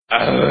Keep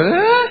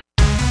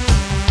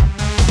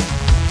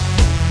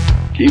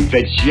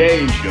the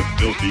change, you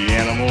filthy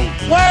animal.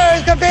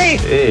 Where's the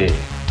beef? Hey,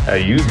 how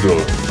you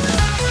doing?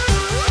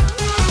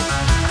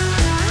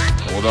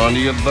 Hold on to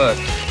your butt.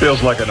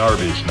 Feels like an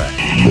Arby's snack.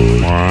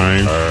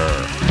 Mine.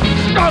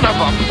 Son of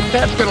a...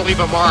 That's gonna leave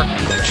a mark.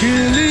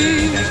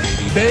 Chili,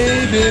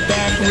 baby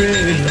back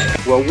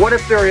red. Well, what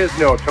if there is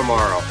no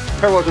tomorrow?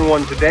 There wasn't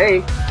one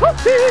today.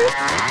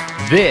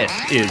 This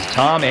is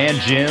Tom and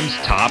Jim's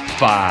Top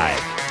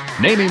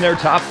 5, naming their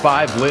top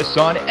 5 lists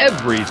on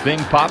everything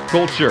pop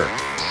culture,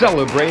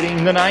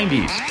 celebrating the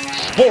 90s,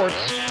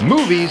 sports,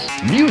 movies,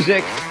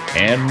 music,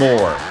 and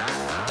more.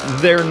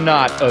 They're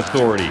not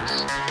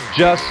authorities,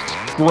 just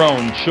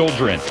grown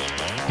children.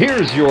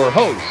 Here's your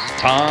hosts,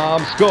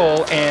 Tom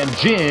Skull and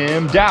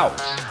Jim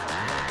Doubt.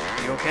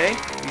 You okay?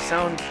 You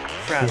sound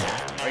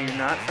frazzled. Are you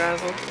not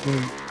frazzled?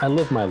 I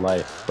live my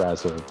life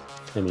frazzled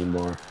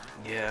anymore.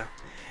 Yeah.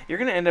 You're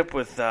going to end up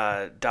with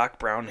Doc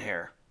Brown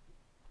hair.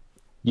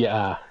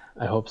 Yeah,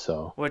 I hope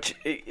so. Which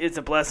is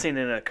a blessing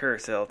and a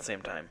curse all at the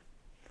same time.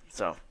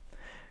 So,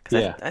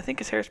 because yeah. I think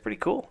his hair is pretty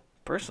cool,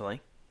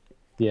 personally.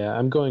 Yeah,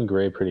 I'm going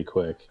gray pretty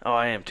quick. Oh,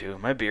 I am too.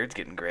 My beard's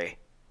getting gray.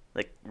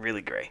 Like,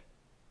 really gray.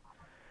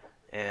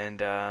 And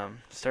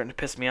starting to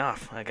piss me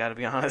off, I gotta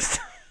be honest.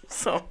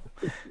 So,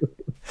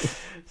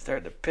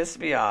 starting to piss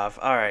me off.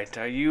 All right,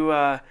 are you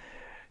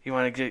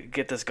want to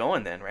get this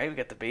going then, right? We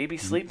got the baby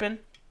sleeping.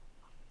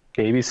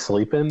 Baby's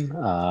sleeping?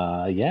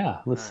 Yeah.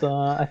 Let's.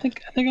 I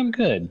think I'm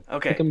good.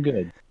 Okay. I think I'm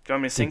good. Do you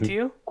want me to sing to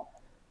you?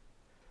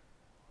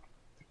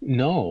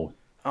 No.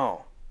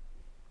 Oh.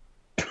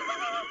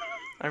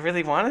 I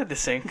really wanted to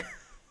sing.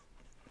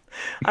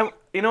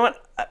 You know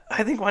what?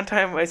 I think one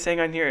time I sang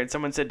on here and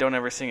someone said don't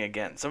ever sing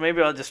again. So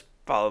maybe I'll just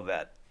follow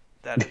that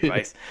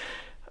advice.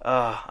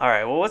 All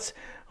right. Well,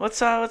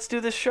 let's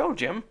do this show,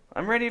 Jim.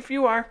 I'm ready if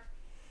you are.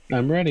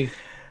 I'm ready.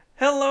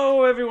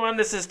 Hello, everyone.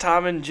 This is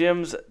Tom and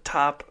Jim's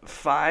Top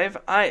 5.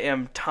 I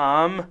am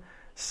Tom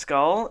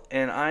Skull,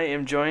 and I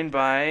am joined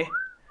by...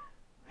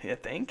 Yeah,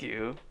 thank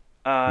you.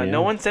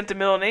 No one sent a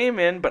middle name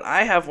in, but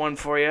I have one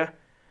for you.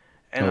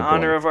 In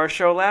honor of our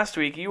show last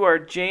week, you are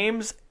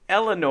James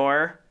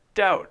Eleanor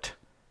Doubt.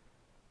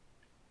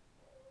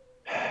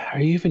 Are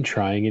you even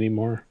trying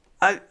anymore?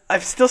 I'm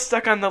still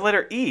stuck on the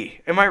letter E.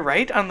 Am I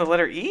right on the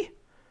letter E?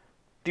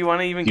 Do you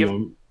want to even give...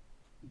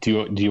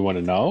 Do you want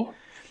to know?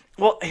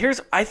 Well,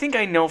 I think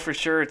I know for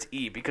sure it's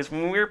E, because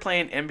when we were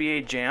playing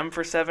NBA Jam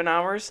for 7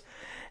 hours,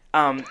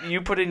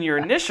 you put in your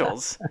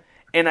initials,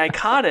 and I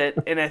caught it,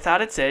 and I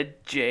thought it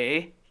said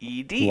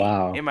J-E-D.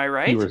 Wow. Am I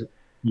right?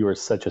 You were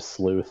such a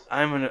sleuth.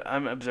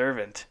 I'm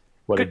observant.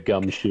 What a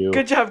gumshoe.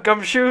 Good job,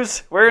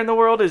 gumshoes. Where in the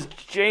world is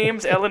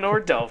James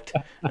Eleanor Doubt?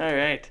 All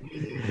right.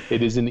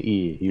 It is an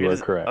E. You are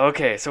correct.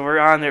 Okay, so we're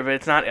on there, but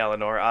it's not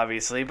Eleanor,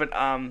 obviously. But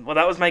well,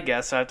 that was my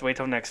guess, so I have to wait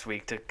till next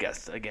week to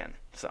guess again.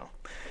 So,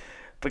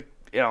 but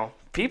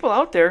people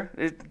out there,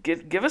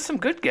 give us some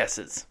good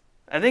guesses.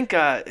 I think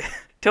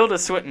Tilda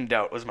Swinton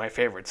Doubt was my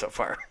favorite so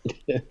far.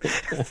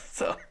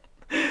 So,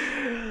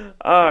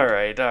 all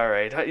right.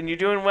 And you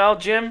doing well,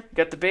 Jim?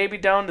 Got the baby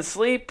down to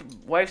sleep?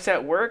 Wife's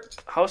at work?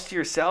 House to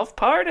yourself?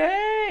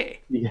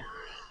 Party! Yeah.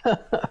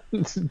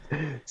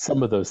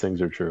 Some of those things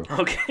are true.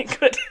 Okay,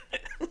 good.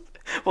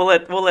 We'll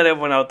let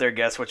everyone out there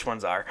guess which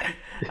ones are.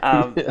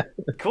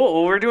 Cool.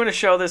 Well, we're doing a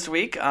show this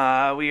week.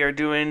 We are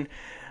doing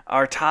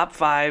our top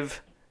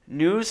 5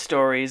 news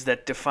stories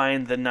that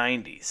define the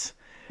 90s.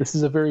 This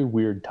is a very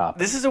weird topic.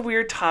 This is a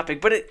weird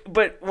topic,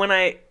 but when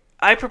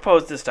I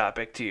proposed this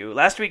topic to you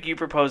last week, you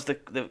proposed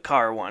the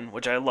car one,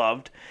 which I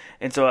loved,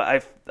 and so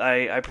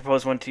I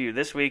proposed one to you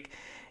this week,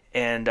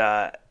 and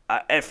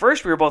at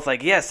first we were both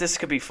like, yes, this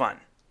could be fun,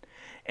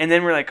 and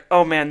then we're like,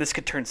 oh man, this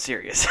could turn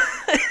serious.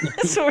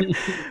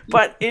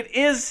 But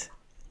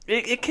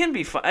it can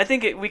be fun. I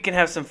think we can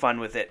have some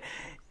fun with it,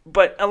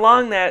 but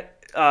along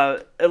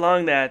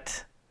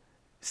that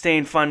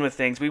staying fun with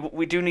things,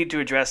 we do need to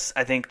address,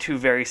 I think, 2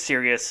 very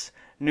serious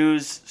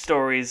news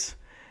stories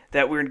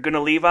that we're going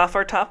to leave off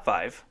our top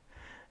 5,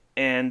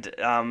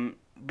 and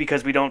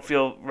because we don't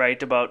feel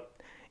right about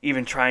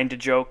even trying to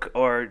joke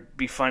or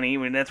be funny. I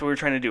mean, that's what we're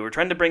trying to do. We're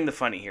trying to bring the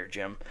funny here,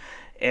 Jim.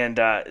 And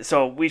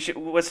so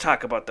let's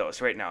talk about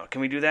those right now. Can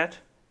we do that?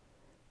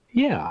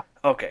 Yeah.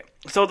 Okay.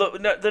 So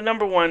the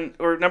number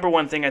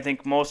one thing I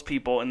think most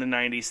people in the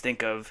 90s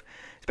think of,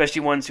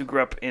 especially ones who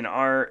grew up in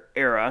our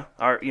era,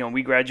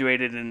 we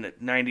graduated in the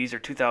 90s or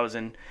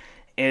 2000,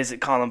 is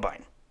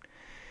Columbine.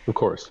 Of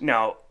course.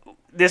 Now,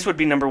 this would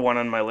be number 1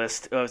 on my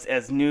list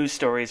as news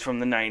stories from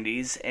the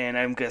 90s, and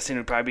I'm guessing it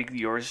would probably be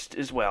yours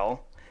as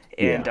well.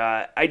 And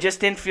I just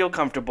didn't feel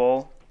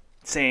comfortable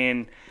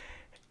saying,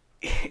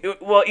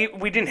 well, we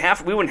wouldn't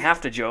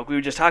have to joke. We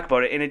would just talk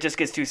about it, and it just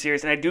gets too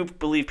serious. And I do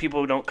believe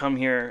people don't come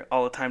here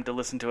all the time to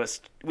listen to us.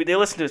 They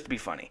listen to us to be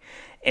funny,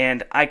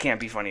 and I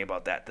can't be funny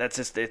about that.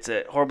 It's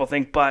a horrible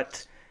thing,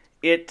 but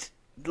it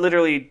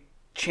literally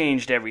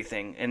changed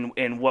everything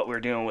in what we're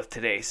dealing with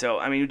today. So,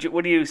 I mean,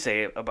 what do you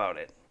say about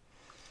it?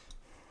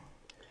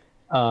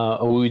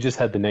 We just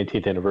had the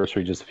 19th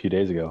anniversary just a few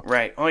days ago.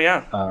 Right. Oh,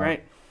 yeah.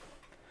 Right.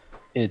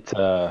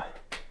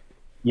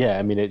 Yeah,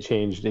 I mean, it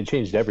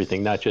changed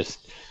everything, not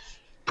just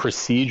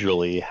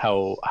procedurally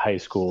how high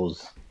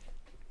schools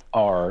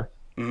are.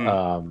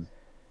 Mm-hmm.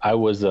 I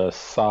was a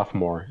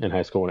sophomore in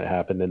high school when it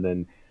happened, and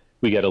then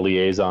we got a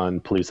liaison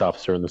police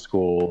officer in the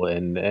school,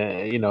 and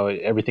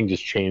everything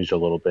just changed a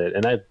little bit.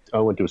 And I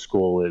went to a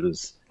school, it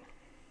was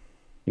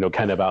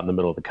kind of out in the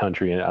middle of the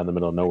country and out in the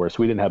middle of nowhere, so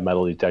we didn't have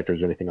metal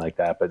detectors or anything like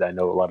that, but I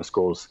know a lot of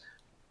schools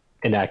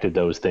enacted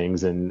those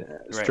things, and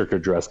stricter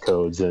dress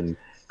codes and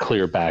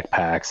clear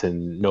backpacks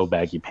and no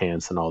baggy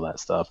pants and all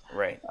that stuff.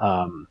 Right.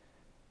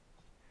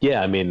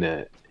 Yeah, I mean,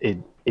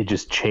 it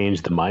just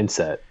changed the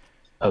mindset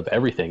of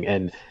everything.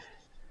 And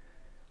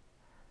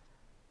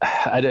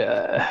I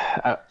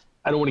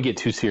don't want to get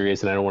too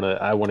serious, and I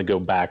want to go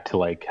back to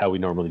like how we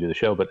normally do the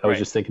show, but I was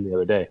just thinking the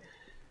other day,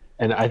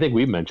 and I think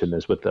we mentioned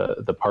this with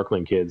the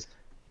Parkland kids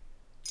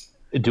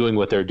doing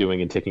what they're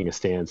doing and taking a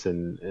stance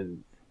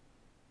and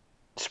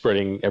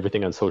spreading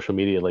everything on social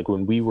media. Like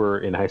when we were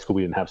in high school,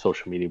 we didn't have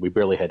social media. We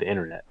barely had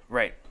internet.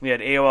 Right. We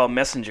had AOL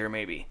Messenger,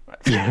 maybe.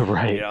 Yeah,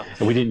 right.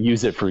 And we didn't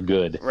use it for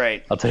good.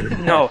 Right. I'll tell you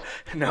that.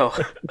 No.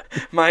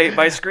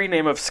 My screen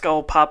name of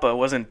Skull Papa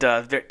wasn't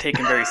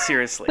taken very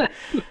seriously.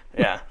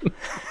 Yeah.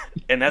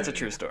 And that's a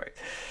true story.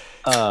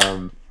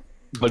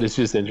 But it's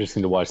just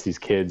interesting to watch these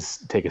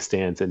kids take a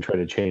stance and try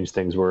to change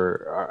things,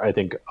 where I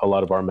think a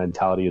lot of our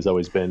mentality has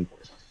always been,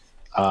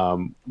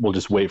 we'll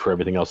just wait for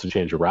everything else to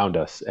change around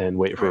us and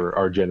wait for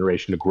our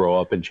generation to grow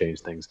up and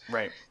change things.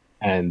 Right.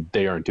 And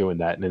they aren't doing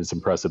that, and it's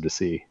impressive to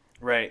see.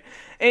 Right.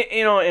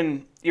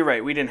 And you're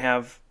right. We didn't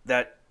have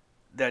that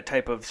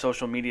type of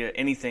social media,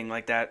 anything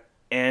like that.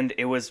 And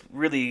it was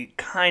really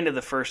kind of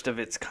the first of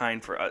its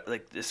kind for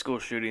like the school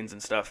shootings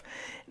and stuff.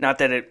 Not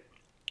that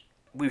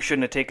we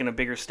shouldn't have taken a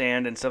bigger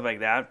stand and stuff like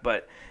that,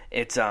 but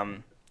it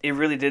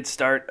really did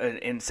start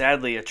and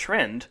sadly a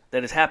trend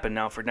that has happened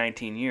now for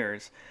 19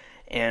 years.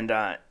 And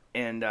I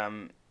talked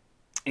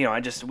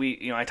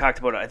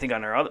about it, I think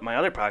on my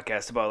other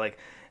podcast about like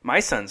my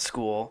son's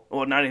school,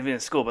 well, not even a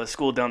school, but a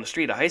school down the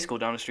street, a high school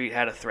down the street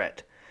had a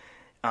threat.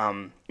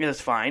 It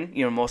was fine.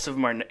 Most of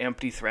them are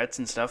empty threats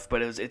and stuff,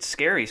 but it's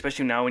scary,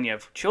 especially now when you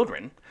have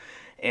children.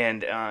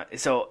 And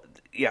so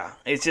yeah,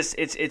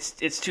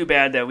 it's too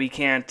bad that we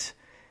can't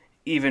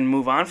even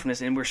move on from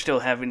this, and we're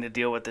still having to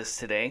deal with this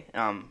today.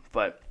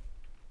 But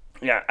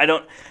yeah, I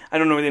don't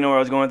really know where I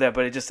was going with that,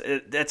 but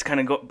that's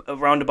kind of a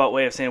roundabout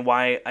way of saying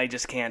why I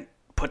just can't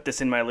put this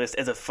in my list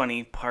as a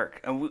funny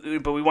park.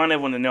 But we want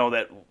everyone to know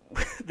that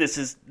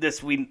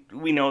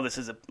we know this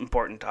is an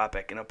important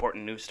topic, an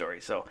important news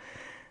story. So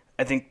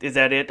I think, is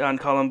that it on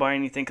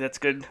Columbine? You think that's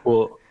good?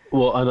 Well,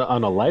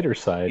 on a lighter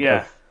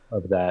side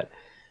of that,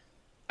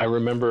 I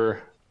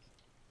remember,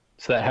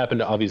 so that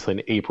happened obviously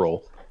in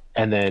April,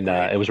 and then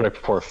it was right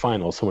before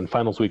finals. So when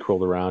finals week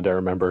rolled around, I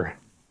remember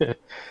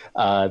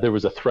there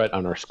was a threat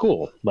on our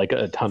school, like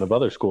a ton of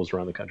other schools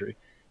around the country.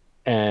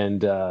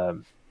 And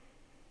a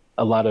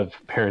lot of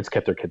parents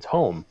kept their kids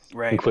home,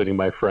 including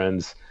my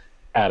friends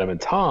Adam and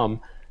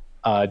Tom.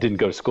 Didn't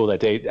go to school that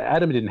day.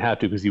 Adam didn't have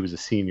to because he was a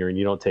senior, and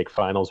you don't take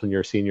finals when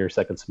you're a senior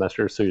second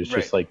semester, so it's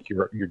just like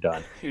you're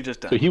done. You're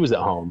just done. So he was at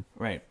home.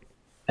 Right.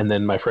 And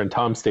then my friend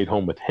Tom stayed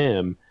home with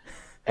him,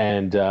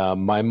 and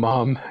my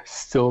mom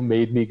still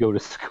made me go to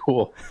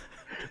school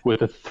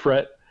with a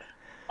threat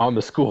on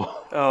the school.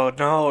 Oh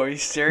no, are you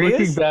serious?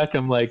 Looking back,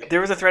 I'm like,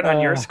 there was a threat on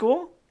your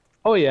school?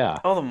 Oh yeah.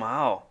 Oh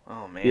wow.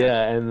 Oh man.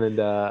 Yeah, and then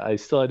I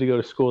still had to go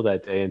to school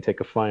that day and take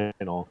a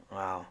final.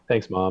 Wow.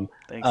 Thanks, Mom.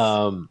 Thanks.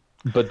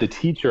 But the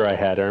teacher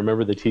I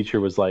remember the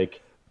teacher was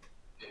like,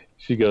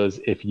 she goes,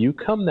 if you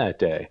come that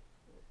day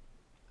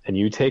and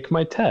you take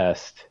my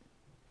test,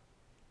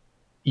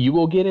 you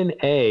will get an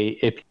A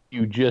if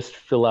you just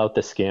fill out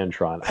the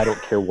Scantron. I don't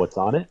care what's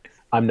on it.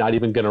 I'm not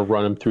even going to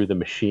run them through the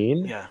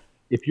machine. Yeah.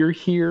 If you're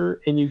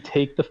here and you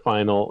take the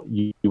final,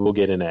 you will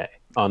get an A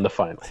on the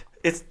final.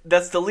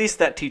 That's the least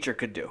that teacher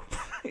could do.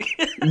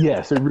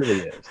 Yes, it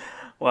really is.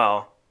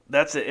 Wow.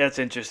 That's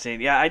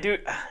interesting. Yeah, I do.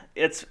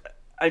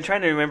 I'm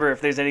trying to remember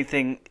if there's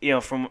anything,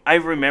 from, I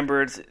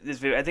remembered this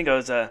video. I think I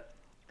was,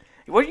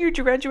 what year did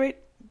you graduate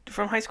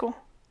from high school?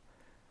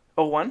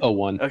 01?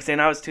 01. Okay,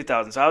 and I was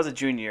 2000, so I was a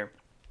junior.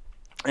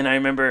 And I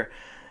remember,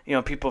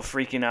 people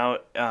freaking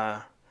out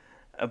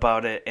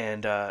about it,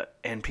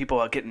 and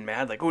people getting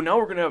mad, like, oh, now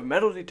we're going to have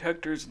metal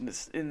detectors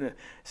in the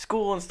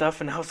school and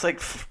stuff. And I was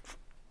like,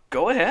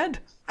 go ahead.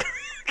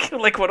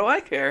 Like, what do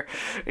I care?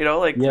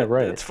 Yeah,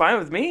 right. It's fine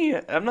with me.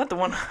 I'm not the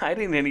one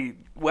hiding any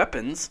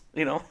weapons,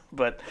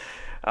 but...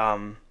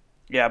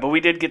 but we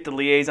did get the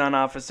liaison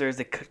officers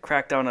that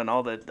cracked down on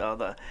all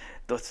the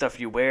stuff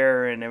you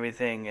wear and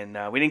everything, and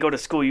we didn't go to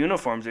school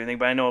uniforms or anything,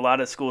 but I know a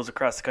lot of schools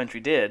across the country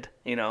did,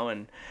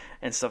 and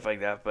stuff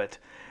like that. But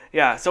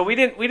yeah, so we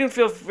didn't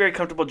feel very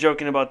comfortable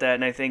joking about that,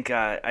 and I think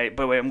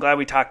I'm glad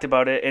we talked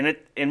about it,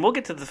 and we'll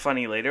get to the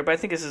funny later. But I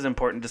think this is an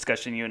important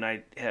discussion you and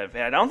I have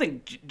had. I don't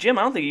think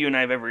you and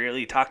I have ever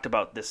really talked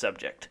about this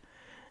subject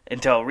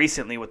until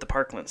recently with the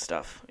Parkland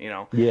stuff,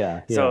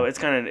 Yeah. So it's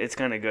kind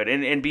of good,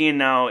 and being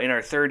now in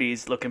our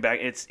 30s, looking back,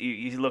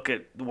 you look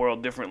at the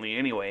world differently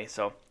anyway.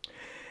 So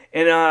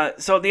And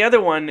so the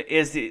other one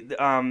is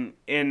and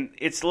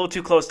it's a little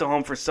too close to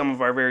home for some of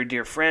our very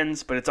dear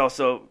friends, but it's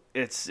also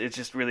it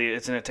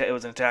was an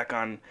attack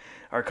on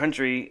our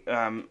country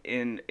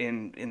in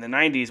the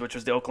 90s, which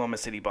was the Oklahoma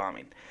City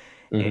bombing.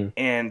 Mm-hmm.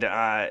 And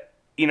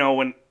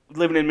when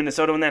living in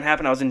Minnesota when that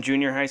happened, I was in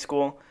junior high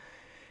school,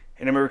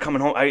 and I remember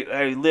coming home.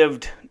 I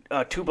lived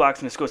 2 blocks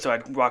from the school, so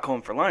I'd walk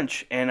home for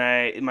lunch, and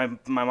my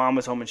mom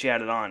was home and she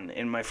had it on,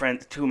 and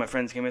two of my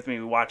friends came with me.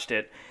 We watched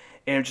it.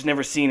 And I've just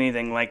never seen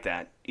anything like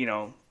that,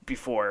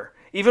 before.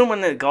 Even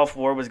when the Gulf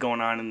War was going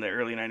on in the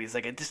early 90s,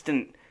 like, it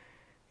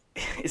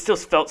still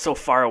felt so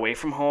far away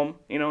from home,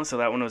 So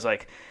that one was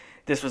like,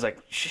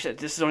 shit,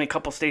 this is only a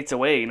couple states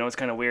away, it's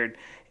kind of weird.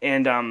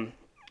 And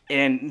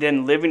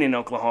then living in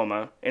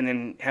Oklahoma and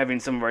then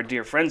having some of our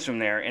dear friends from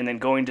there and then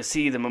going to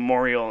see the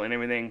memorial and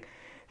everything,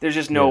 there's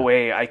just no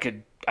way I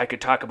could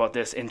talk about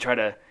this and try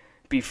to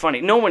be funny.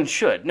 No one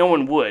should. No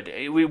one would.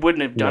 We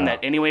wouldn't have done that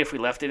anyway if we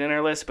left it in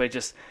our list, but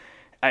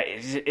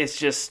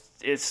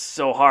it's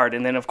so hard.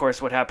 And then of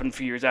course what happened a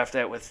few years after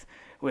that with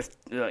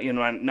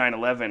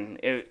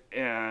 9/11,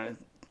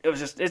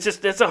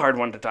 it's a hard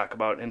one to talk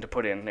about and to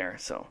put in there.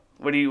 So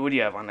what do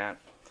you have on that?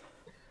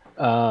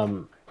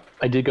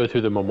 I did go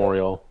through the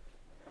memorial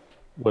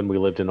when we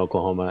lived in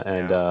Oklahoma,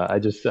 and I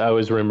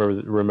always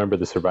remember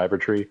the survivor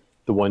tree,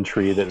 the one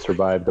tree that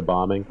survived the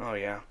bombing. Oh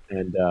yeah.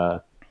 And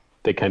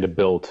they kind of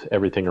built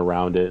everything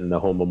around it and the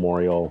whole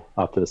memorial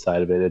off to the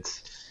side of it.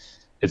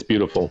 It's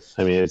beautiful.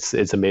 I mean,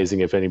 it's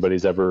amazing. If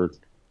anybody's ever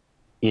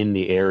in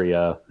the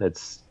area,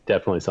 that's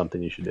definitely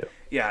something you should do.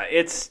 Yeah,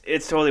 it's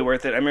totally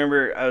worth it. I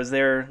remember I was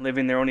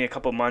living there only a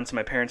couple months.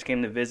 My parents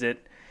came to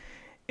visit,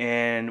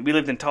 and we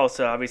lived in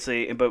Tulsa,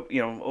 obviously, but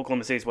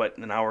Oklahoma City is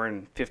an hour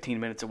and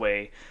 15 minutes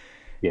away.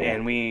 Yeah.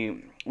 And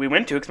we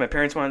went to it because my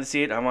parents wanted to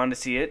see it. I wanted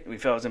to see it. We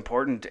felt it was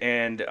important,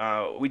 and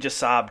we just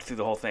sobbed through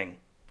the whole thing.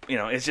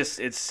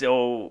 It's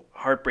so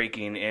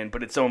heartbreaking,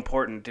 but it's so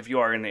important. If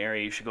you are in the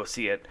area, you should go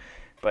see it.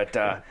 But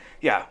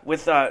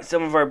with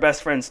some of our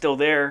best friends still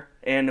there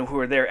and who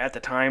were there at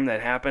the time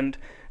that happened,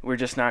 we're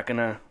not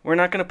gonna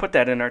put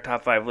that in our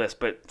top 5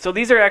 list. But so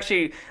these are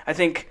actually, I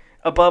think,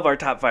 above our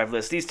top 5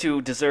 list. These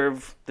two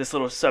deserve this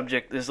little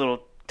subject, this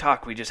little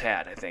talk we just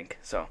had, I think.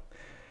 So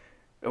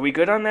are we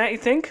good on that, you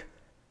think?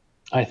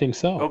 I think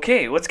so.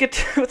 Okay, let's get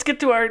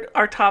to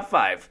our top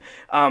 5.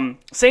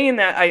 Saying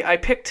that, I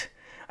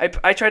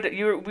tried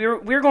to. We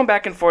were going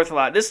back and forth a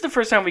lot. This is the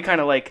first time we kind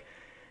of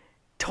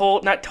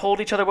not told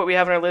each other what we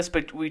have on our list,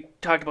 but we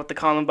talked about the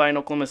Columbine,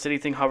 Oklahoma City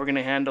thing, how we're going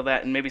to handle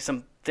that, and maybe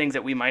some things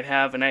that we might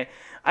have. And I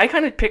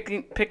kind of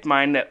picked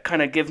mine that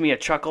kind of give me a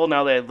chuckle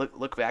now that I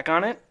look back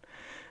on it.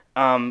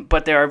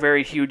 But there are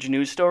very huge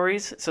news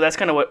stories, so that's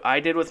kind of what I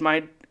did with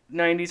my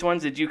 90s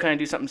ones. Did you kind of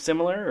do something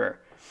similar? Or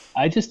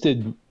I just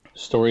did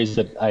stories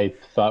that I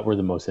thought were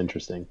the most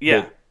interesting.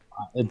 Yeah.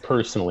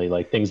 Personally,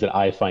 things that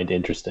I find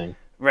interesting.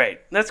 Right.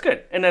 That's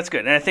good. And I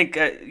think,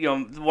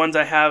 the ones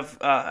I have,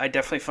 I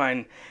definitely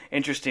find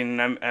interesting.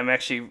 And I'm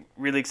actually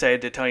really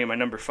excited to tell you my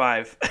number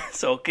 5.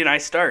 So can I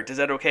start? Is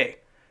that okay?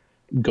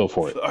 Go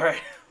for it. All right.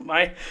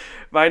 My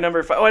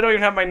number 5. Oh, I don't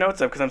even have my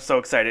notes up because I'm so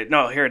excited.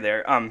 No, here,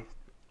 there.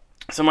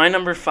 So my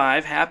number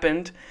 5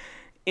 happened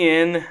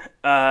in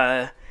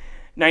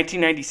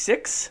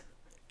 1996.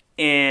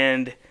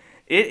 And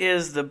it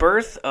is the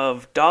birth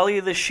of Dolly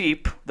the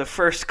sheep, the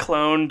first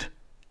cloned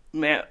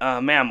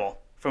mammal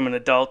from an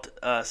adult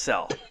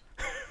cell.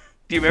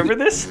 Do you remember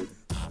this?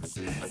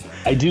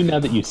 I do now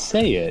that you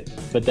say it,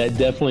 but that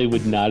definitely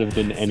would not have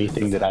been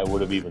anything that I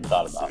would have even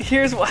thought about.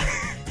 Here's why.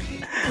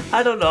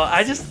 I don't know.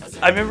 I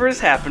remember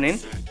this happening,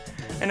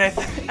 and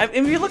if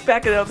you look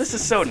back at it, this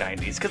is so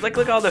 90s. Because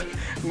look all the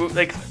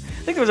I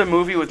think there was a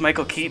movie with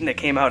Michael Keaton that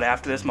came out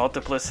after this,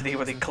 Multiplicity,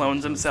 where he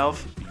clones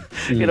himself.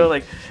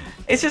 Mm.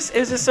 It's just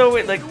so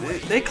weird.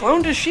 They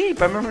cloned a sheep.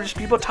 I remember just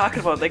people talking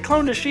about they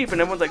cloned a sheep, and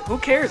everyone's like, "Who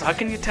cares? How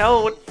can you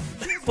tell what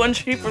one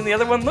sheep from the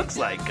other one looks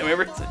like?" I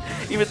remember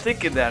even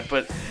thinking that,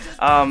 but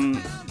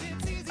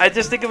I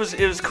just think it was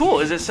cool.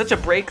 It was such a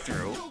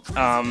breakthrough.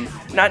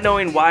 Not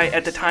knowing why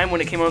at the time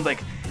when it came out, I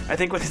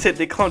think when they said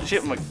they cloned a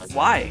sheep, I'm like,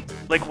 why?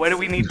 Why do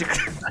we need to?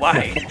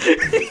 Why?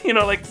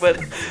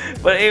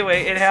 But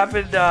anyway, it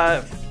happened.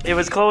 It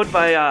was cloned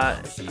by.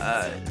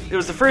 It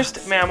was the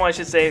first mammal, I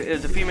should say. It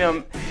was a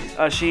female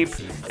sheep,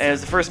 and it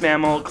was the first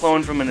mammal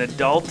cloned from an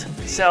adult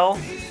cell.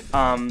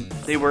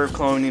 They were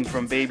cloning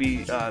from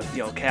baby,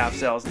 calf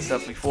cells and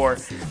stuff before,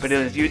 but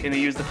they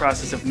used the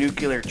process of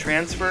nuclear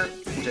transfer,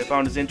 which I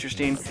found is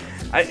interesting.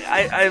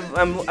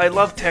 I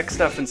love tech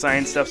stuff and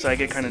science stuff, so I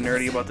get kind of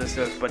nerdy about this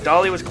stuff. But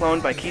Dolly was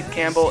cloned by Keith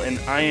Campbell and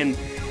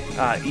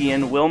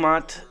Ian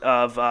Wilmot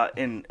of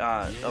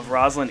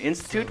Roslin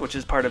Institute, which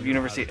is part of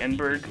University of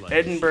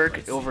Edinburgh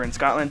over in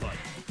Scotland,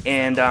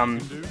 and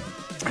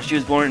she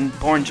was born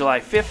July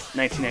 5th,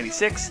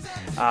 1996.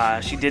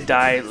 She did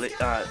die.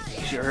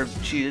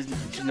 She's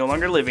no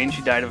longer living.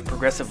 She died of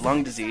progressive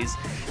lung disease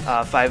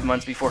 5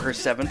 months before her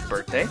 7th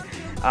birthday.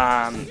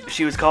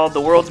 She was called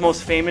the world's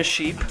most famous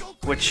sheep,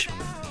 which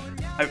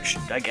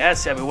I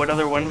guess. What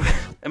other one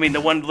I mean,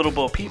 the one Little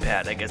Bo Peep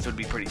had, I guess, would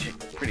be pretty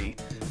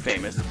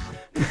famous.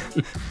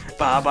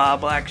 Ba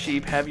black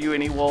sheep, have you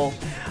any wool?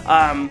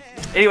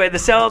 Anyway, the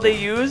cell they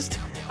used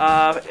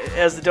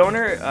as the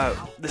donor,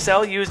 the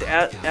cell used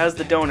as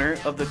the donor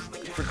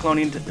for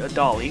cloning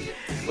Dolly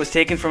was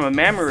taken from a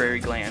mammary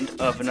gland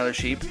of another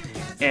sheep,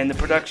 and the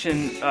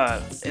production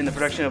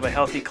of a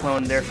healthy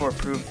clone therefore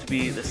proved to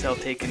be the cell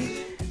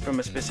taken from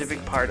a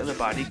specific part of the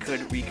body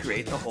could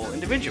recreate the whole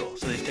individual.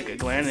 So they took a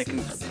gland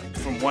and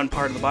from one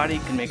part of the body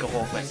can make a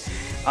whole thing.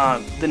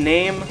 The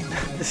name,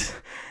 this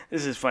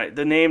is funny.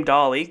 The name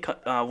Dolly,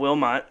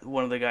 Wilmot,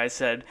 one of the guys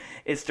said,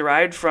 Dolly's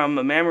derived from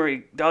a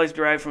mammary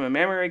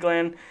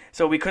gland,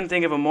 so we couldn't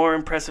think of a more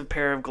impressive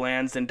pair of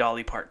glands than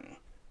Dolly Parton.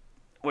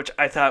 Which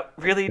I thought,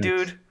 really,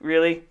 dude?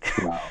 Really?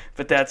 Wow.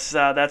 But that's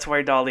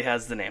why Dolly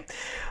has the name.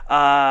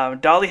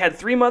 Dolly had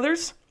 3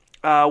 mothers.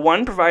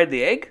 One provided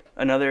the egg,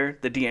 another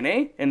the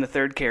DNA, and the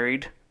third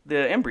carried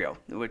the embryo,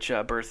 which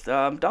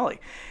birthed Dolly.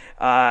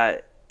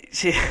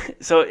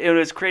 So it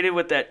was created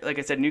with that, like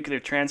I said, nuclear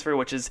transfer,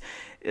 which is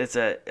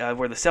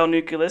where the cell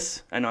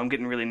nucleus, I know I'm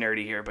getting really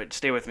nerdy here, but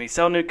stay with me.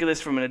 Cell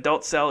nucleus from an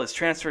adult cell is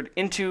transferred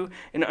into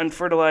an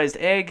unfertilized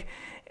egg,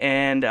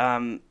 and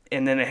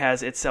then it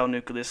has its cell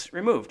nucleus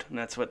removed, and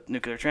that's what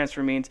nuclear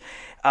transfer means.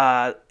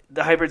 The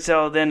hybrid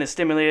cell then is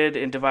stimulated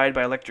and divided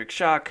by electric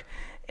shock,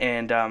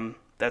 and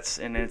it's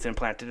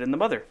implanted in the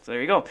mother. So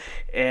there you go.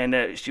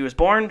 And she was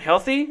born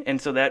healthy,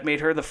 and so that made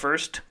her the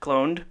first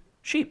cloned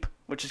sheep,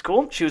 which is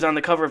cool. She was on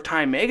the cover of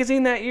Time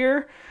magazine that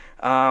year,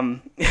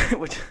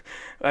 which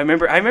I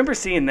remember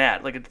seeing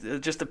that,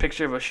 like just a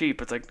picture of a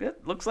sheep. It's like,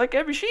 it looks like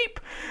every sheep.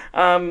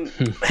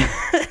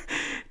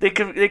 They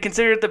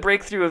considered it the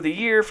breakthrough of the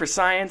year for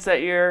science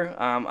that year,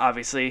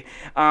 obviously.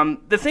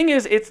 The thing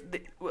is, a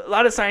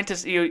lot of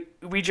scientists,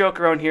 we joke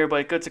around here, but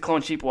like, it's a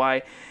clone sheep,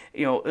 why?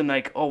 And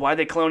like, oh, why are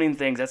they cloning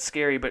things? That's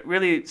scary. But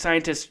really,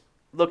 scientists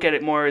look at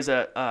it more as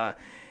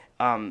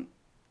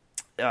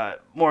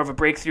more of a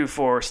breakthrough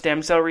for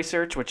stem cell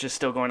research, which is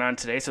still going on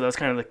today. So that's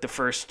kind of like the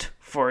first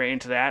foray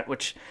into that,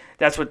 which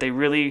that's what they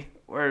really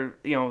were,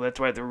 that's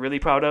why they're really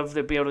proud of,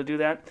 to be able to do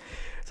that.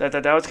 So I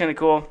thought that was kind of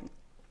cool.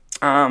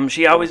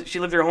 She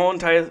lived her whole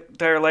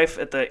entire life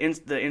at the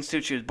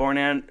institute she was born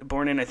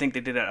in. I think they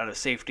did it out of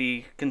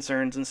safety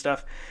concerns and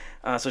stuff.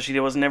 So she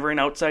was never an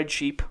outside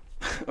sheep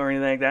or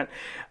anything like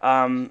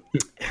that.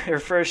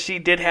 She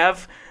did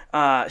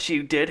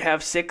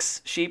have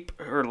 6 sheep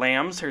or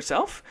lambs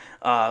herself.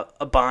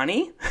 A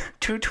Bonnie,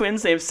 2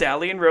 twins named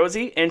Sally and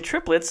Rosie, and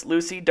triplets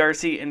Lucy,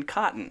 Darcy, and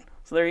Cotton.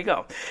 So there you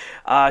go.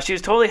 She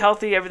was totally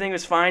healthy. Everything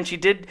was fine. She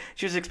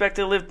was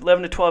expected to live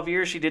 11 to 12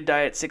 years. She did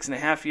die at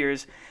 6.5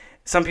 years.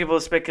 Some people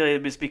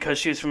speculated it was because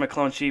she was from a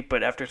clone sheep,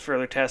 but after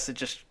further tests,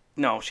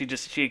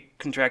 she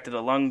contracted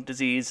a lung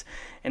disease,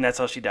 and that's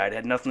how she died. It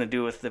had nothing to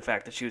do with the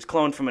fact that she was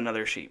cloned from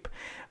another sheep.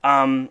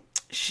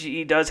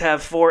 She does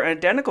have 4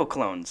 identical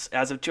clones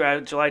as of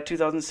July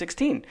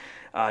 2016.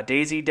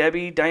 Daisy,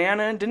 Debbie,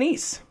 Diana, and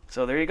Denise.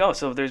 So there you go.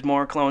 So there's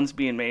more clones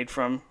being made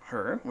from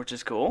her, which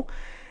is cool.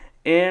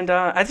 And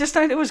I just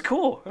thought it was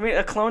cool. I mean,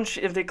 if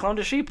they cloned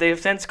a sheep, they've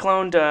since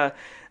cloned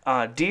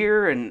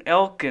deer and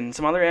elk and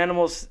some other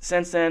animals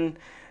since then.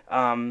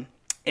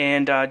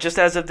 And just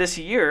as of this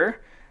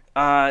year,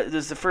 this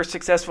is the first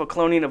successful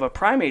cloning of a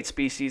primate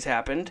species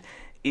happened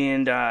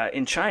in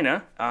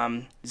China.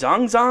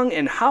 Zhang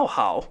and Hao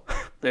Hao.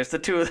 There's the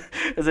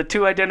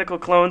 2 identical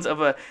clones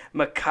of a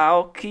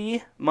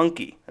macaque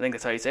monkey. I think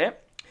that's how you say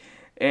it.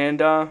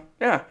 And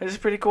yeah, this is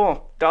pretty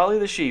cool. Dolly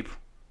the sheep.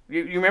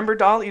 You remember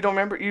Dolly? You don't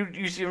remember? You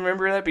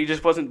remember that, but you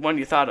just wasn't one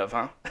you thought of,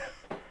 huh?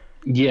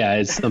 Yeah,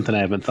 it's something I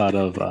haven't thought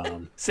of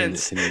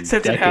since decades.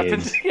 It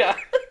happened. Yeah.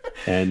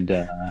 And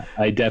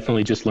I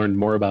definitely just learned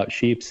more about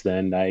sheeps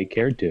than I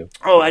cared to.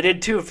 Oh, I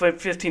did too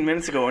 15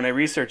 minutes ago when I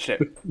researched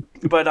it.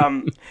 But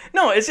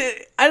no, I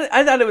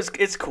thought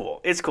it's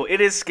cool. It's cool.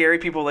 It is scary.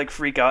 People like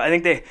freak out. I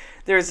think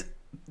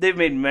they've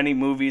made many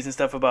movies and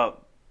stuff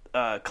about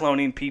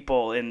cloning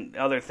people and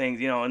other things,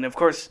 and of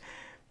course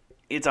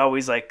it's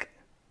always like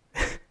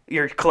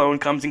your clone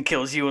comes and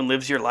kills you and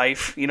lives your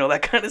life,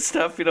 that kind of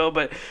stuff,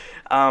 but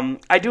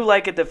I do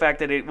like it, the fact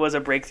that it was a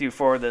breakthrough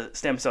for the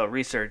stem cell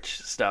research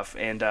stuff,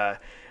 and I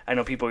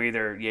know people are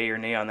either yay or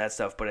nay on that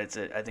stuff, but I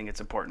think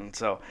it's important,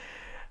 so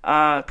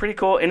pretty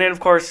cool. And then of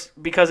course,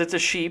 because it's a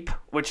sheep,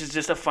 which is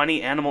just a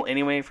funny animal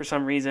anyway for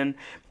some reason,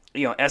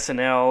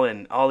 SNL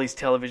and all these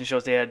television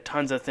shows, they had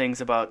tons of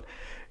things about,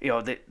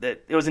 that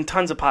it was in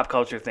tons of pop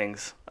culture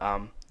things,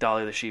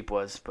 Dolly the sheep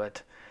was,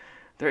 but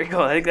there you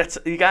go. I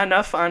think you got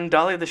enough on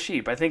Dolly the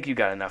sheep. I think you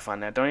got enough on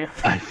that, don't you?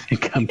 I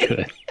think I'm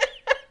good.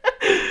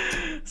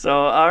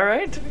 So, all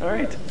right.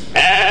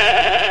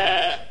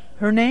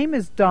 Her name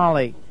is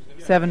Dolly.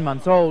 7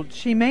 months old,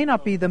 she may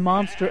not be the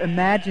monster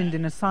imagined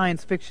in a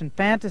science fiction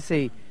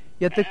fantasy,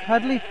 yet the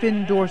cuddly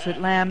Finn Dorset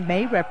lamb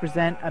may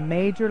represent a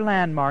major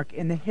landmark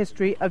in the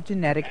history of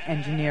genetic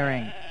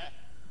engineering.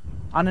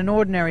 On an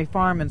ordinary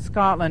farm in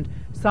Scotland,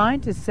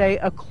 scientists say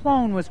a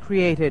clone was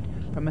created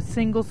from a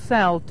single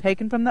cell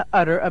taken from the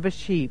udder of a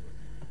sheep.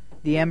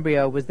 The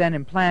embryo was then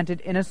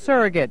implanted in a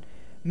surrogate,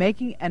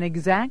 making an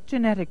exact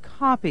genetic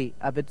copy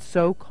of its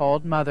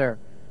so-called mother.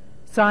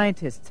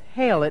 Scientists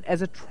hail it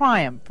as a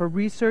triumph for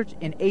research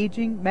in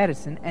aging,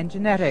 medicine, and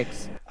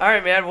genetics. All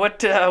right, man.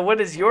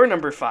 What is your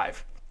number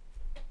 5?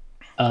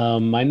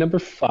 My number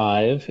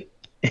 5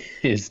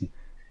 is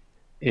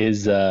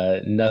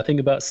nothing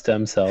about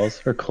stem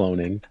cells or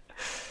cloning.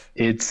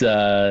 It's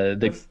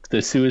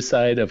the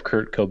suicide of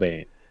Kurt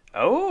Cobain.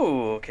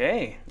 Oh,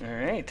 okay. All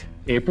right.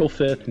 April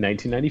 5th,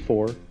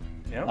 1994.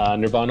 Yep.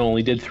 Nirvana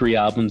only did 3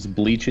 albums: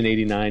 Bleach in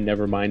 '89,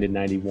 Nevermind in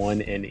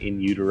 '91, and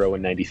In Utero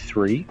in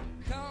 '93.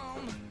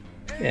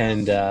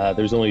 And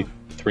there's only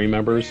 3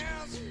 members: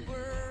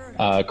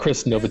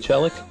 Chris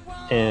Novoselic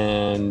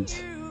and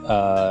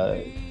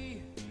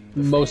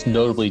most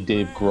notably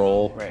Dave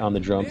Grohl on the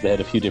drums. They had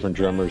a few different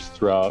drummers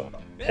throughout,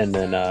 and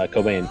then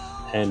Cobain.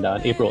 And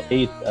on April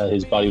 8th,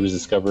 his body was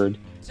discovered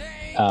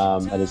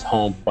at his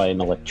home by an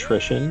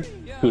electrician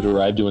who'd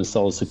arrived to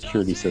install a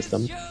security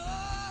system.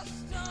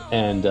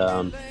 And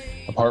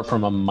apart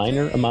from a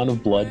minor amount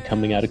of blood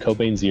coming out of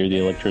Cobain's ear, the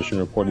electrician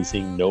reported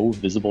seeing no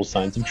visible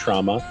signs of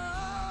trauma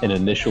and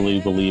initially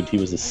believed he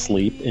was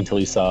asleep until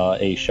he saw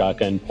a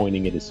shotgun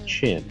pointing at his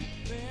chin.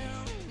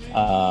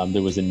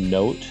 There was a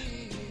note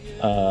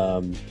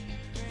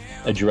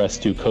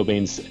addressed to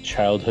Cobain's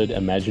childhood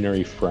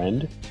imaginary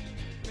friend,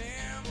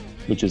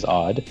 which is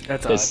odd.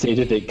 That's that odd.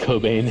 Stated that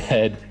Cobain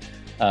had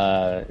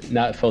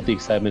not felt the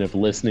excitement of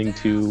listening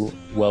to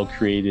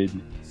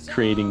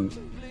creating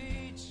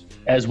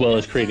as well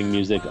as creating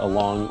music,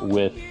 along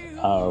with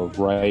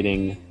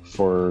writing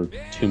for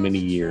too many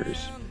years.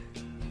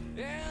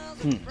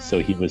 So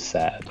he was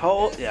sad. How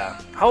old? Yeah.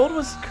 How old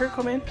was Kurt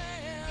Cobain?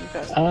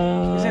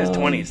 He's in his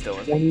 20s still.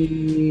 Wasn't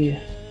he?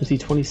 Was he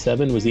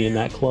 27? Was he in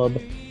that club?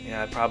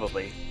 Yeah,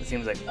 probably. It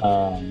seems like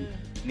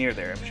near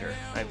there. I'm sure.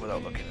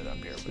 Without looking it up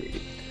here. But...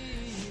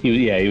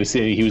 He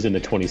was in the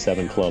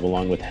 27 club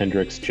along with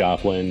Hendrix,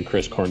 Joplin,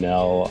 Chris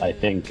Cornell. I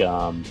think.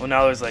 Well,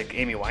 now there's like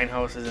Amy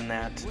Winehouse is in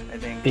that. I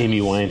think. Amy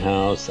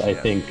Winehouse. I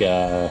think.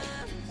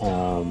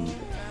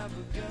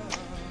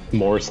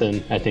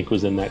 Morrison, I think,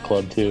 was in that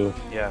club too.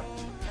 Yeah.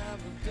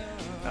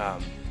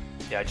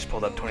 Yeah, I just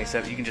pulled up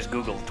 27. You can just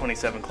Google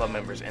 27 club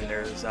members, and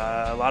there's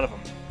a lot of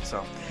them.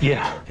 So.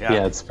 Yeah,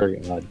 it's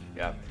very odd.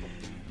 Yeah.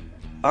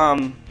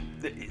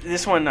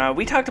 This one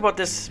we talked about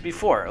this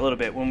before a little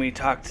bit when we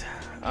talked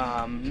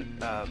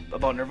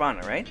about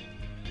Nirvana, right?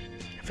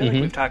 I feel like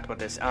we've talked about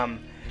this.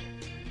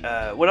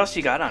 What else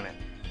you got on it?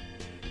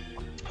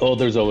 Oh,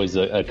 there's always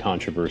a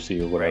controversy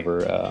or whatever.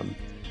 Right.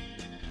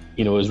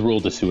 It was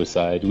ruled a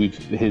suicide. We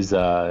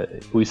saw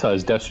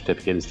his death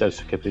certificate. His death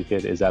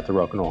certificate is at the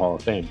Rock and Roll Hall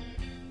of Fame.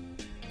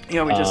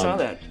 Yeah, we just saw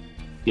that.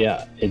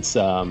 Yeah, it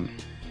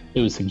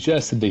was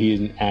suggested that he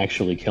didn't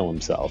actually kill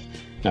himself.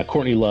 Now,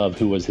 Courtney Love,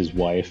 who was his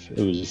wife,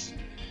 who was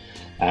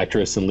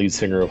actress and lead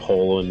singer of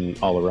Hole and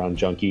All Around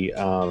Junkie,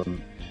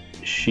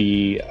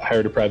 she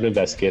hired a private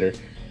investigator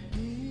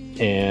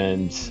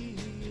and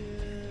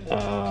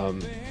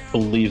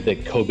believed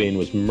that Cobain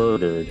was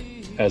murdered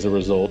as a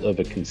result of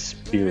a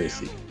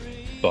conspiracy.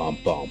 Bum,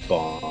 bum,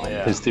 bum.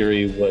 Yeah. His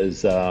theory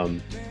was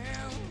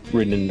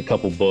written in a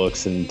couple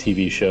books and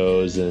TV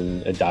shows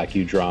and a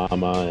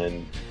docudrama,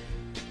 and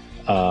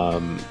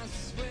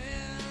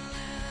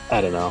I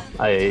don't know.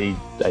 I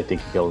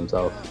think he killed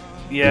himself.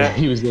 Yeah.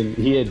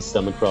 He had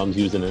stomach problems.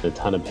 He was in a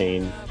ton of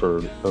pain for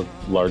a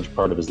large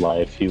part of his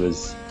life.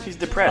 He's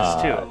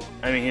depressed too.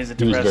 I mean, he was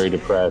very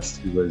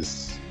depressed. He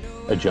was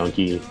a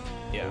junkie.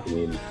 Yeah. I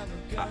mean,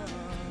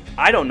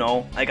 I don't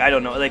know. I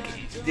don't know.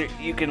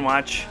 You can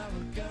watch.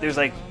 There's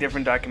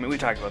different we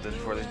talked about this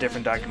before. There's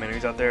different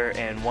documentaries out there,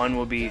 and one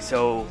will be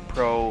so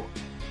pro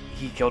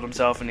he killed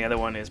himself, and the other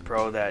one is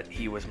pro that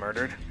he was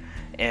murdered.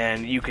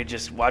 And you could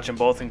just watch them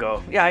both and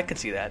go, yeah, I can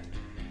see that.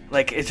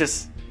 It's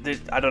just,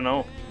 I don't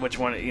know which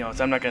one,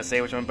 so I'm not going to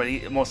say which one, but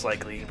most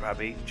likely he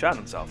probably shot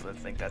himself. I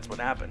think that's what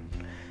happened.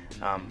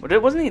 But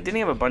didn't he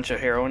have a bunch of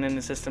heroin in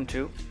the system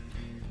too?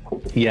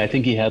 Yeah, I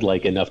think he had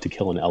enough to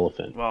kill an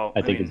elephant. Well,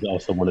 I think it's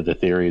also one of the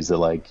theories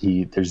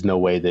that there's no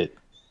way that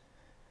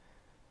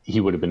he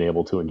would have been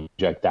able to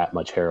inject that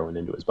much heroin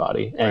into his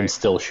body and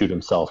still shoot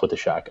himself with a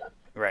shotgun.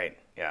 Right.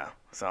 Yeah.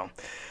 So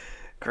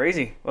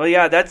crazy. Well,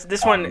 yeah, that's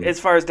this one as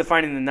far as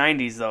defining the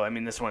 90s though. I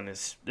mean, this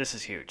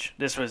is huge.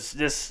 This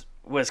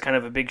was kind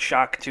of a big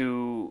shock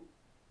to,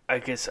 I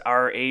guess,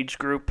 our age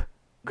group,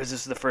 because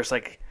this is the first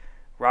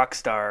rock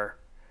star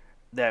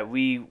that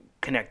we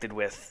connected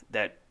with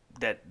that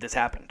this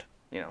happened,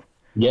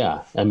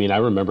 Yeah. I mean, I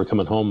remember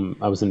coming home.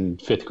 I was in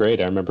 5th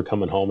grade. I remember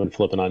coming home and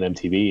flipping on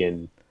MTV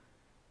and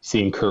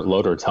seeing Kurt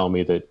Loder tell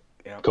me that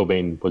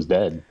Cobain was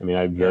dead. I mean,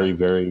 I very,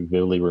 very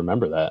vividly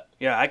remember that.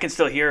 Yeah, I can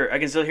still hear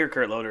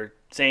Kurt Loder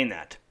saying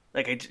that.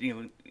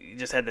 You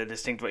just had the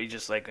distinct what you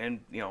just and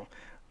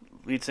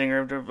lead singer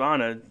of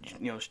Nirvana,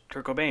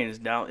 Kurt Cobain is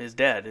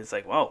dead. It's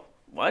whoa,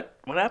 what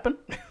happened?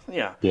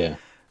 Yeah. Yeah.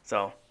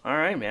 So, all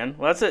right, man.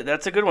 Well,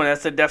 that's a good one.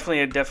 That's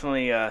definitely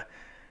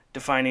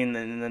defining the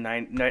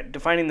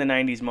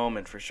 90s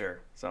moment for sure.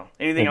 So,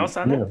 anything else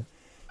on that?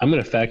 I'm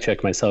going to fact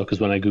check myself, because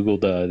when I Googled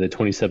the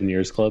 27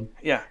 Years Club,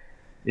 yeah,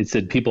 It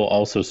said people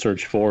also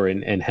searched for,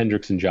 and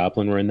Hendrix and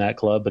Joplin were in that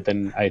club, but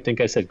then I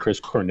think I said Chris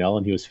Cornell,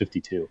 and he was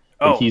 52.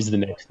 And he's the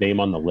next name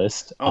on the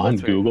list on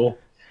Google. Weird.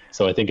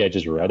 So I think I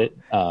just read it.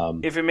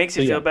 If it makes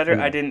you feel better,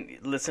 I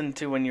didn't listen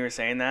to when you were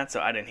saying that, so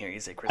I didn't hear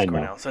you say Chris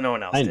Cornell. So no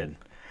one else did.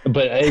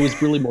 But it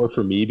was really more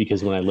for me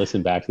because when I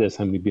listen back to this,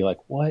 I'm going to be like,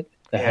 what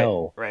the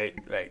hell? Right.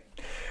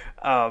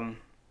 Are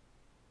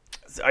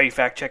you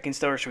fact-checking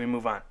still, or should we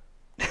move on?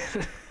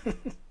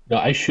 No,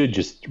 I should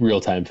just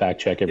real-time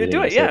fact-check everything.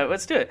 Do it, yeah,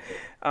 let's do it.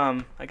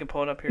 I can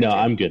pull it up here, No, too.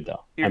 I'm good,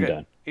 though. I'm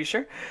done. You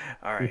sure?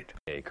 All right.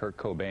 Kurt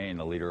Cobain,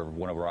 the leader of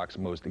one of rock's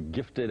most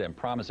gifted and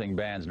promising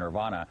bands,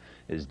 Nirvana,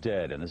 is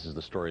dead, and this is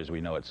the story as we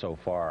know it so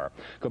far.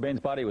 Cobain's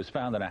body was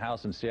found in a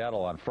house in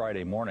Seattle on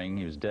Friday morning.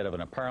 He was dead of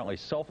an apparently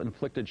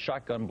self-inflicted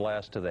shotgun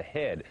blast to the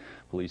head.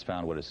 Police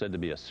found what is said to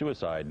be a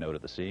suicide note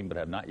at the scene, but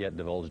have not yet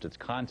divulged its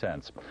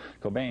contents.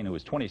 Cobain, who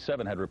was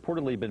 27, had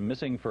reportedly been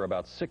missing for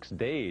about 6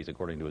 days,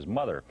 according to his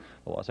mother.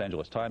 The Los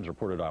Angeles Times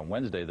reported on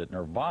Wednesday that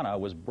Nirvana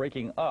was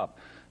breaking up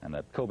and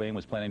that Cobain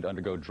was planning to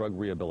undergo drug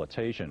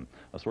rehabilitation.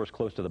 A source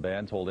close to the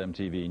band told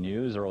MTV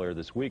News earlier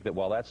this week that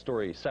while that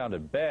story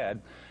sounded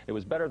bad, it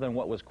was better than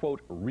what was,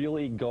 quote,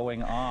 really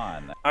going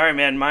on. All right,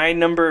 man, my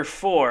number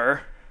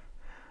 4.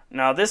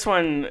 Now, this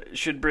one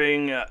should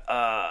bring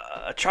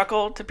a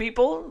chuckle to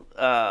people,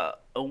 a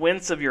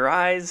wince of your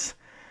eyes,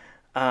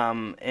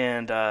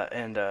 and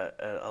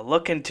a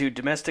look into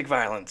domestic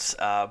violence.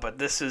 But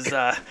this is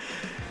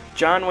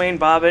John Wayne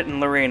Bobbitt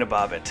and Lorena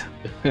Bobbitt,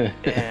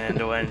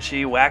 and when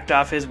she whacked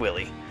off his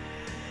willy.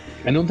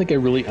 I don't think I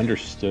really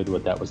understood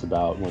what that was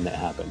about when that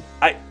happened.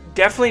 I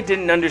definitely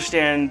didn't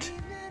understand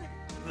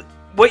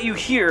what you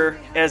hear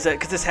as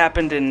because this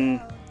happened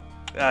in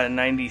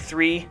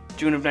 93,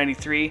 June of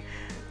 93.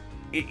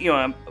 You know,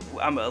 I'm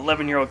an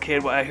 11-year-old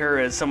kid. What I hear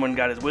is someone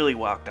got his willy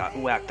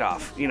whacked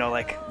off. You know,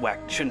 like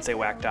whacked. Shouldn't say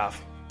whacked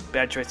off.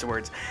 Bad choice of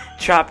words.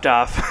 Chopped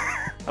off.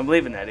 I'm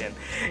leaving that in.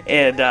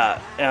 And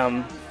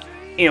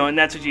you know, and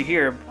that's what you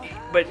hear.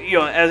 But you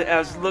know, as I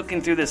was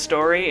looking through this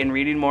story and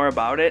reading more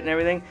about it and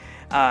everything,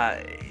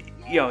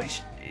 you know,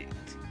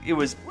 it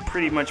was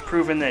pretty much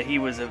proven that he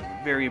was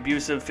very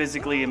abusive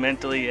physically and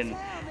mentally and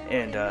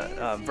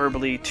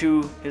verbally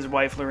to his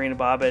wife Lorena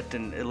Bobbitt,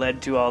 and it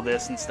led to all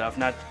this and stuff.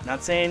 Not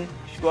saying you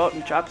should go out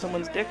and chop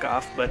someone's dick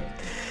off, but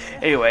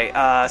anyway.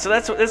 So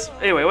that's what this.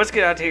 Anyway, let's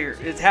get out to here.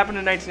 It happened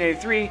in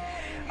 1983.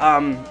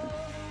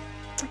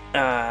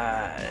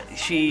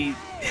 She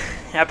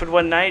happened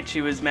one night.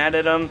 She was mad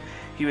at him.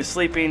 He was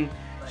sleeping.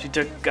 She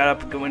got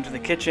up and went to the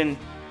kitchen,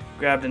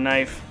 grabbed a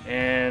knife,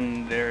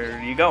 and there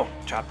you go.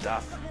 Chopped it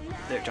off.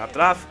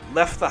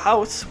 Left the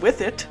house with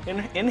it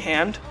in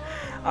hand.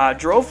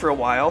 Drove for a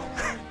while,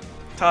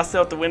 tossed it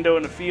out the window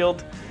in a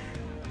field,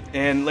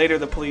 and later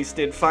the police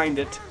did find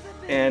it,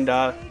 and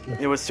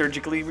it was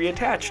surgically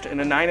reattached in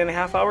a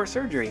 9.5-hour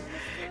surgery.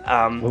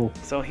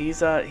 So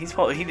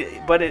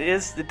but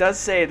it does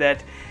say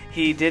that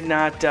he did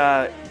not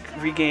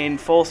regain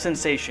full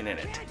sensation in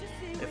it,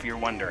 if you're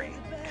wondering.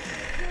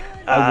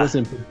 I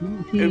wasn't.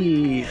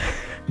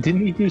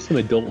 Didn't he do some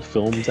adult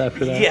films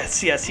after that? Yes,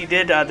 he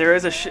did. There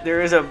is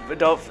a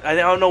adult. I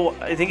don't know.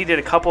 I think he did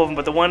a couple of them,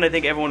 but the one I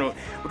think everyone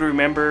would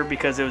remember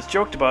because it was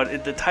joked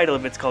about. The title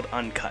of it's called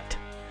Uncut,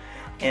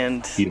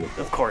 and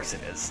of course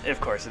it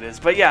is.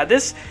 But yeah,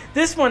 this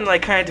one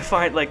like kind of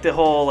defined like the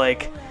whole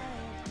like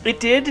it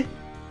did.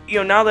 You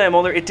know, now that I'm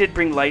older, it did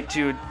bring light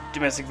to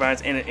domestic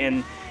violence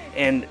and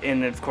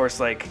of course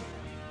like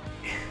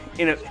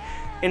and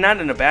not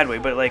in a bad way,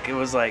 but like it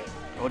was like.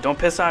 Well, don't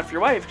piss off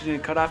your wife because you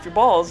cut off your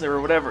balls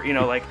or whatever, you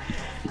know, like,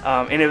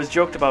 and it was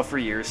joked about for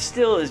years,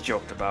 still is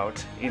joked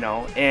about, you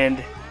know,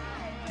 and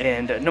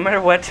no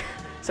matter what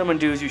someone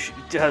does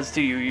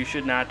to you, you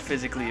should not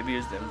physically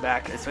abuse them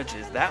back as much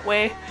as that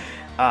way,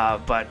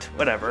 but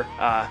whatever.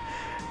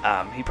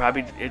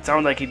 It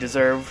sounded like he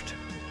deserved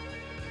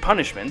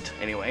punishment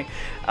anyway,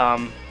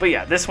 but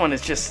yeah, this one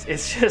is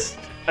just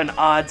an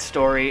odd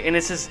story, and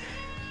this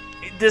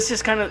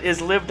just kind of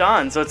is lived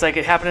on. So it's like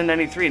it happened in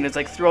 93, and it's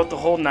like throughout the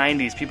whole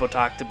 90s people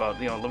talked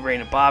about, you know,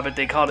 Lorena Bobbitt.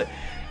 They called it,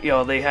 you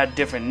know, they had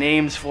different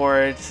names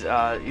for it.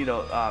 I'm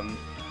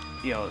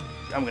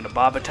gonna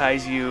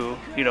Bobbitize you,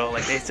 you know,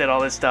 like they said all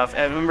this stuff.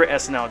 I remember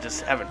SNL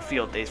just having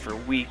field days for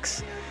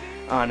weeks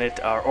on it,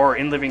 or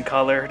In Living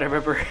Color. And I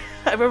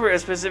remember a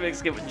specific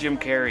skit with Jim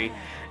Carrey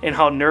and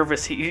how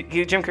nervous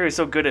Jim Carrey was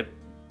so good at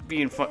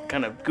being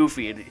kind of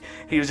goofy, and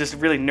he was just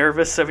really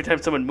nervous every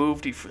time someone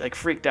moved. He like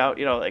freaked out,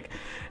 you know, like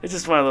it's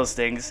just one of those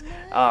things.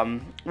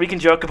 We can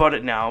joke about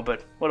it now,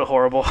 but what a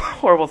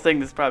horrible thing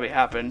that's probably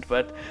happened.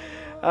 But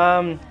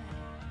during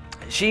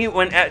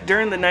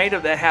the night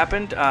of that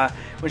happened,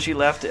 when she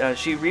left,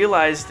 she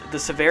realized the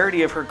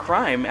severity of her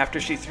crime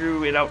after she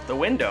threw it out the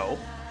window,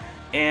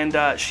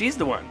 and she's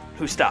the one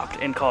who stopped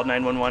and called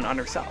 911 on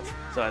herself.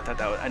 So I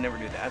thought I never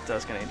knew that. That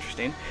was kind of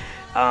interesting.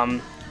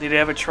 They did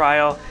have a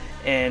trial,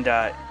 and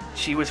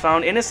she was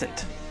found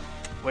innocent,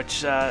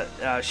 which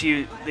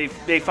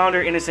they found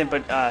her innocent,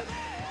 but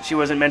she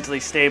wasn't mentally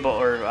stable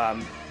or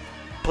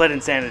pled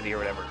insanity or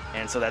whatever,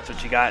 and so that's what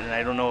she got. And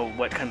I don't know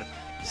what kind of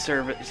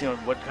service, you know,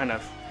 what kind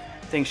of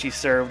think she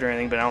served or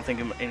anything, but I don't think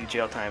any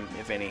jail time,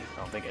 if any. I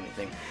don't think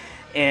anything.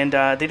 And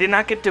they did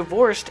not get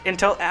divorced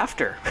until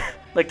after.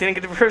 Like, they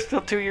didn't get divorced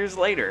until 2 years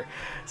later.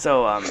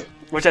 So,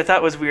 which I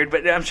thought was weird,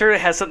 but I'm sure it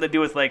has something to do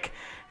with, like,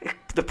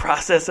 the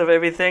process of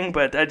everything,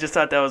 but I just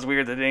thought that was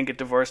weird that they didn't get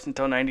divorced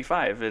until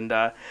 95. And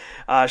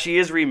she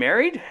is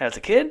remarried, has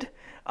a kid.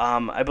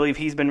 I believe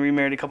he's been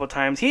remarried a couple of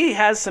times. He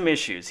has some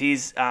issues.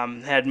 He's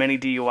had many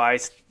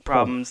DUI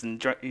problems,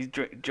 and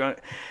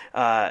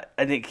I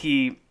think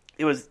he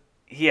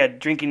had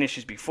drinking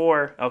issues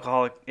before,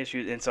 alcoholic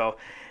issues,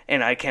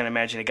 and I can't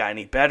imagine it got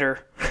any better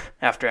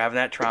after having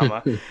that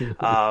trauma.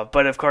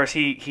 But of course,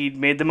 he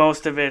made the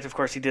most of it. Of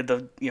course, he did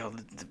the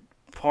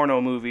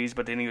porno movies,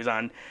 but then he was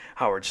on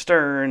Howard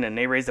Stern, and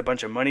they raised a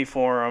bunch of money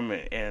for him,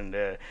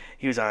 and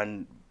he was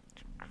on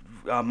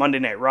Monday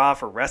Night Raw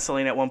for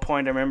wrestling at one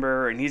point, I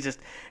remember, and he's just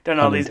done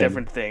all these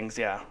different things.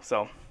 Yeah,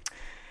 so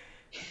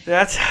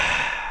that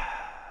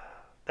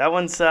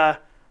one's I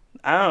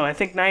don't know, I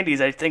think 90s.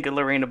 I think of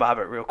Lorena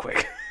Bobbitt real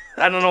quick.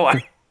 I don't know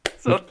why.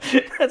 So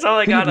that's all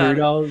I got on it. Weird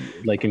Al,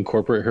 like,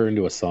 incorporate her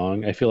into a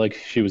song? I feel like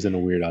she was in a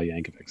Weird Al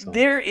Yankovic song.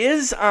 There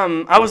is,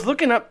 I was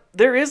looking up,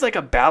 there is like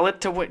a ballad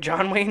to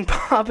John Wayne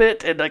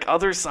Bobbitt and like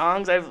other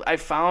songs I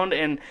found,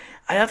 and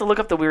I have to look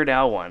up the Weird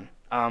Al one.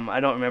 I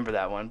don't remember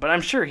that one, but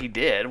I'm sure he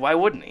did. Why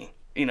wouldn't he?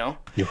 You're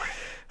right.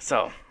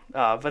 So,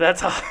 but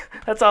that's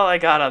all I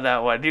got on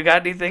that one. Do you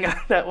got anything on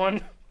that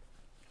one?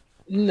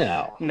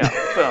 No.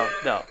 Well,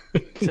 no.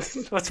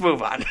 Just, let's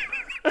move on.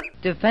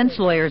 Defense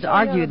lawyers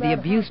argued the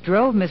abuse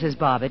drove Mrs.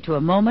 Bobbitt to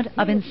a moment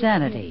of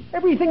insanity.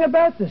 Everything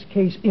about this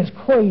case is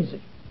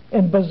crazy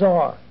and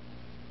bizarre.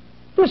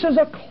 This is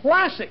a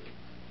classic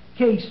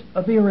case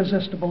of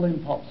irresistible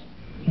impulse.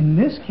 In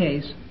this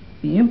case,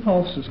 the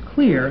impulse is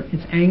clear.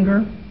 It's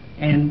anger,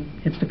 and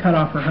it's to cut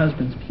off her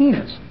husband's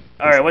penis.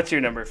 All right, what's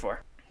your number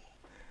 4?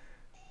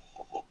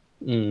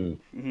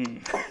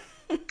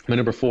 My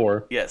number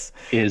 4 yes.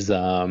 is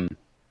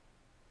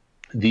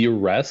the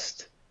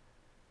arrest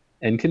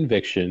and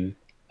conviction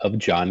of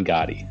John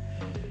Gotti.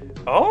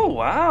 Oh,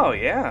 wow,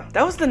 yeah.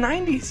 That was the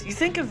 90s. You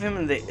think of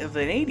him as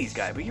an 80s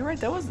guy, but you're right,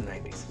 that was the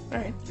 90s. All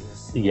right.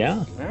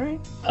 Yeah. All right.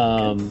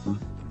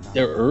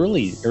 They're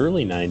early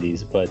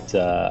 90s, but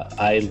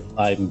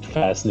I'm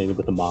fascinated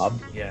with the mob.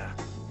 Yeah.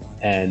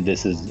 And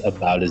this is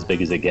about as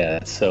big as it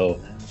gets. So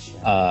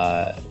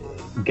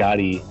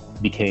Gotti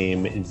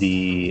became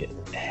the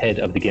head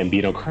of the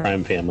Gambino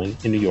crime family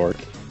in New York.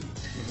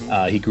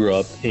 He grew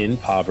up in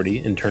poverty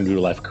and turned to a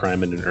life of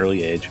crime at an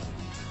early age,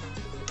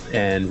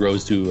 and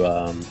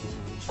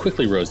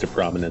quickly rose to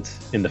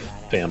prominence in the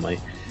family.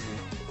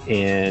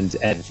 And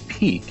at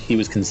peak, he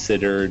was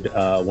considered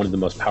one of the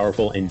most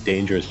powerful and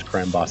dangerous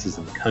crime bosses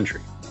in the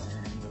country.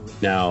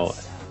 Now,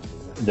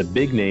 the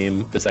big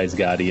name besides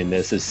Gotti in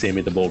this is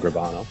Sammy the Bull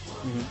Gravano,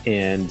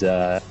 and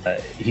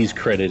he's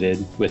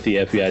credited with the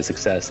FBI's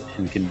success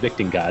in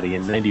convicting Gotti.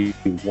 In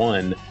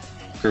 '91,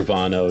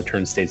 Gravano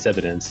turned state's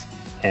evidence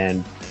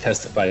and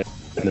testified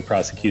in the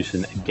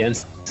prosecution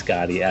against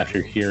Gotti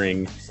after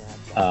hearing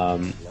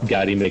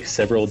Gotti make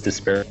several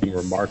disparaging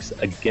remarks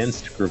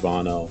against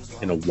Gravano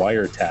in a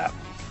wiretap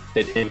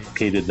that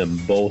implicated them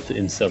both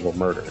in several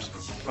murders.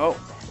 Oh.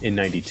 In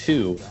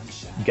 '92,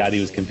 Gotti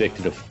was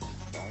convicted of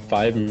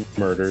 5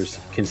 murders,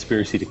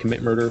 conspiracy to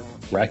commit murder,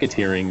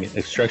 racketeering,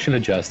 obstruction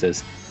of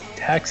justice,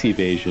 tax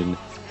evasion,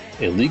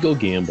 illegal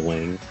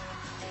gambling,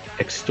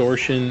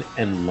 extortion,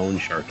 and loan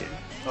sharking.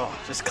 Oh,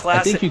 just classic.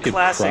 I think you could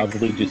classic,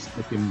 probably just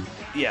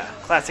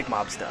classic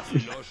mob stuff.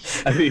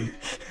 I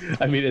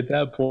mean, at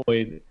that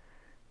point,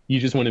 you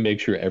just want to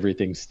make sure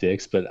everything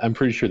sticks. But I'm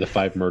pretty sure the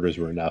 5 murders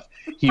were enough.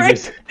 He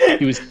was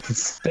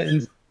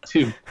sentenced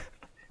to.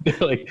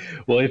 They're like,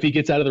 well, if he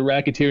gets out of the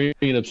racketeering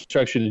and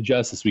obstruction of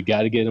justice, we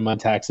got to get him on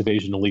tax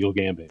evasion and illegal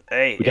gambling.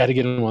 Hey, we got to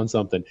get him on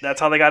something. That's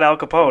how they got Al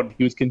Capone.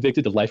 He was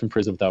convicted of life in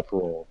prison without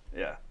parole.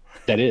 Yeah.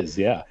 That is,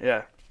 yeah.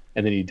 Yeah.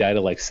 And then he died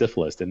of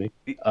syphilis, didn't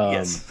he?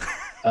 Yes.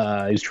 He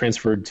was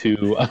transferred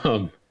to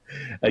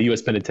a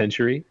U.S.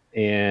 penitentiary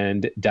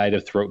and died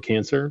of throat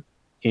cancer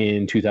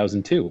in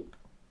 2002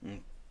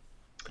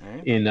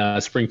 in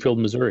Springfield,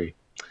 Missouri.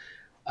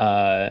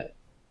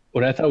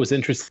 What I thought was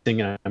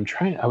interesting, I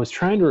was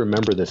trying to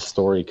remember this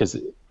story because,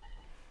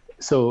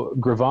 so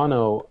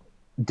Gravano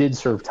did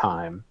serve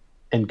time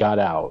and got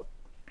out,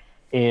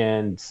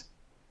 and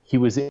he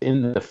was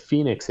in the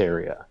Phoenix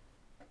area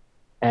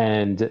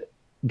and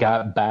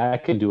got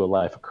back into a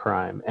life of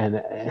crime.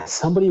 And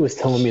somebody was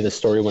telling me the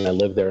story when I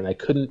lived there, and I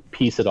couldn't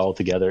piece it all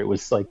together. It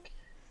was like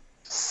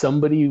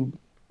somebody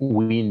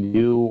we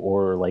knew,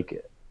 or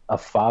like a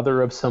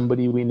father of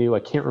somebody we knew. I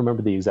can't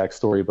remember the exact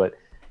story, but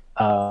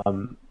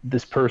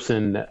this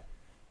person,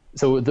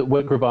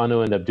 what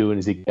Gravano ended up doing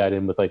is he got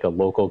in with like a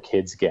local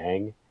kids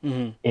gang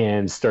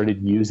and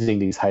started using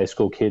these high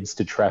school kids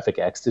to traffic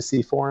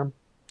ecstasy for him.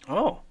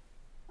 Oh.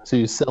 So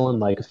he was selling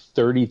like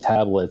 30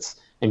 tablets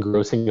and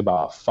grossing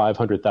about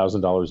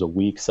 $500,000 a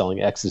week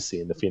selling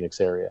ecstasy in the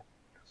Phoenix area.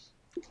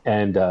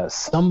 And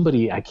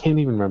somebody, I can't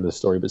even remember the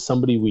story, but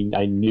somebody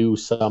I knew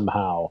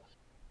somehow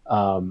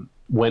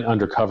went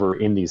undercover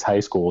in these high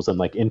schools and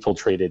like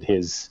infiltrated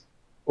his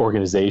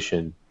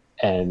organization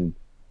and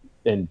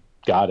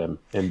got him,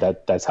 and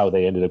that's how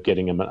they ended up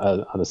getting him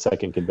on a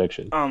second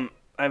conviction. I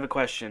have a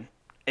question.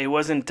 It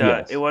wasn't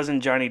Yes. it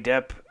wasn't Johnny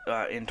Depp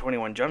in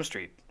 21 Jump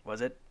Street,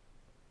 was it?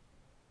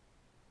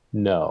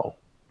 No,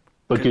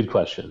 but good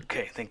question.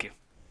 Okay, thank you.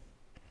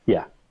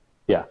 Yeah.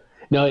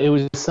 No, it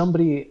was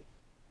somebody.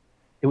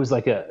 It was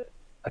like a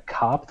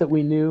cop that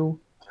we knew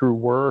through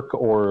work,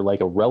 or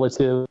like a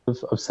relative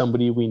of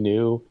somebody we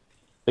knew.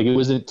 Like, it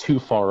wasn't too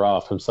far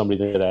off from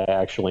somebody that I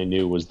actually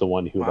knew was the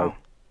one who like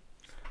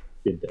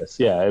did this.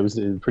 Yeah, it was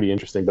pretty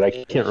interesting, but I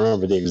can't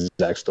remember the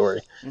exact story.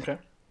 Okay.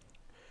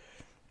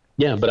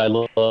 Yeah, but I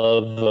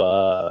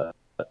love.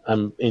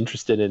 I'm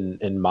interested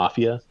in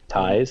mafia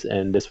ties,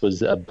 and this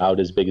was about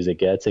as big as it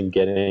gets. And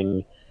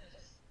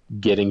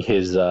getting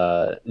his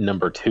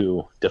number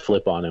 2 to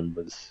flip on him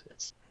it's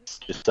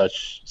just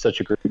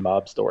such a great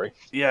mob story.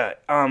 Yeah.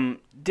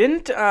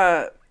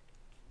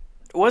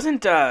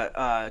 Wasn't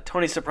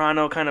Tony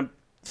Soprano kind of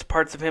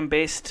parts of him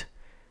based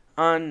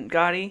on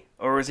Gotti,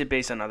 or was it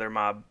based on other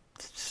mob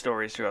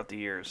stories throughout the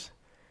years?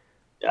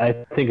 I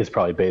think it's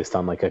probably based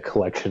on like a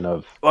collection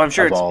of. Well, I'm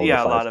sure it's a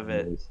lot of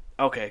it.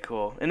 Okay,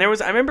 cool. And I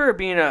remember it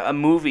being a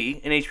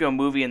movie, an HBO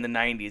movie in the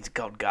 90s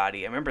called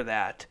Gotti. I remember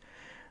that.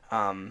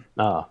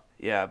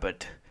 Yeah,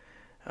 but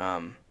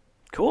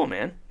cool,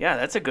 man. Yeah,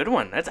 that's a good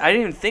one. I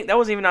didn't even think that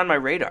was even on my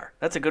radar.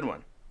 That's a good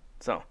one.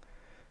 So,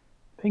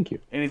 thank you.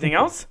 Anything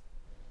else?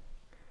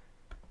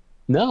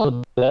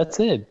 No, that's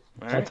it.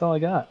 That's all I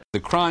got. The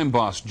crime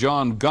boss,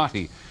 John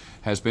Gotti,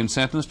 has been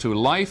sentenced to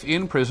life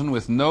in prison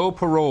with no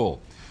parole.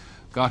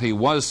 Gotti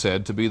was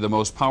said to be the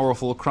most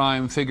powerful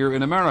crime figure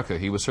in America.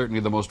 He was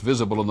certainly the most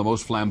visible and the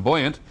most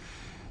flamboyant,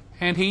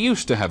 and he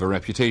used to have a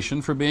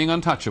reputation for being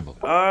untouchable.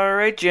 All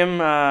right, Jim,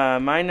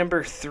 my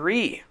number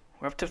 3.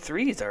 We're up to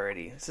 3s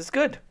already. This is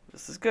good.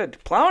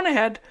 Plowing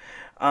ahead.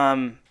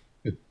 My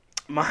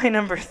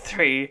number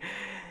 3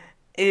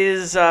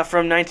 is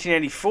from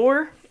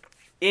 1994,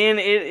 and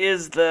it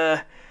is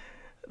the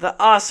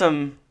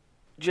awesome,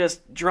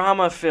 just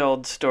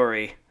drama-filled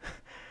story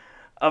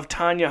of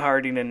Tonya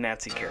Harding and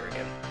Nancy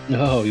Kerrigan.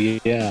 Oh,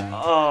 yeah.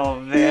 Oh,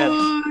 man.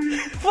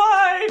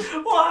 Why?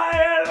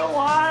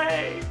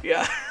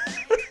 Yeah.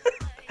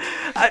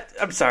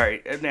 I'm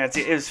sorry,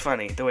 Nancy. It was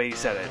funny the way you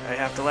said it. I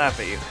have to laugh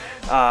at you.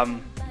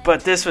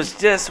 But this was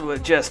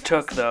just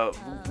took the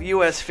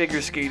U.S.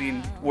 figure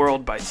skating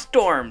world by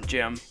storm,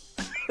 Jim.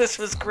 This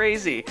was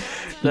crazy.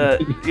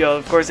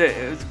 Of course,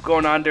 it was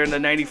going on during the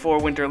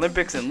 '94 Winter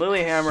Olympics in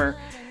Lillehammer.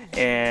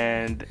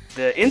 And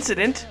the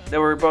incident that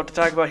we're about to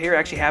talk about here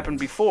actually happened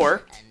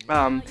before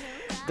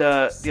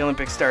the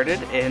Olympics started,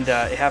 and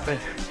it happened.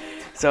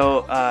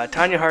 So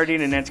Tonya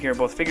Harding and Nancy Kerrigan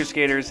are both figure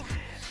skaters.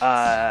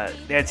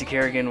 Nancy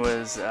Kerrigan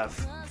was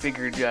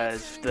figured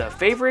as the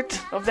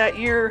favorite of that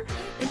year,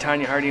 and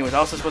Tonya Harding was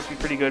also supposed to be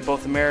pretty good,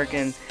 both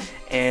American,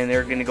 and they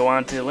were going to go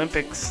on to the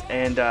Olympics.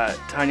 And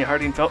Tonya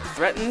Harding felt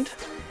threatened,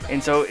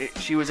 and so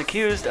she was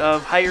accused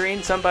of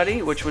hiring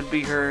somebody, which would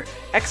be her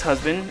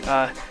ex-husband,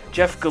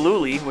 Jeff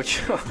Gillooly,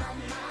 which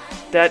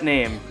that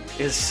name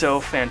is so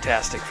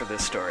fantastic for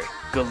this story,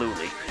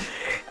 Gillooly.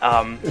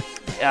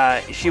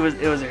 It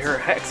was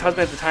her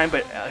ex-husband at the time,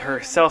 but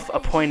her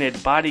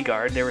self-appointed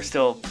bodyguard, they were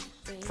still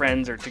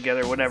friends or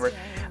together, whatever,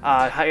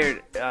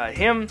 hired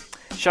him,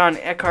 Sean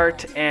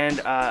Eckhart, and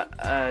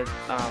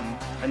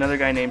another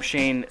guy named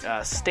Shane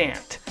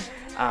Stant,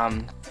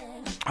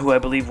 who I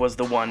believe was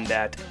the one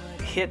that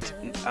hit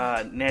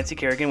Nancy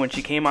Kerrigan when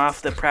she came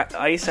off the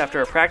ice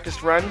after a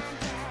practice run,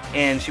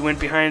 and she went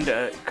behind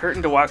a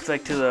curtain to walk to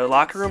the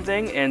locker room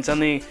thing, and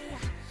suddenly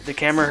the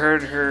camera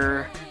heard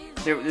her.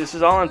 This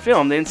was all on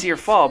film. They didn't see her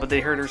fall, but they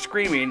heard her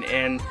screaming,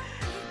 and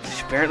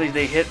apparently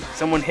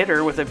someone hit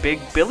her with a big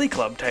billy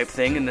club type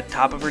thing in the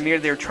top of her knee.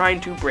 They were trying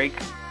to break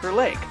her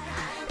leg,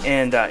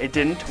 and it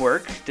didn't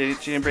work. She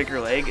didn't break her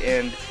leg,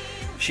 and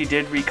she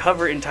did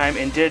recover in time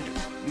and did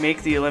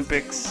make the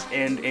Olympics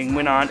and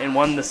went on and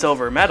won the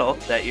silver medal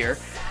that year.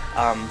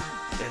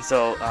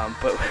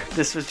 But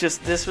this was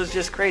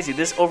just crazy.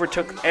 This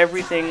overtook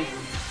everything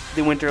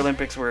the Winter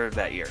Olympics were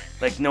that year.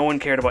 Like, no one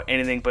cared about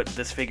anything but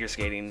this figure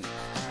skating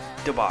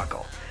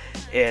debacle,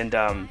 and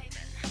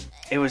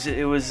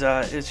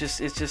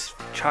it's just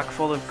chock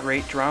full of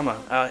great drama.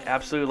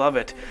 Absolutely love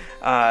it.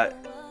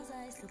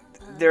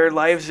 Their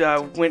lives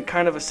went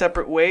kind of a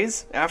separate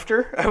ways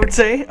after, I would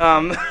say.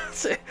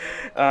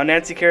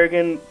 Nancy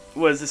Kerrigan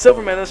was the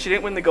silver medalist. She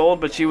didn't win the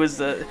gold, but she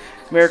was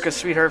America's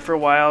sweetheart for a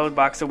while,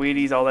 box of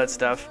Wheaties, all that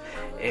stuff,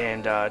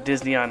 and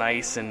Disney on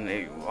Ice, and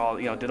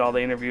did all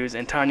the interviews.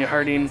 And Tonya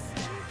Harding,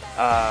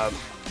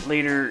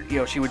 later,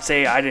 she would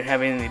say, I didn't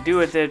have anything to do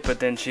with it, but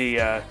then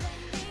they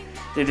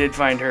did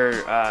find her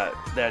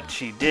that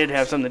she did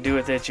have something to do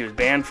with it. She was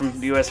banned from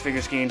the U.S.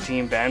 figure skating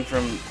team, banned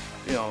from,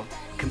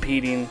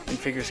 competing in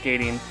figure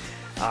skating.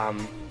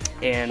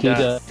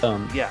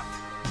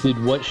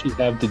 Did what she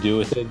have to do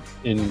with it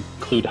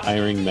include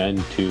hiring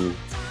men to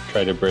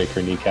try to break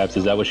her kneecaps.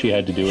 Is that what she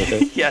had to do with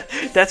it? Yeah,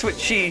 that's what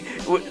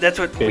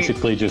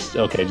basically just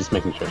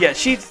making sure. Yeah,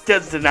 she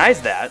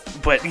denies that,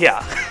 but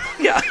yeah,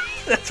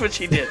 that's what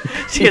she did.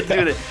 She had to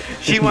do that.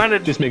 She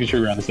wanted just making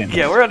sure we're on the same page.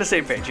 Yeah, we're on the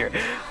same page here.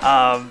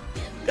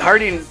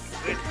 Harding,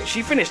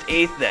 she finished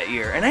 8th that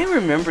year, and I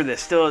remember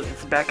this still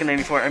back in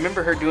 '94. I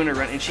remember her doing a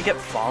run, and she kept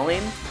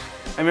falling.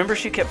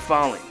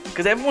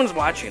 Because everyone's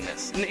watching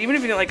this. And even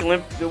if you didn't like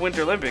the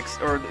Winter Olympics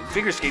or the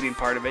figure skating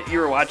part of it, you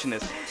were watching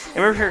this. I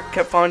remember her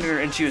kept falling to her,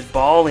 and she was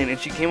bawling, and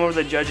she came over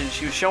to the judges, and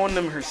she was showing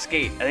them her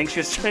skate. I think she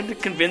was trying to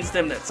convince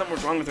them that something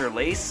was wrong with her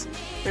lace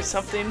or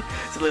something,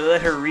 so they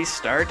let her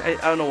restart. I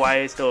don't know why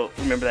I still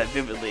remember that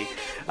vividly.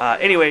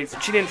 Anyway,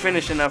 she didn't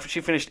finish enough.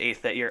 She finished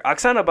 8th that year.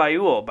 Oksana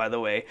Bayul, by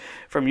the way,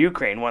 from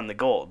Ukraine, won the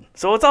gold.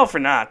 So it's all for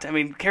naught. I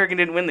mean, Kerrigan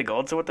didn't win the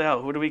gold, so what the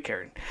hell? Who do we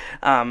care?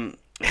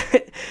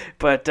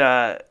 But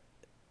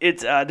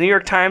it's New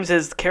York Times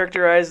has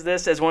characterized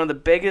this as one of the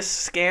biggest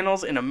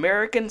scandals in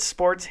American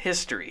sports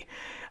history.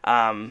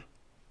 I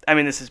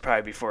mean, this is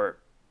probably before.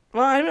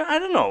 Well, I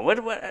don't know.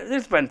 What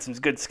there's been some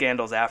good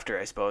scandals after,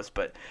 I suppose,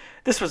 but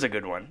this was a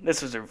good one.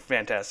 This was a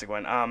fantastic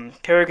one.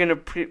 Kerrigan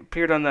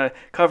appeared on the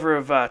cover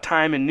of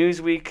Time and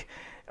Newsweek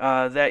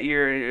that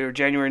year, or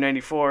January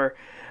 '94.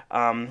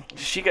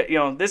 She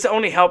got, this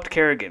only helped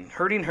Kerrigan.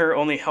 Hurting her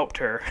only helped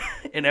her,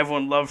 and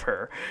everyone loved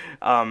her.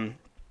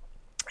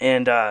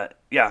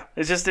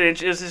 It's just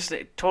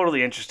a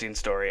totally interesting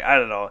story. I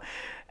don't know.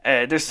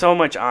 There's so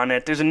much on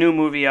it. There's a new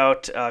movie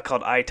out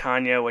called I,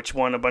 Tonya, which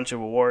won a bunch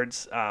of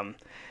awards.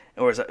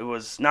 It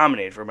was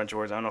nominated for a bunch of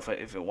awards. I don't know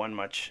if it won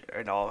much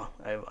at all.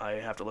 I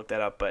have to look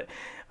that up. But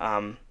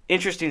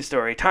interesting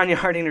story. Tonya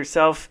Harding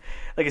herself,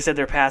 like I said,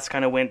 their paths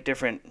kind of went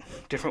different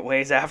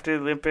ways after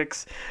the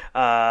Olympics.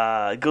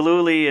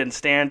 Gillooly and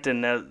Stant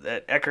and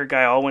that Eckert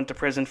guy all went to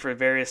prison for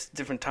various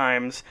different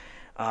times.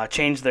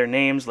 Changed their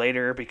names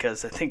later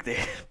because I think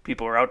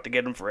people were out to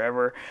get them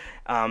forever.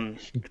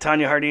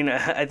 Tonya Harding,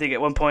 I think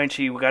at one point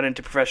she got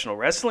into professional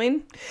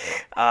wrestling.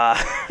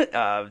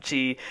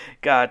 She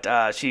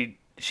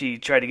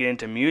tried to get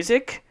into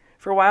music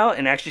for a while,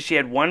 and actually she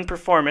had one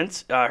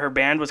performance. Her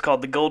band was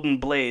called the Golden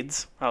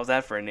Blades. How's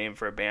that for a name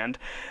for a band?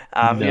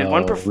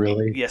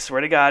 Really? Yes, swear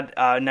to God.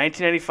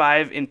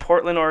 1995 in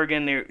Portland,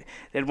 Oregon. They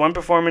had one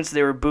performance.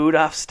 They were booed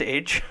off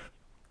stage.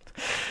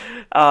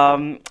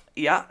 And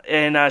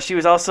she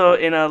was also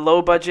in a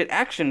low-budget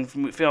action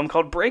film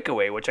called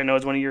Breakaway, which I know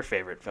is one of your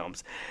favorite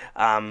films,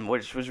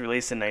 which was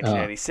released in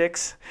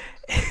 1996.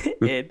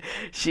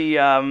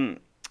 And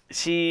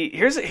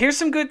here's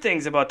some good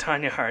things about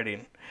Tonya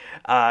Harding.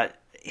 In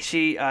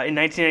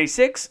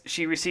 1986,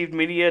 she received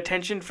media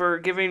attention for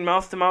giving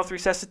mouth-to-mouth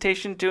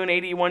resuscitation to an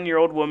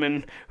 81-year-old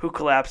woman who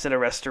collapsed at a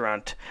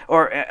restaurant,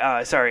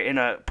 in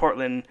a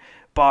Portland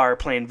bar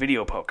playing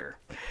video poker.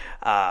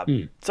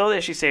 So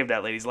that she saved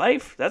that lady's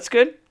life. That's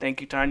good. Thank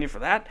you, Tonya, for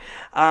that.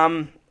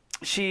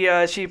 She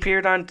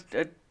appeared on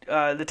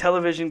the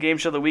television game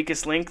show The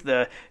Weakest Link,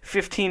 the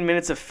 15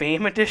 Minutes of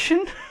Fame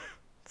edition.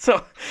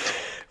 So,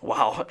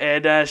 wow.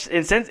 And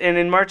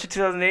in March of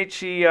 2008,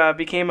 she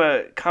became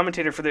a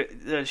commentator for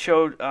the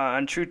show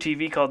on True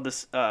TV called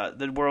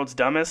The World's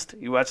Dumbest.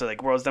 You watch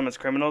like World's Dumbest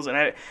Criminals, and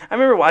I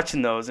remember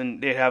watching those,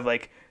 and they'd have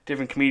like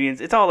different comedians.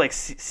 It's all like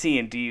C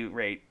and D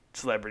rate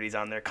celebrities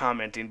on there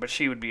commenting, but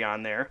she would be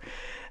on there.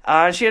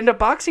 She had a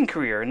boxing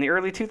career in the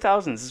early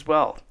 2000s as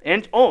well,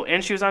 and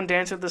she was on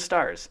Dance with the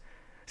Stars.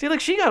 See,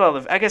 like she got all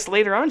the. I guess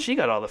later on she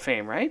got all the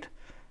fame, right?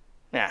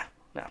 Nah,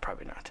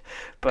 probably not.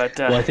 But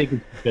well, I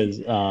think it's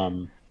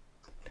because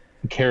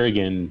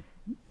Kerrigan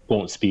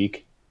won't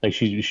speak. Like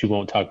she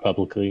won't talk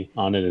publicly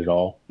on it at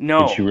all.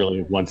 No, and she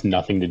really wants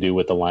nothing to do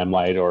with the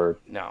limelight or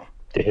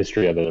the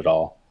history of it at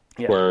all.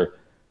 Yeah. Where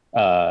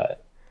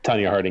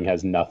Tonya Harding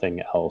has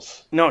nothing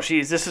else. No,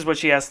 this is how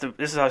she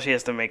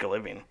has to make a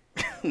living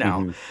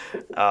now.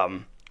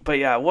 Mm-hmm. But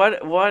yeah,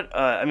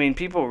 I mean,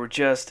 people were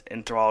just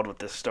enthralled with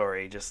this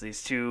story. Just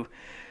these two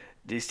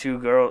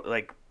girls,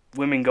 like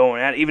women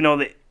going at it, even though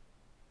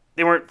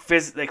they weren't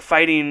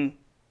fighting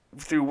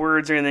through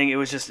words or anything. It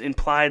was just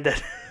implied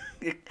that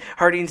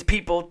Harding's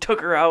people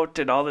took her out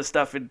and all this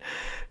stuff, and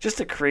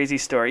just a crazy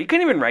story. You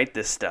couldn't even write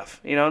this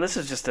stuff.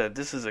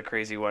 This is a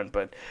crazy one.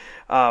 But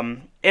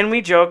and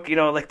we joke,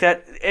 like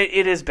that.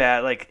 It is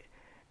bad. Like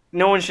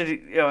no one should.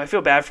 I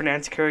feel bad for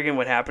Nancy Kerrigan,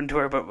 what happened to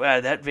her.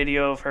 But that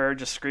video of her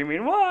just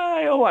screaming,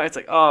 "Why? Oh, why?" It's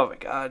like, oh my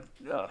God.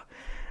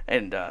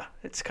 And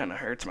it's kind of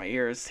hurts my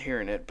ears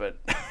hearing it.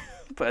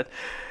 But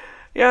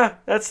yeah,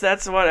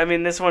 that's one. I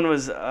mean, this one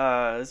was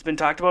it's been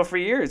talked about for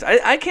years.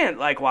 I can't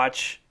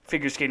watch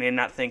figure skating and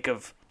not think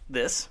of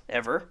this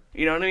ever.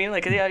 You know what I mean?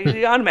 Like,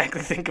 you automatically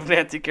think of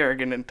Nancy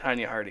Kerrigan and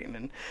Tonya Harding.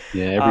 And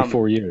every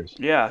 4 years.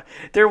 Yeah.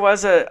 There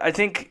was I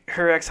think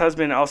her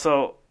ex-husband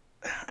also,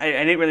 I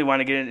didn't really want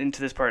to get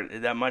into this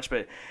part that much,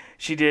 but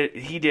he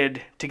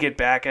did to get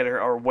back at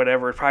her or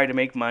whatever, probably to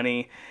make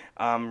money,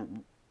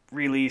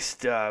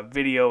 released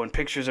video and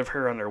pictures of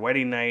her on their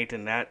wedding night,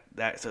 and that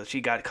so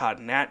she got caught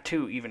in that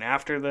too, even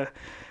after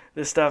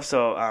this stuff.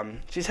 So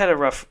she's had a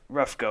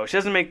rough go. She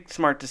doesn't make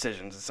smart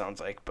decisions, it sounds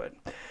like, but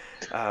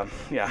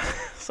Yeah.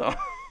 So,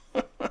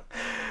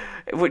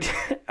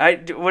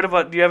 what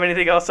about? Do you have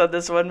anything else on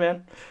this one,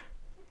 man?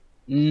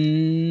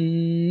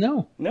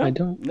 No, I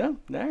don't. No.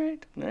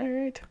 All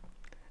right.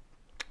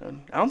 I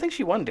don't think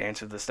she won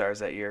Dance with the Stars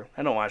that year.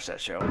 I don't watch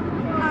that show.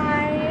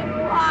 Why?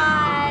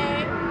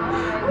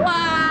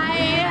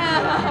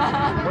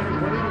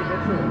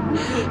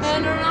 I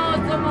don't know,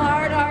 some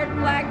hard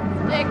black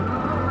stick.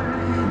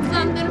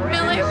 Something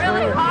really,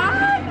 really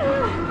hard.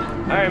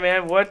 All right,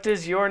 man. What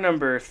is your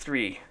number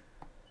 3?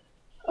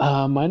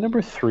 My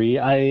number 3,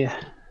 I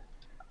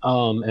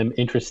am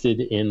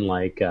interested in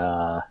like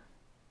when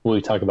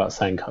we talk about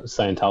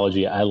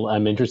Scientology.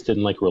 I'm interested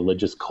in like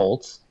religious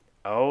cults.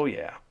 Oh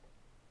yeah.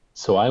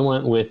 So I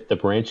went with the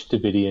Branch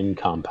Davidian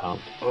compound.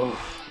 Oh,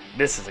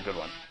 this is a good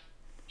one.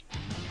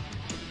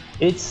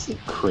 It's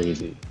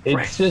crazy.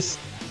 It's just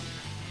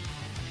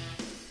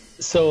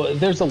so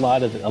there's a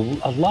lot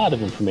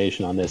of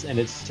information on this, and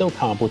it's so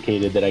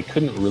complicated that I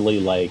couldn't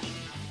really like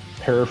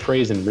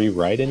paraphrase and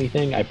rewrite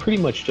anything. I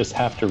pretty much just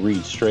have to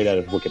read straight out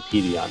of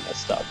Wikipedia on this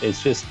stuff.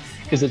 It's just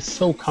because it's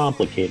so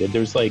complicated.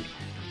 There's the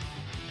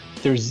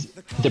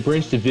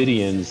Branch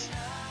Davidians.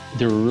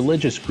 They're a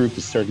religious group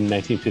that started in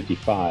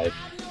 1955.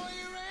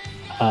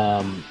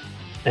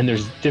 And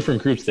there's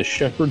different groups, the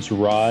Shepherd's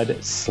Rod /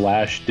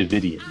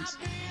 Davidians.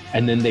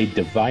 And then they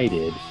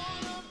divided,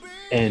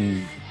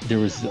 and there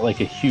was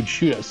like a huge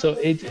shootout. So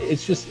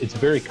it's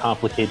very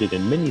complicated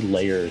and many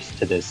layers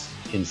to this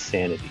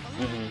insanity.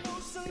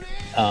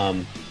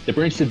 Mm-hmm. The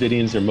Branch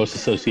Davidians are most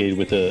associated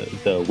with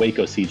the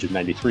Waco siege of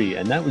 '93,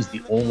 and that was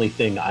the only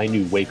thing I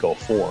knew Waco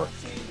for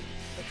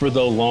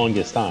the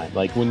longest time.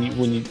 Like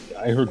when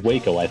I heard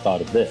Waco, I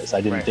thought of this.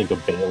 I didn't think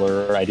of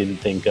Baylor. I didn't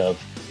think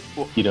of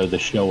the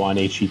show on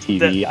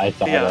HGTV. I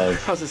thought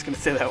of. I was just going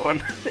to say that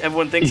one.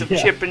 Everyone thinks of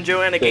Chip and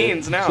Joanna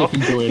Gaines now. Chip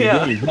and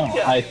Joanna Gaines. No,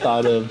 I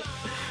thought of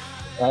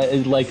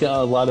like a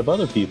lot of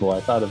other people. I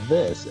thought of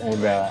this,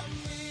 and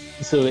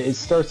so it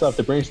starts off.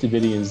 The Branch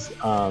Davidians,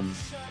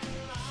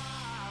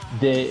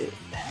 they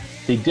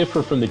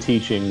differ from the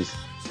teachings,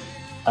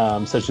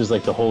 such as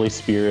like the Holy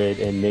Spirit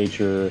and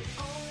nature.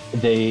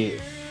 There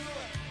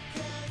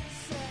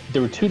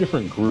were two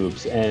different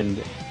groups,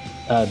 and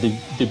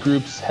the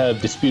groups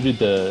have disputed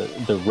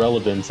the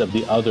relevance of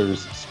the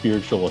other's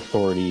spiritual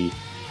authority.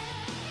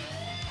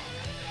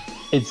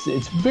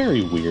 It's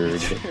very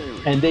weird,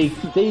 and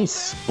they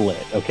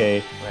split.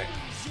 Okay, right.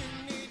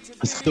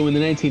 So in the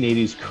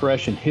 1980s,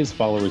 Koresh and his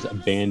followers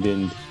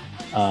abandoned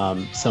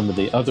some of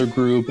the other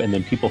group, and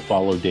then people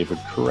followed David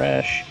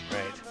Koresh.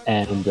 Right.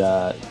 And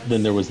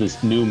then there was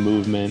this new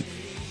movement.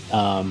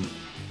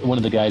 One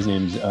of the guys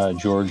named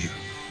George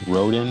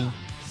Roden.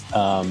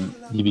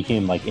 He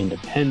became like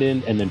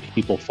independent, and then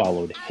people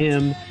followed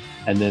him.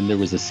 And then there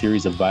was a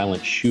series of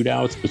violent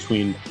shootouts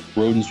between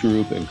Roden's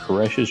group and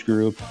Koresh's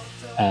group.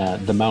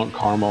 The Mount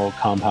Carmel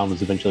compound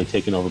was eventually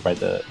taken over by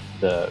the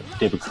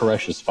David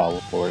Koresh's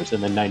followers.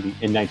 And then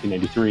in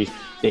 1993,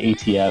 the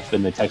ATF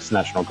and the Texas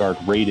National Guard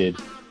raided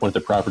one of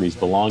the properties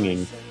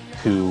belonging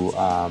to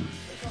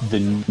the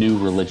new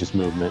religious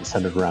movement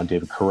centered around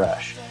David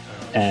Koresh.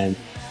 And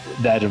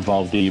that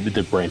involved the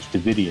Branch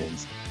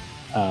Davidians.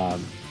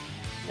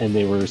 And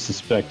they were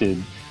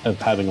suspected of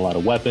having a lot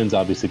of weapons,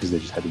 obviously, because they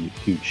just had a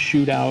huge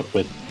shootout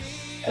with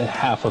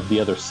half of the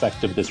other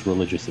sect of this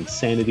religious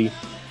insanity.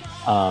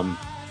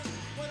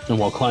 And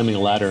while climbing a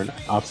ladder, an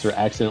officer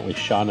accidentally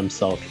shot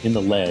himself in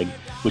the leg,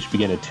 which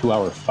began a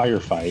 2-hour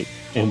firefight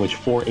in which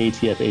 4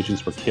 ATF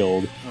agents were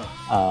killed.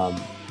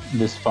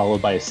 This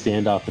followed by a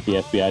standoff with the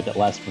FBI that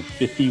lasted for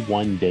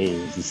 51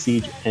 days. The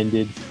siege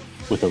ended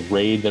with a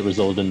raid that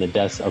resulted in the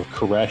deaths of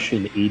Koresh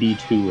and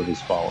 82 of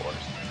his followers.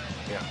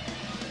 Yeah.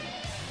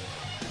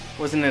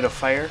 Wasn't it a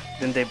fire?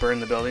 Didn't they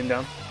burn the building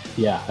down?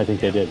 Yeah, I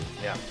think they did.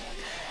 Yeah.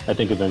 I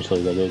think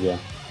eventually they did, yeah.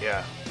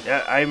 Yeah.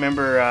 I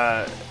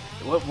remember,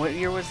 what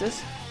year was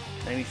this?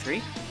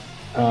 93?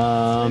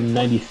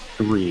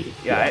 93.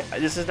 Yeah,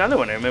 this is another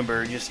one. I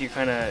remember just your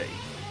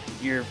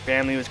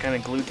family was kind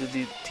of glued to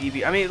the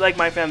TV. I mean, like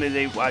my family,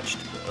 they watched,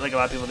 like a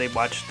lot of people, they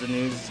watched the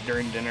news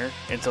during dinner.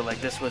 And so like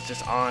this was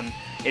just on,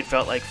 it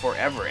felt like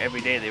forever.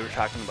 Every day they were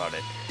talking about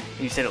it. And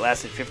you said it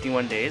lasted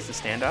 51 days, the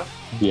standoff?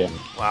 Yeah.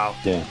 Wow.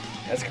 Yeah.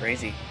 That's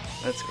crazy.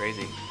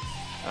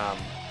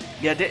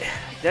 Yeah,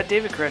 that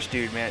David Koresh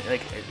dude, man,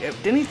 like,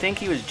 didn't he think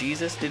he was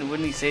Jesus? Wouldn't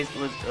he say it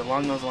was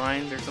along those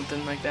lines or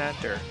something like that?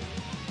 Or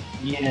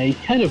yeah, he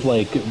kind of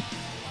like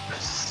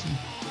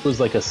was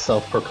like a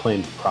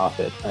self-proclaimed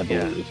prophet, I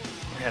believe. Yeah.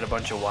 He had a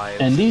bunch of wives.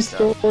 And these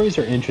stories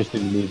are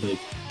interesting to me. Like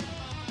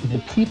the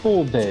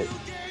people that,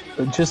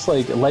 just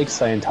like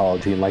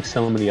Scientology and like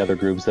so many other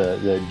groups,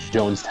 the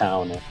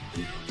Jonestown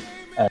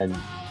and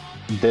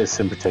this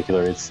in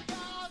particular, it's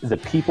the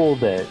people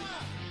that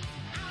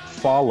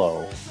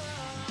follow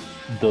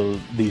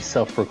these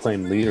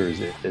self-proclaimed leaders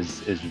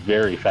is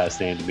very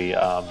fascinating to me.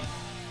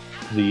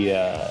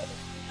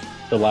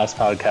 The last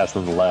podcast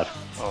on the left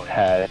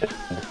had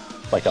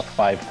like a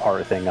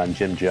 5-part thing on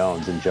Jim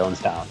Jones in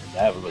Jonestown. And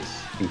that was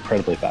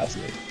incredibly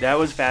fascinating. That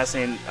was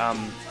fascinating.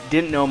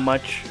 Didn't know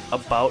much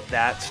about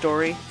that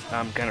story.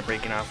 I'm kind of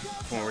breaking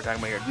off from what we're talking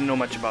about here. Didn't know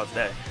much about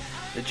the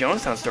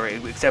Jonestown story,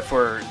 except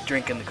for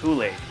drinking the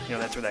Kool-Aid.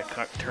 That's where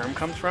that term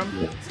comes from.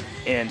 Yeah.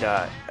 And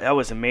that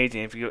was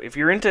amazing. If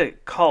you're into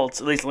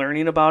cults, at least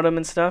learning about them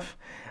and stuff,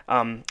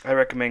 I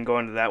recommend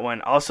going to that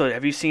one. Also,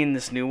 have you seen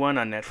this new one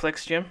on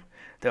Netflix, Jim?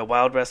 The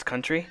Wild West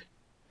Country?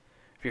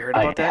 Have you heard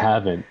about that? I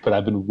haven't, but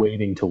I've been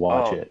waiting to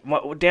watch it.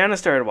 Well, Dana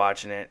started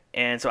watching it,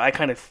 and so I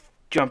kind of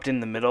jumped in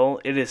the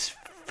middle. It is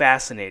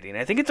fascinating.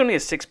 I think it's only a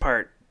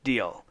 6-part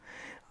deal.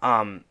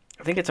 I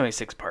think it's only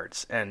 6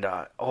 parts, and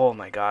oh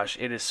my gosh,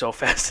 it is so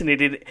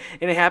fascinating.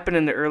 And it happened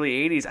in the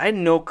early 80s. I had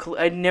no clue.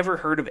 I'd never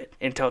heard of it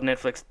until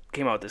Netflix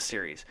came out with this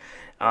series.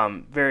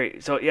 I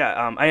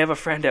have a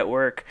friend at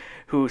work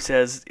who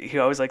says, he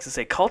always likes to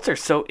say, cults are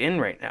so in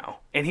right now.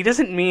 And he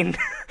doesn't mean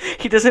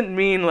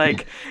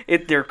like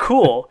they're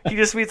cool. He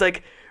just means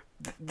like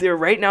they're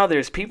right now.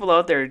 There's people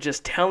out there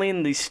just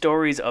telling these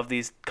stories of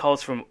these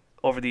cults from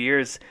over the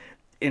years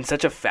in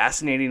such a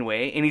fascinating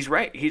way. And he's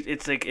right.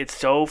 It's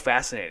so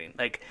fascinating.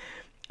 Like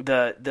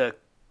the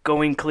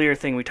Going Clear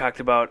thing we talked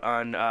about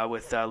on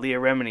with Leah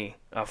Remini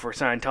for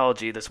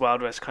Scientology, this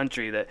Wild West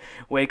Country, that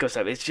Waco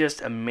stuff. It's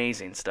just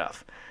amazing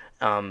stuff.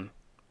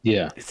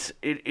 Yeah.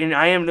 And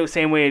I am the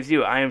same way as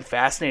you. I am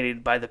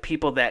fascinated by the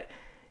people that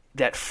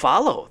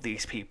follow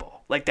these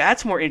people. Like,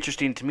 that's more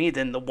interesting to me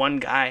than the one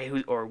guy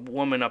or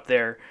woman up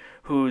there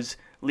who's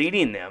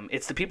leading them.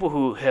 It's the people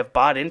who have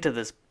bought into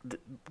this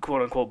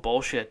quote unquote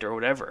bullshit or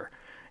whatever.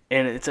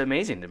 And it's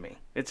amazing to me.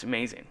 It's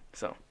amazing.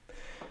 So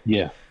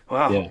yeah.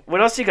 Wow. Yeah.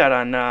 What else you got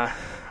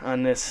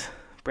on this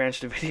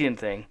Branch Davidian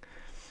thing?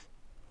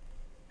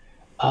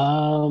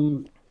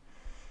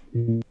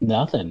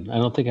 Nothing. I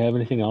don't think I have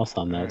anything else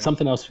on that. Right.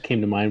 Something else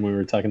came to mind when we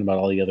were talking about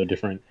all the other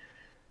different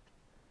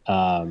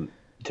cult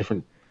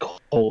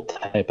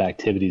type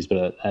activities,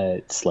 but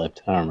it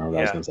slipped. I don't remember what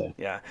I was going to say.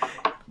 Yeah.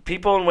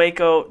 People in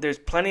Waco, there's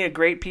plenty of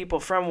great people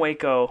from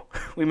Waco.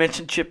 We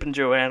mentioned Chip and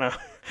Joanna,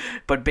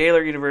 but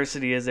Baylor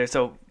University is there.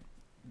 So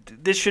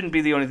this shouldn't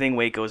be the only thing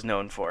Waco is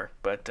known for,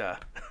 but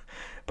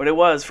it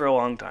was for a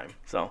long time.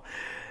 So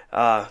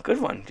good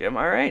one, Jim.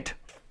 All right,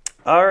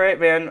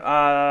 man.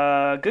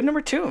 Good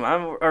number 2.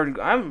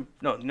 I'm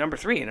number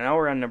 3, and now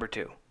we're on number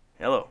 2.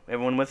 Hello,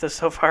 everyone with us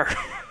so far?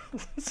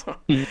 So,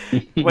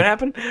 what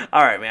happened?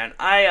 All right, man.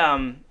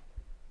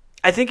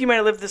 I think you might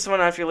have left this one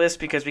off your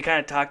list because we kind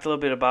of talked a little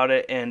bit about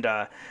it, and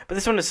but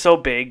this one is so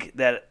big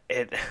that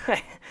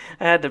I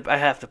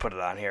have to put it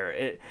on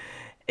here.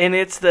 And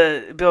it's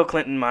the Bill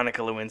Clinton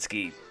Monica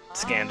Lewinsky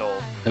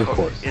scandal. Of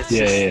course. It's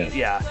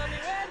yeah.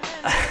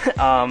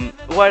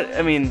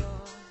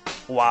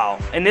 Wow.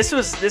 And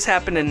this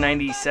happened in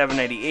 97,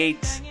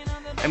 98.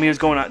 I mean, it was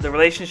going on. The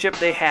relationship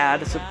they had,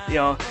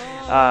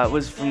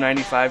 was from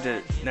 95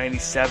 to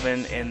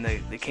 97, and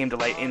they came to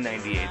light in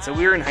 98. So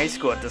we were in high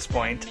school at this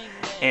point,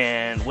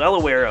 and well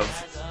aware of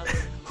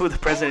who the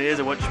president is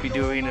and what you should be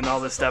doing and all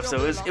this stuff.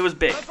 So it was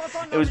big.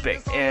 It was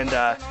big. And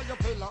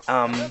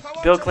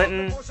Bill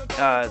Clinton,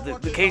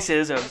 the case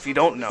is, if you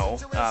don't know,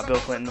 Bill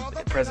Clinton,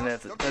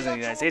 president of the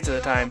United States at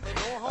the time,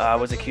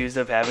 was accused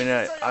of having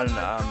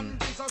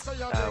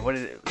what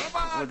do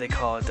they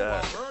call it?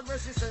 Well,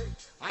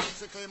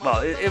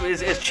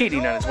 it's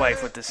cheating on his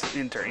wife with this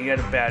intern. He had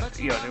a bad,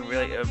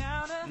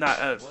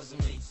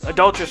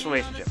 adulterous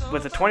relationship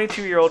with a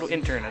 22-year-old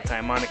intern at the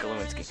time, Monica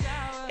Lewinsky.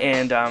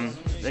 And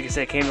like I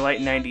said, it came to light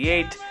in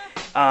 98.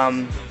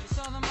 And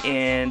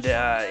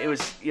it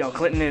was,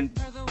 Clinton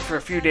for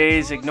a few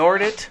days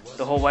ignored it.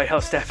 The whole White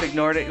House staff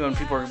ignored it when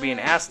people were being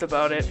asked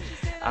about it.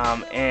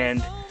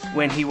 And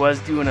when he was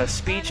doing a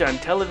speech on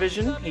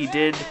television,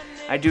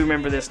 I do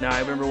remember this now. I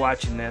remember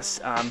watching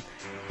this.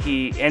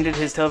 He ended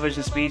his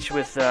television speech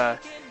with,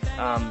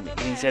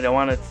 he said, I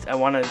want to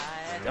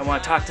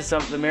talk to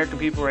some of the American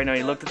people right now.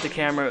 He looked at the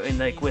camera and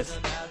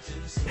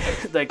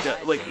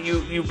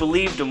you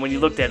believed him when you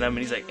looked at him, and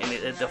he's like,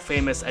 and the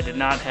famous, I did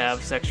not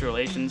have sexual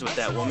relations with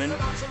that woman.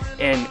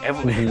 And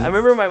I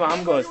remember my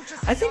mom goes,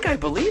 I think I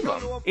believe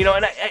him, and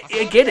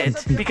I get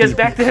it, because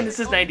back then, this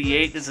is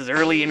 98, this is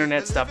early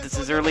internet stuff, this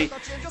is early,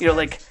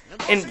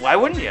 and why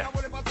wouldn't you?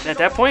 At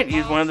that point, he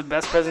was one of the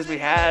best presidents we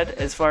had,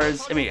 as far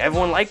as,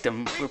 everyone liked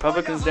him,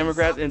 Republicans,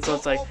 Democrats, and so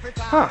it's like,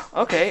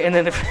 okay. And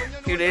then a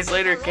few days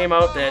later, it came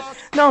out that,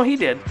 no, he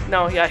did.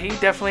 No, yeah, he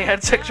definitely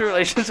had sexual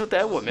relations with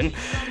that woman.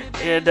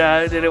 And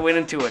then it went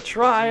into a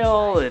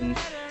trial, and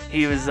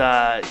he was,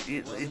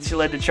 she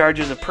led to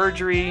charges of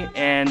perjury,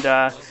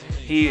 and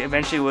he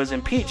eventually was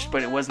impeached,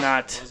 but he was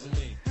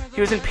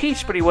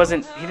impeached, but he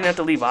didn't have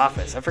to leave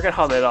office. I forgot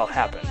how that all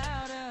happened.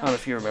 I don't know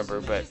if you remember,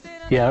 but...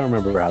 Yeah, I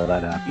remember how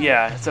that happened.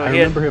 Yeah, so I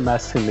remember him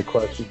asking the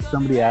question.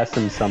 Somebody asked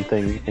him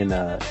something in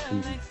an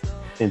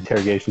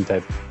interrogation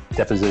type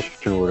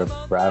deposition or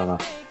whatever, I don't know.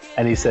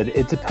 And he said,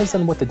 it depends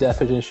on what the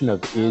definition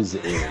of is.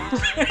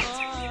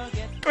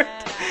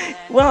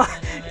 Well,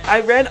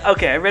 I read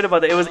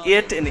about that. It was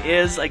it and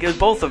is, it was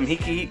both of them.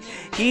 He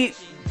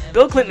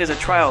Bill Clinton is a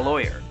trial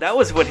lawyer. That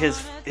was what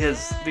his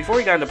before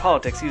he got into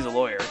politics, he's a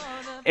lawyer.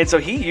 And so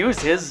he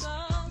used his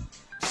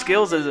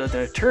skills as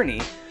an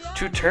attorney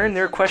to turn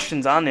their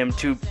questions on him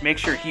to make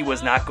sure he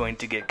was not going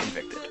to get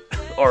convicted.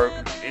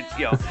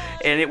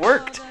 And it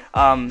worked.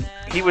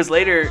 He was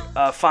later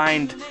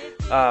fined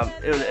in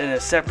a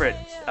separate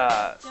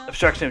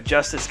obstruction of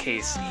justice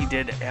case. He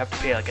did have to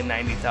pay like a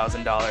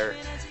 $90,000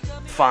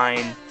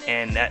 fine,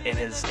 and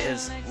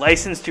his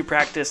license to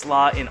practice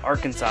law in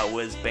Arkansas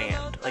was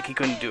banned. Like, he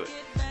couldn't do it.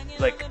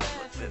 He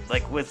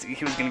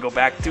was going to go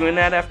back doing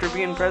that after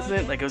being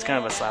president. Like, it was kind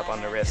of a slap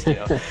on the wrist,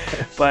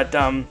 But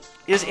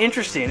it was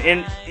interesting.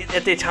 And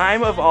at the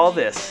time of all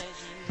this,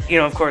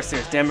 of course,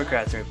 there's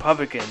Democrats and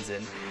Republicans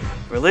and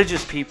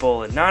religious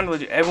people and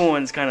non-religious.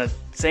 Everyone's kind of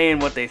saying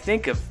what they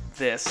think of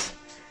this.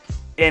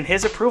 And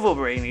his approval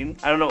rating,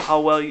 I don't know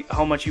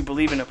how much you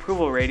believe in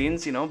approval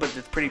ratings, but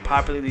it's pretty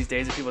popular these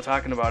days of people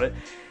talking about it.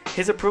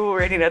 His approval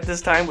rating at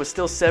this time was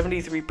still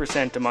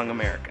 73% among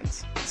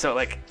Americans. So,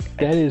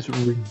 that is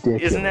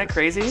ridiculous. Isn't that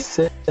crazy?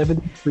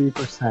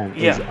 73%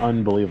 is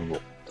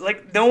unbelievable.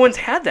 No one's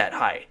had that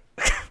high.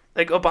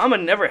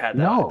 Obama never had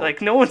that. No.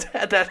 No one's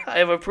had that high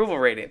of approval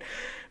rating.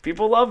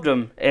 People loved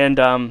him, and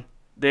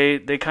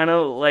they kind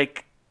of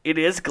it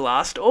is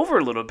glossed over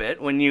a little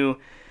bit when you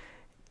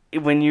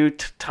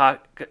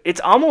talk.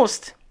 It's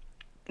almost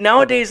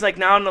nowadays,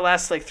 now in the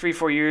last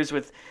 3-4 years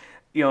with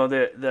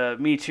the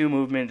Me Too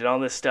movement and all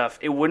this stuff,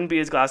 it wouldn't be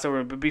as glossed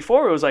over. But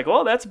before it was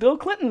oh, that's Bill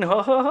Clinton,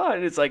 ha ha ha.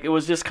 And it's it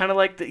was just kind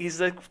of he's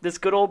this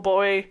good old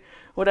boy,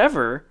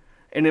 whatever.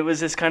 And it was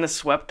just kind of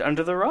swept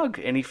under the rug.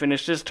 And he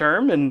finished his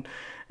term, and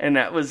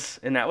that was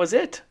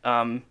it.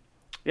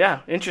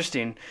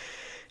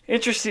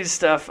 Interesting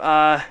stuff.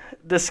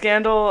 The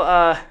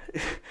scandal,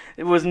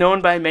 it was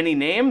known by many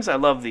names. I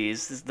love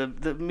these.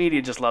 The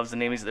media just loves the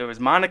names. There was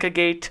Monica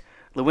Gate,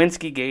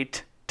 Lewinsky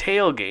Gate,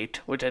 Tailgate,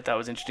 which I thought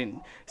was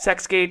interesting,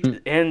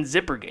 Sexgate, and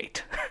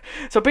Zippergate.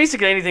 So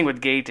basically anything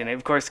with gate, and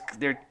of course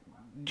they're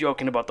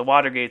joking about the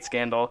Watergate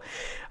scandal.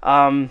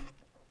 So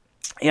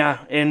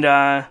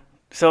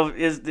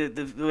is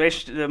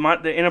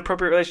the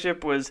inappropriate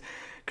relationship was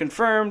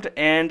confirmed,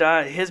 and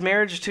his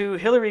marriage to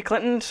Hillary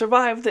Clinton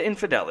survived the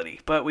infidelity.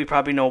 But we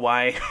probably know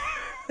why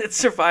it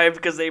survived,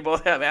 because they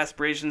both have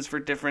aspirations for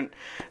different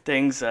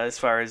things as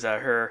far as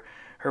her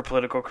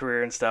political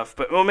career and stuff.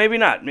 But maybe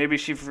not. Maybe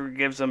she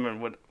forgives him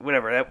and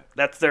whatever.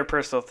 That's their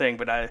personal thing.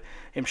 But I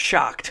am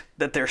shocked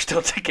that they're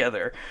still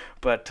together.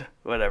 But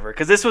whatever,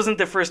 because this wasn't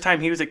the first time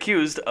he was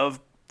accused of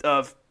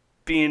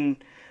being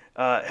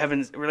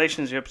having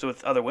relationships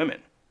with other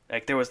women.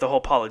 There was the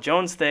whole Paula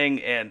Jones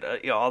thing and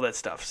all that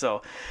stuff.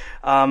 So,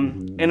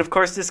 and of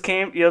course this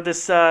came,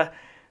 this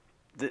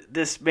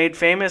made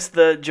famous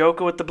the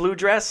joke with the blue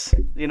dress.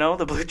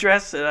 The blue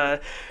dress. I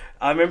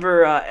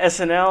remember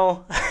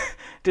SNL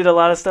did a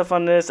lot of stuff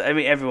on this. I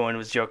mean, everyone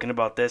was joking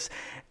about this.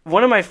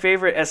 One of my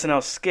favorite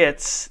SNL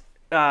skits,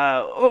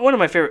 one of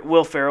my favorite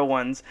Will Ferrell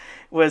ones,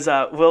 was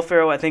Will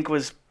Ferrell. I think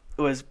was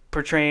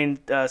portraying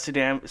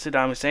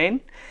Saddam Hussein,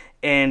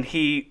 and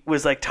he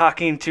was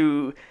talking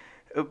to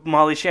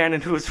Molly Shannon,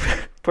 who was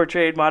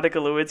portrayed Monica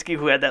Lewinsky,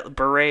 who had that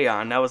beret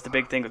on. That was the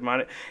big thing with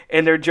Monica.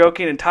 And they're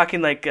joking and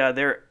talking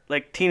they're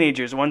like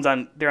teenagers.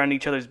 They're on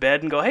each other's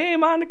bed and go, "Hey,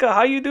 Monica,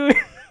 how you doing?"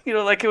 It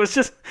was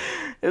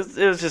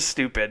just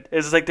stupid.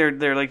 It's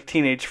they're like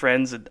teenage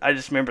friends. And I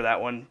just remember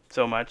that one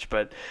so much.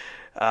 But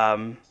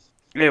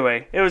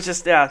anyway, it was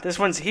just this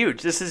one's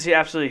huge. This is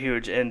absolutely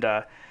huge, and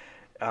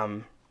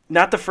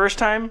not the first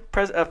time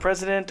a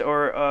president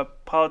or a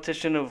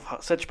politician of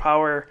such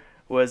power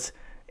was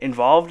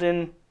involved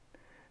in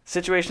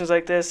situations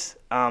like this.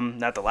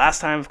 Not the last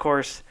time, of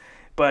course,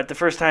 but the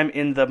first time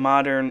in the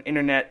modern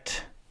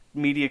internet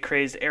media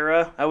crazed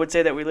era, I would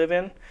say, that we live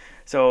in.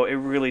 So it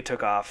really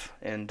took off.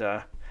 And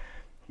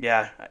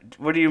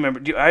what do you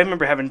remember? I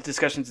remember having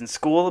discussions in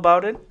school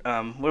about it.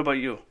 What about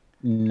you?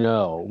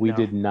 No, we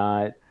did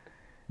not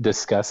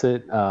discuss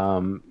it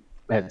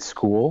at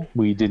school.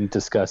 We didn't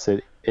discuss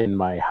it in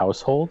my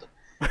household.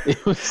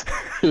 It was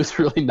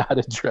really not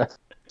addressed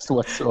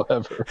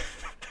whatsoever.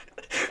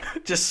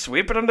 Just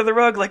sweep it under the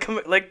rug like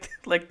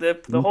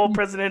the whole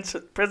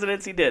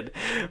presidency did.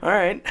 All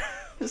right,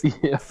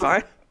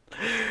 fine.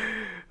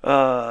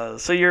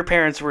 So your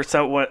parents were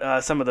some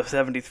of the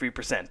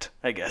 73%,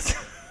 I guess.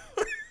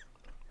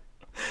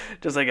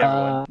 Just like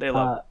everyone, they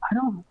love.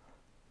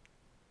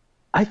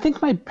 I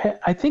think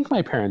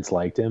my parents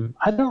liked him.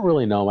 I don't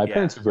really know. My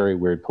parents are very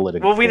weird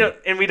politically. Well, we don't.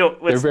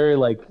 They're very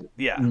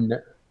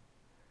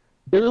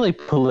they're really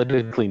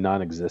politically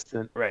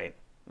non-existent. Right.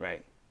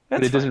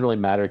 But it doesn't really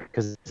matter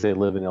because they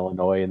live in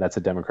Illinois, and that's a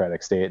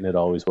Democratic state, and it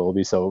always will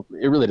be. So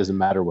it really doesn't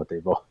matter what they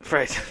vote.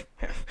 Right.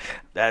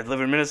 I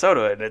live in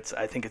Minnesota, and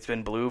I think it's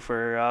been blue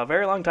for a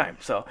very long time.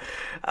 So,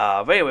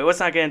 but anyway, let's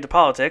not get into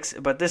politics.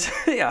 But this,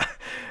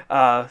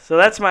 so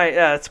that's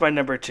my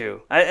number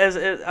 2. I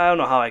don't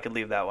know how I could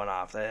leave that one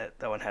off. That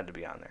one had to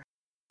be on there.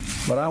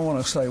 But I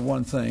want to say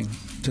one thing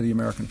to the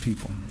American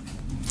people.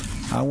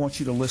 I want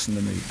you to listen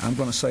to me. I'm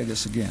going to say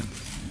this again.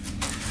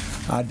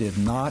 I did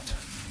not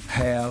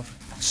have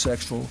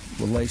sexual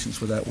relations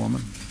with that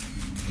woman,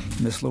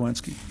 Miss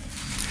Lewinsky.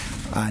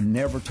 I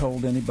never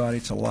told anybody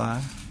to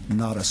lie,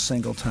 not a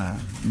single time,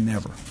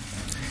 never.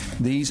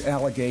 These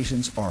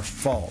allegations are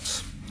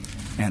false,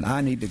 and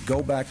I need to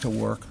go back to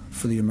work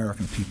for the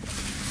American people.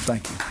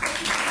 Thank you.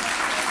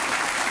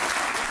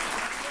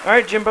 All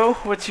right, Jimbo,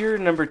 what's your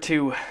number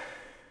 2?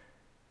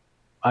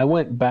 I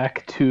went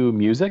back to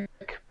music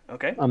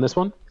on this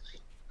one.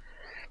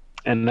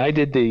 And I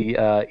did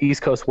the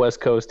East Coast,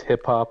 West Coast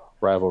hip-hop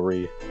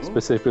rivalry,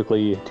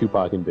 specifically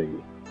Tupac and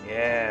Biggie.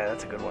 Yeah,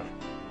 that's a good one.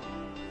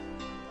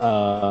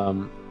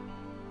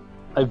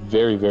 I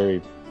very,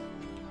 very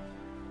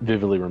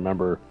vividly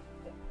remember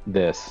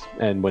this,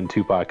 and when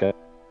Tupac got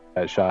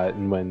shot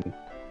and when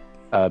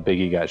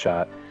Biggie got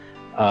shot.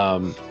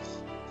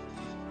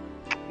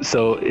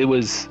 So it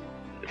was,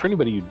 for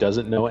anybody who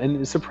doesn't know,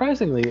 and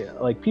surprisingly,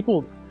 like,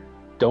 people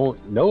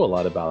don't know a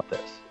lot about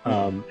this.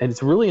 And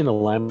it's really in the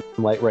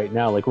limelight right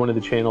now. Like, one of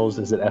the channels,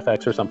 is it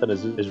FX or something,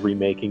 is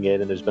remaking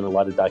it, and there's been a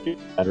lot of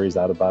documentaries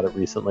out about it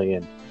recently.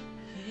 And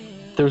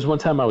there was one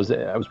time I was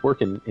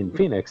working in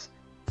Phoenix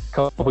a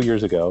couple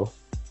years ago,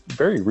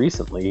 very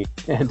recently,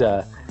 and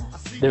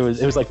it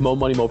was like Mo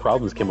Money Mo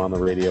Problems came on the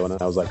radio, and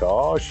I was like,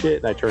 oh shit,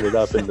 and I turned it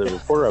up, and the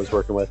reporter I was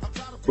working with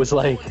was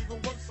like,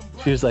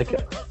 she was like,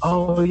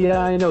 oh yeah,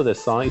 I know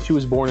this song. She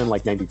was born in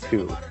like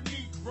 92,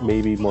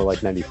 maybe more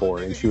like 94,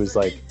 and she was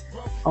like,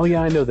 oh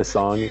yeah, I know this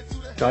song.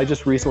 I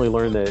just recently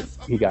learned that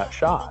he got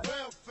shot.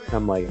 And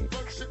I'm like,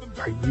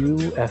 are you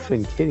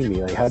effing kidding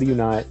me? Like, how do you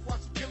not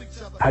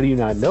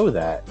know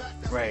that?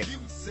 Right.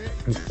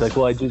 And she's like,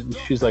 well,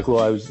 she's like,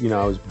 well, I was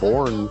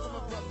born,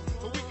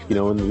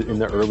 in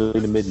the early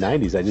to mid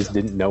 90s. I just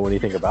didn't know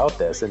anything about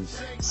this. And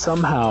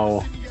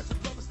somehow,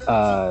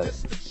 I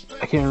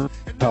can't remember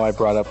how I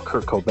brought up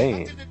Kurt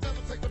Cobain.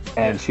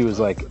 And she was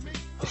like,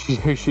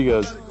 she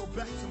goes,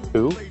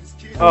 who?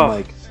 And I'm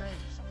like,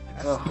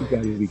 you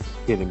gotta be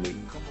kidding me.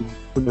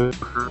 Who knows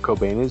who Kurt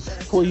Cobain is?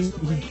 Well, he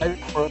died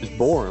before I was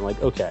born.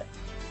 Like, okay.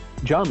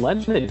 John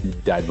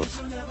Lennon died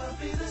before.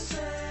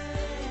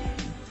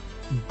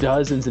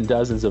 Dozens and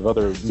dozens of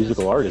other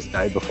musical artists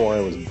died before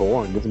I was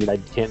born. Doesn't mean I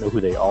can't know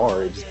who they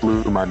are. It just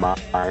blew my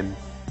mind.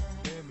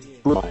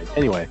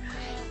 Anyway,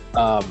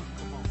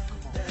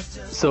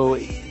 so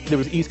there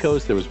was East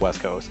Coast, there was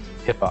West Coast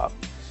hip-hop.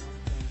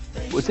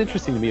 What's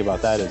interesting to me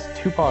about that is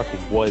Tupac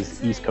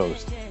was East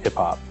Coast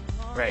hip-hop.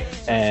 Right.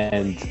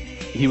 And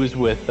he was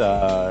with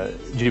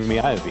Jimmy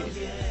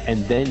Iovine.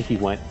 And then he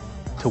went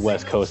to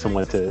West Coast and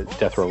went to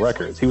Death Row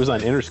Records. He was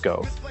on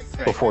Interscope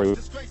before he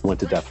went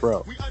to Death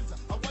Row.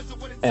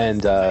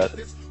 And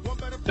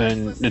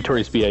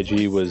Notorious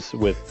B.I.G. was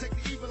with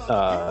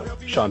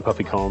Sean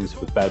Puffy Combs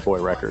with Bad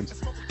Boy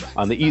Records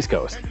on the East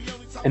Coast.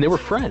 And they were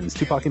friends.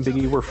 Tupac and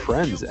Biggie were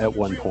friends at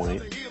one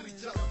point.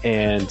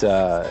 And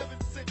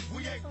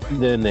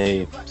then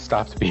they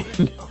stopped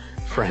being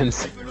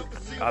friends.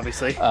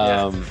 Obviously.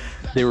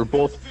 They were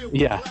both,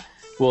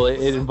 well,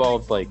 it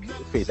involved like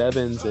Faith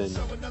Evans, and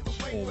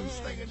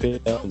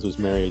Faith Evans was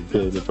married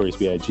to Notorious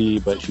B.I.G.,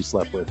 but she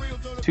slept with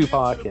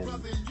Tupac, and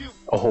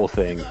a whole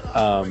thing.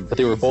 But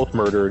they were both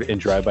murdered in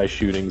drive-by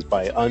shootings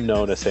by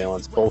unknown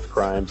assailants, both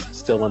crimes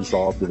still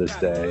unsolved to this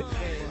day.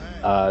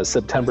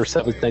 September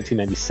 7th,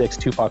 1996,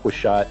 Tupac was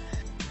shot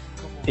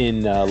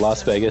in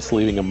Las Vegas,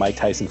 leaving a Mike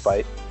Tyson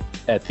fight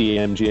at the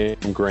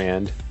MGM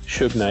Grand.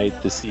 Suge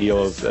Knight, the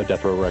CEO of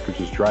Death Row Records,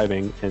 was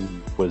driving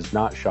and was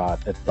not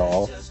shot at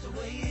all.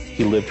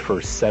 He lived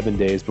for 7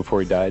 days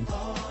before he died.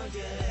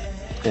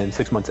 And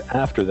 6 months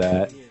after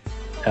that,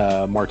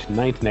 March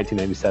 9th,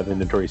 1997,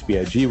 Notorious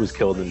B.I.G. was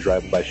killed in a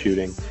drive-by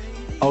shooting,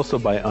 also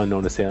by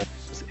unknown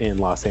assailants in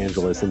Los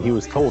Angeles. And he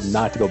was told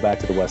not to go back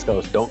to the West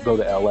Coast. Don't go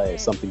to L.A.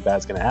 Something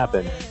bad's going to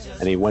happen.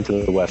 And he went to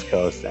the West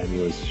Coast, and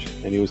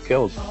he was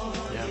killed.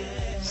 Yeah.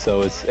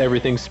 So it's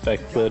everything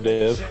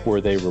speculative.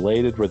 Were they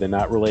related? Were they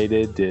not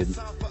related? Did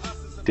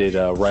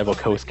rival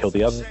coast kill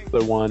the other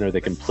one? Are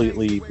they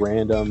completely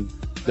random?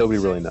 Nobody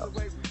really knows.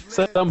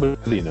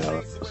 Somebody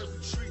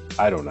knows.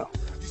 I don't know.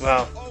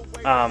 Well,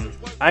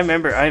 I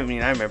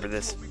remember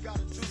this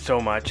so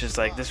much. It's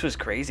like, this was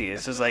crazy.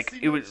 This was like,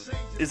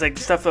 it's like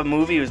stuff a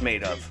movie was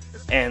made of,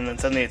 and then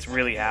suddenly it's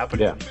really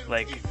happening. Yeah.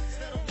 Like,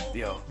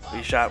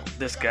 we shot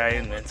this guy,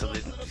 and then so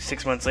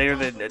 6 months later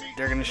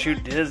they're gonna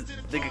shoot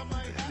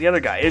the other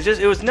guy.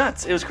 It was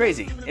nuts. It was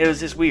crazy. It was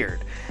just weird.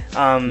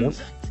 Yep.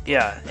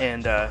 Yeah,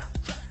 and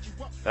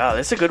wow,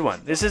 this is a good one.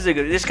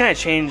 This kind of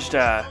changed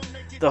the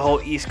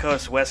whole East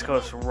Coast West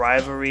Coast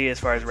rivalry as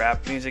far as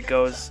rap music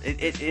goes.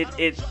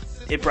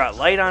 It brought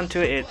light onto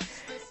it.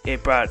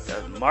 It brought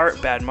a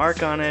bad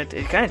mark on it.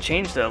 It kind of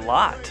changed a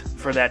lot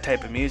for that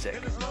type of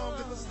music.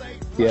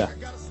 Yeah,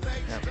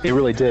 it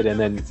really did. And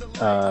then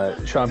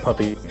Sean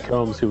Puffy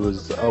Combs, who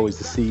was always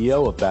the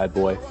CEO of Bad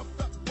Boy,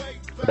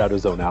 put out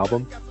his own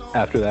album.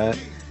 After that,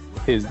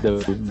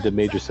 the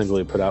major single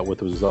he put out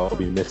with was "I'll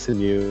Be Missing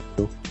You."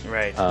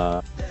 Right.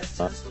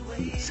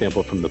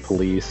 Sample from The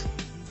Police,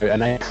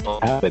 and I still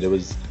have it. It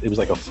was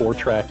like a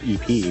 4-track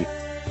EP.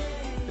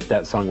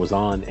 That song was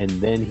on, and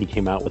then he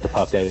came out with the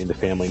Puff Daddy and the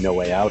Family No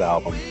Way Out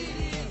album,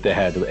 they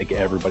had like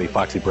everybody,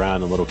 Foxy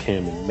Brown and Little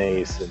Kim and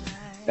Mace, and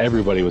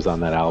everybody was on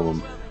that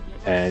album.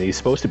 And he's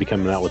supposed to be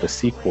coming out with a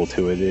sequel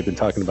to it. They've been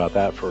talking about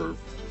that for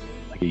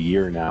like a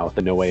year now,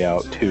 the No Way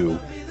Out 2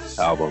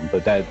 album.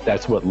 But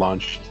that's what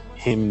launched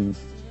him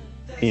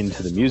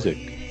into the music.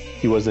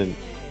 He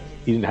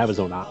didn't have his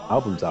own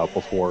albums out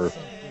before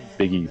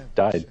Biggie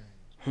died.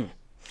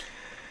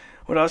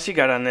 What else you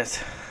got on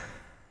this?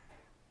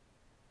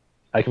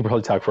 I can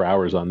probably talk for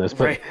hours on this,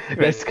 but right.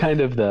 that's kind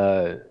of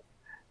the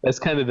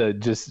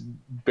just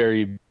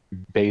very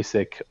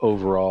basic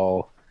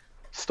overall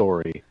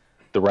story.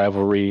 The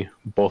rivalry,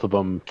 both of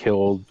them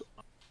killed,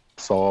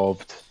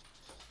 solved.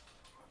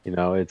 You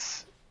know,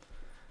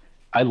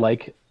 I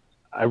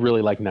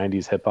really like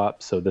 90s hip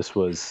hop, so this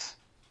was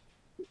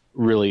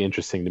really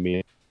interesting to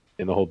me,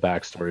 and the whole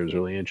backstory was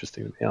really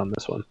interesting to me on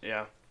this one.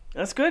 Yeah,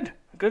 that's good.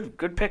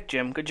 Good pick,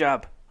 Jim. Good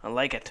job. I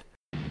like it.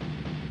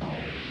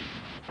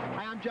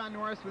 Hi, I'm John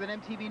Norris with an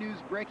MTV News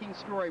breaking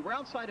story. We're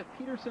outside of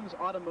Peterson's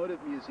Automotive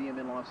Museum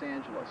in Los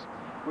Angeles,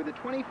 where the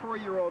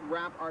 24-year-old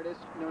rap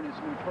artist known as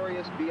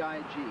Notorious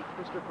B.I.G.,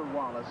 Christopher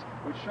Wallace,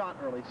 was shot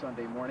early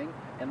Sunday morning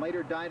and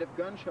later died of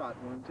gunshot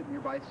wounds at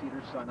nearby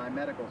Cedars-Sinai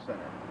Medical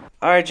Center.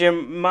 All right,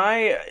 Jim,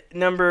 my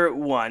number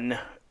one,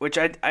 which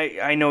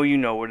I know you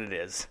know what it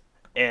is,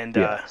 and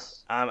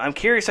yes. I'm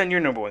curious on your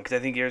number one because I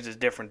think yours is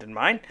different than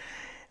mine.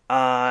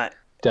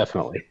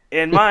 Definitely.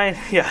 And mine,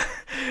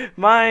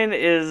 mine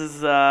is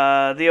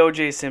the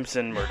O.J.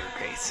 Simpson murder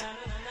case.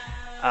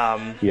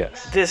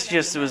 Yes. This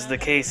just was the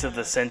case of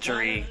the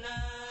century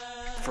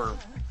for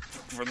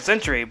the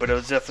century, but it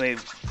was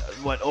definitely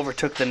what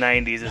overtook the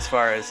 90s as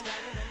far as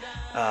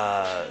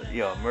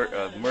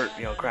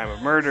crime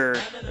of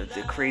murder,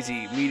 the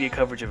crazy media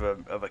coverage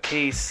of a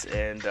case,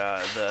 and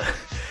the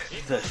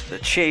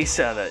chase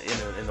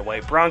in the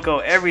white Bronco,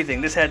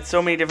 everything. This had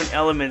so many different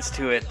elements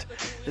to it.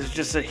 This was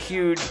just a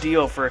huge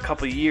deal for a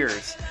couple of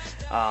years,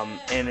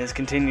 and has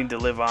continued to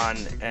live on,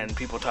 and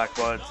people talk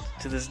about it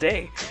to this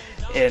day.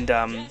 And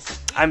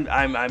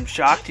I'm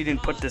shocked you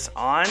didn't put this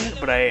on,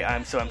 but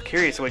I'm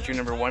curious what your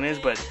number one is,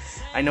 but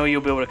I know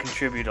you'll be able to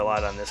contribute a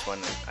lot on this one.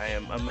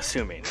 I'm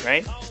assuming,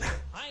 right?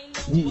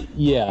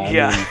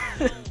 Yeah.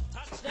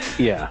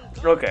 Yeah.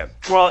 Okay.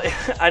 Well,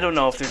 I don't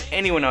know if there's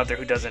anyone out there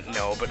who doesn't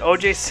know, but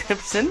O.J.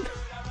 Simpson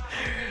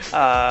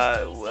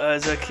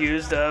was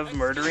accused of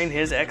murdering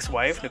his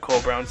ex-wife,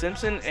 Nicole Brown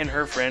Simpson, and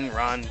her friend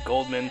Ron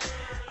Goldman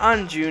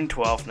on June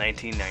 12,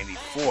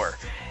 1994.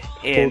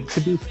 And, well,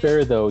 to be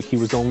fair, though, he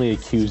was only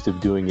accused of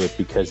doing it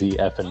because he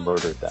effing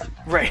murdered them.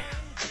 Right.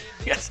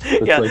 Yes.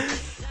 It's yeah.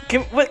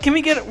 like, Can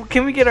we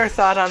get our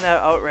thought on that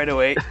out right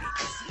away?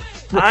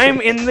 I'm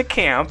in the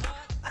camp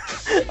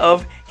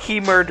of he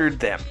murdered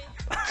them.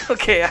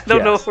 Okay, I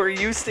don't know where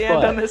you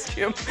stand on this,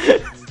 Jim.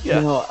 Yeah.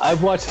 You know,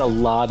 I've watched a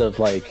lot of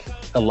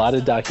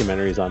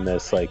documentaries on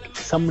this. Like,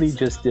 somebody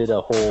just did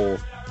a whole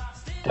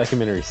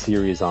documentary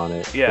series on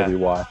it that we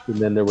watched, and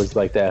then there was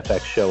like the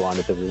FX show on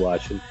it that we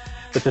watched.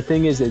 But the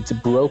thing is, it's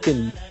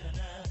broken.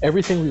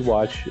 Everything we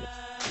watch,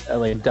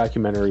 like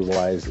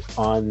documentary-wise,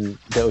 on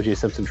the O.J.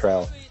 Simpson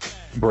trial,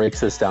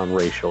 breaks us down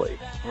racially.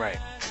 Right.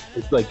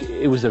 It's like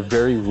it was a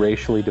very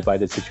racially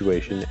divided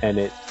situation, and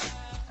it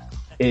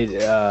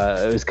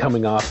was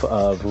coming off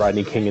of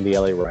Rodney King and the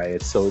LA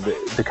riots, so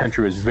the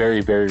country was very,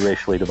 very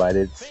racially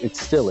divided. It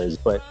still is,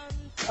 but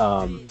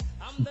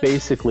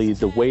basically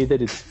the way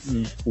that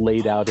it's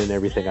laid out in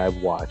everything I've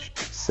watched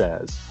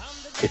says,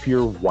 if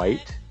you're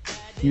white,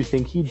 you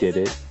think he did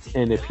it,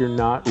 and if you're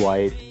not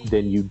white,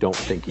 then you don't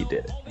think he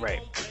did it.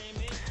 Right.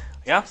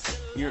 Yeah,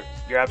 you're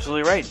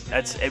absolutely right.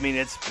 It's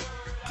as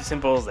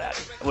simple as that,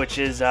 which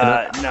is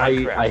not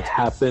correct. I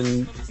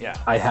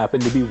happen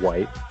to be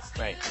white.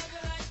 Right.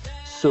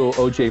 So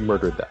OJ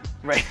murdered them.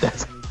 Right.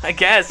 I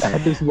guess.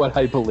 That is what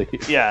I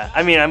believe. Yeah.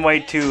 I mean, I'm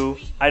white too.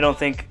 I don't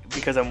think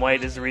because I'm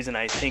white is the reason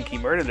I think he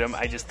murdered them.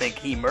 I just think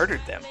he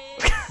murdered them.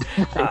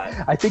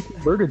 I think he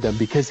murdered them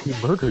because he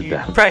murdered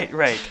them.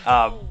 Right.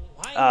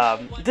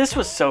 This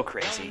was so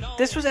crazy.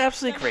 This was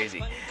absolutely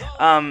crazy.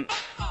 I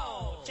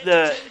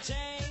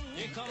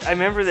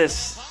remember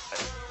this,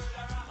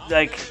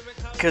 like,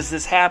 because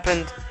this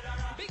happened,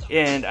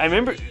 and I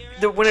remember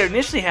when it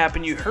initially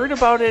happened, you heard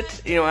about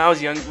it. You know, I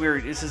was young.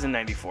 This is in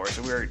 '94,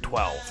 so we were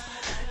 12.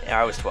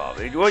 I was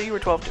 12. Well, you were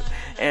 12 too.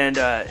 And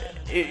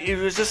it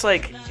was just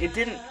like, it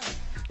didn't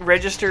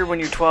register when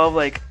you're 12,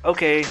 like,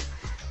 okay,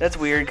 that's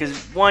weird, because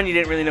one, you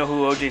didn't really know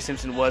who O.J.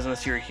 Simpson was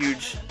unless you're a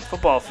huge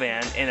football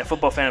fan, and a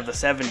football fan of the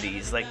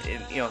 70s, like,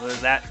 you know,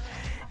 that,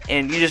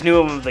 and you just knew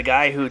him as the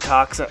guy who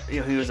talks, you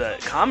know, he was a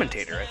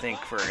commentator, I think,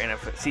 for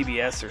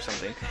CBS or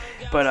something,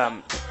 but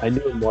I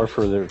knew him more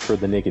for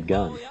the Naked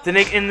Gun. In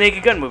the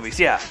Naked Gun movies,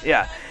 yeah,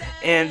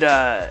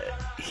 and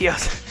he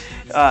also,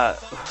 I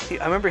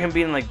remember him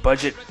being in, like,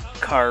 budget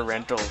car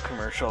rental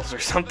commercials or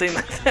something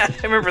like that.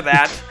 I remember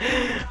that.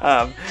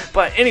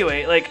 But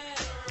anyway, like,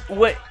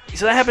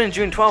 so that happened on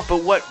June 12th,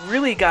 but what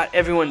really got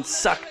everyone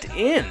sucked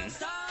in,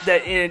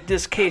 that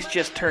this case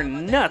just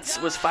turned nuts,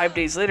 was 5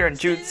 days later on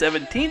June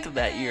 17th of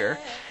that year,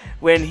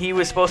 when he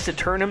was supposed to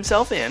turn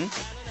himself in,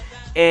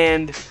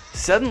 and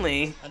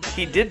suddenly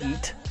he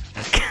didn't.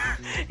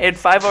 And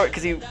 5 hours,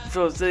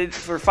 because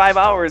for 5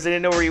 hours they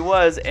didn't know where he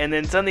was, and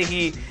then suddenly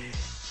he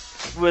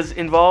was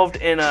involved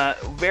in a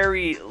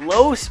very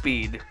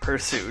low-speed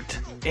pursuit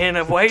in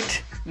a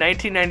white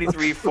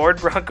 1993 Ford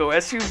Bronco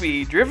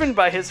SUV driven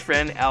by his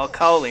friend Al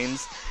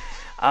Cowlings.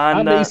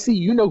 I'm AC,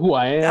 you know who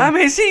I am. I'm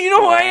AC, you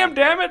know who I am,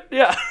 damn it.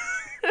 Yeah.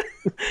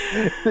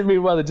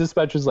 Meanwhile, the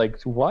dispatcher's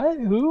like, what?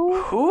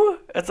 Who?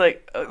 It's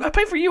like, I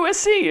play for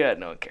USC. Yeah,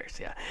 no one cares.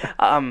 Yeah.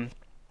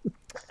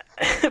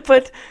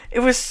 But it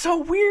was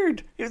so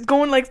weird. It was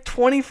going like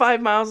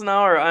 25 miles an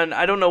hour on,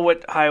 I don't know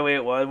what highway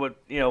it was,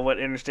 what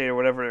interstate or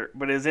whatever,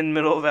 but it was in the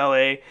middle of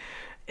LA.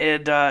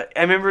 And I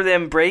remember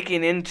them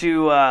breaking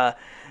into the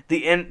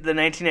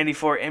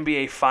 1994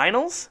 NBA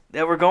Finals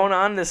that were going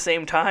on the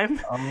same time.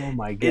 Oh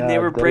my god! And they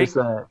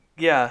were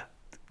Yeah,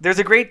 there's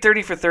a great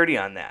 30 for 30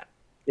 on that.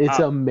 It's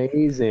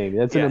amazing.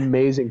 That's an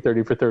amazing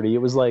 30 for 30. It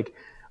was like,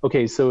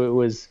 okay, so it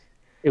was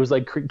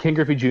like Ken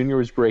Griffey Jr.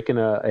 was breaking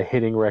a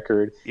hitting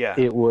record. Yeah.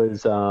 It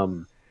was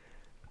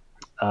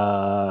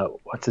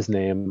what's his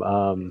name?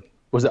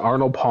 Was it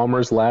Arnold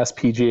Palmer's last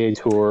PGA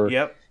Tour?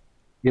 Yep.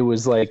 It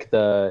was like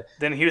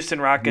then Houston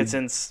Rockets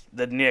and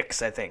the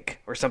Knicks, I think,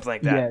 or something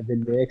like that. Yeah, the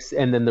Knicks,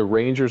 and then the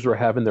Rangers were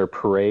having their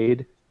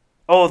parade.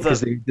 Oh,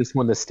 because they just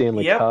won the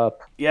Stanley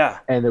Cup. Yeah.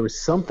 And there was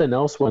something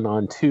else went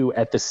on too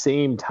at the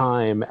same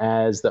time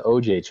as the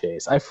OJ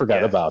chase. I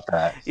forgot about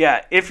that.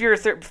 Yeah, if you're a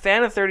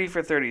fan of 30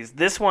 for 30s,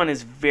 this one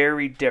is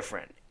very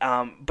different.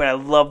 But I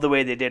love the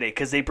way they did it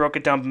because they broke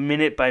it down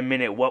minute by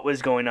minute what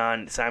was going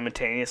on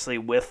simultaneously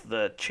with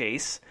the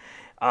chase.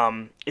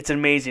 It's an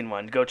amazing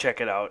one. Go check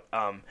it out.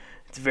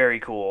 It's very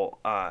cool.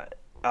 But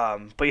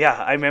yeah,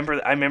 I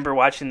remember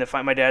watching the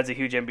fight. My dad's a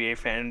huge NBA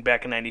fan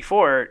back in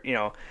 '94.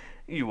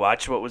 You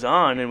watched what was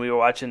on, and we were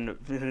watching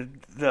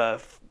the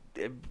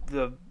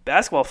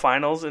basketball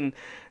finals, and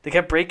they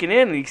kept breaking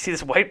in, and you see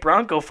this white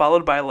Bronco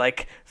followed by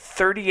like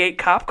 38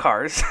 cop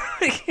cars,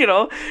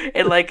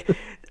 and like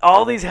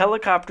all these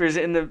helicopters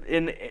in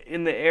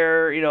the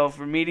air,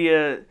 for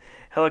media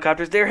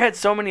helicopters. There had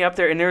so many up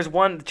there, and there's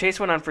one. The chase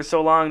went on for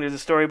so long. There's a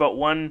story about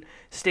one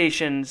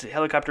station's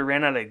helicopter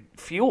ran out of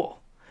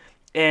fuel,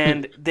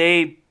 and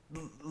they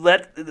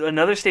let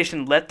another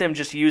station let them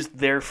just use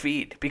their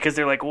feed because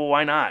they're like, well,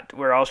 why not?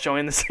 We're all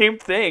showing the same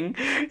thing.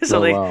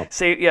 So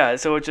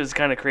so which is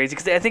kind of crazy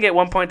because I think at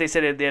one point they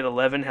said they had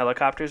 11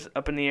 helicopters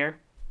up in the air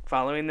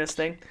following this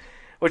thing,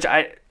 which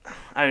I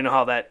don't know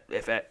how that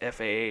if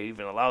FAA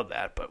even allowed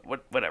that, but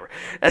whatever.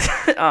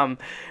 The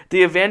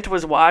event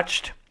was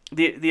watched.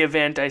 The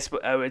event,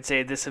 I would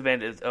say this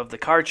event of the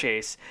car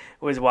chase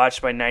was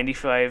watched by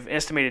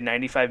estimated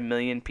 95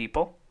 million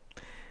people.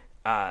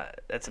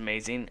 That's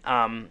amazing.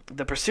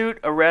 The pursuit,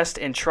 arrest,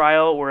 and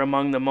trial were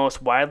among the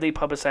most widely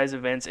publicized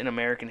events in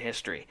American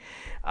history.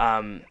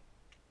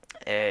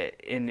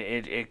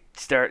 It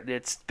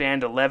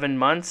spanned 11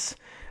 months.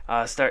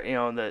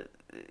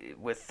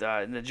 With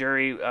the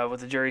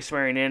jury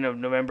swearing in of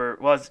November.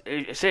 Well,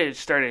 it said it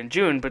started in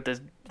June, but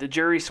the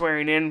jury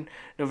swearing in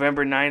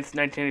November 9th,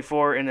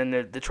 1994, and then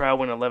the trial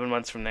went 11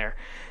 months from there.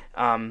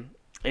 And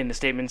the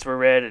statements were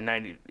read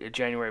in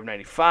January of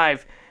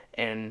 95.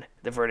 And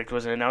the verdict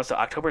was announced on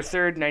October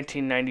 3rd,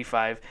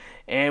 1995,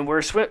 and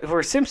where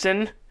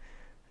Simpson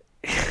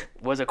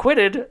was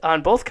acquitted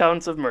on both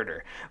counts of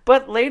murder,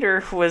 but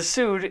later was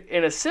sued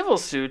in a civil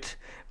suit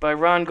by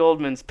Ron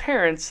Goldman's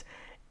parents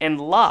and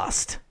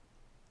lost,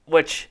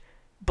 which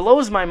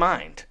blows my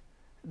mind.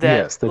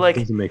 That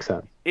doesn't make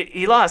sense.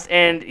 He lost,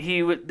 and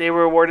they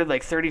were awarded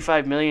like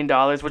 $35 million,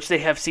 which they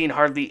have seen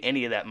hardly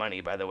any of that money,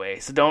 by the way.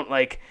 So don't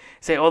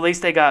say, oh, at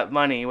least they got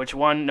money,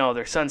 no,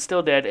 their son's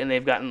still dead, and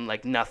they've gotten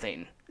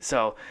nothing.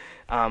 So,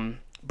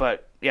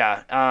 but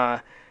yeah,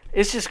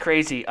 it's just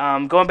crazy.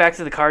 Going back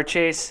to the car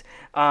chase,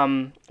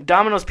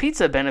 Domino's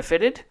Pizza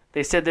benefited.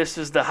 They said this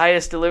was the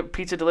highest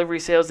pizza delivery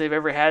sales they've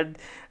ever had,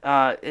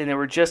 and they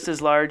were just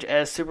as large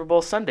as Super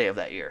Bowl Sunday of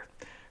that year.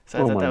 So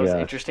I thought that was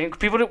interesting.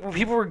 People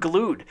were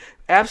glued,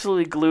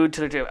 absolutely glued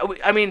to their.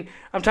 I mean,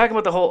 I'm talking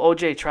about the whole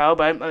OJ trial,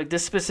 but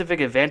this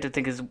specific event I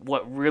think is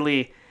what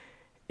really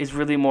is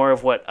more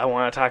of what I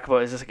want to talk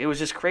about. It was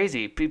just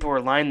crazy. People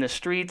were lining the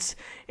streets,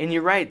 and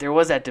you're right. There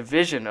was that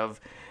division of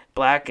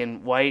black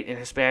and white and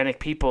Hispanic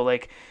people.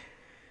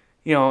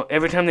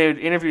 Every time they would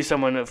interview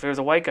someone, if there was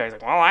a white guy, he's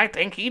like, well, I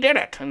think he did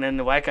it. And then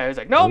the white guy was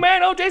like, no,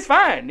 man, OJ's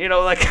fine. It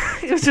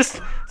was just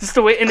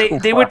the way.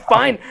 And they would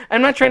find,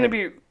 I'm not trying to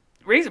be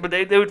racist, but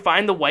they would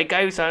find the white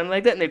guy who sounded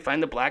like that, and they'd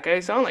find the black guy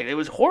who sounded like that. It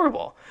was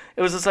horrible.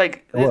 It was just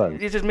like,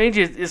 it just made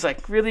you, it's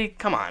like, really,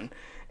 come on.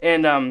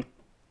 And,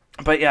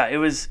 but yeah, it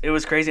was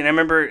crazy. And I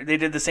remember they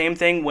did the same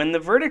thing when the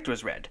verdict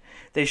was read.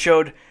 They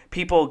showed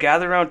people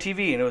gather around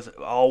TV, and it was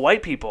all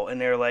white people, and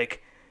they're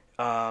like,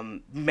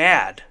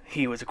 mad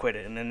he was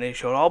acquitted, and then they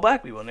showed all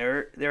black people, and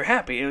they're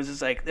happy. It was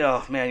just like,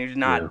 oh man, you're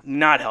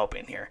not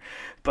helping here.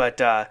 But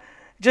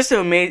just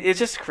amazing. It's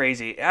just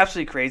crazy,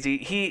 absolutely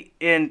crazy.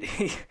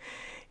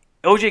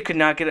 OJ could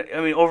not get.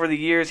 I mean, over the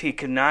years, he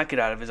could not get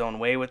out of his own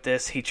way with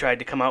this. He tried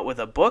to come out with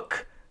a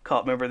book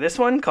called. Remember this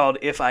one called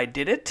 "If I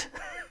Did It."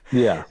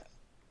 Yeah.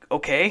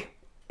 Okay.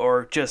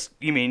 Or just,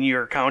 you mean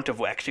your account of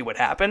actually what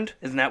happened?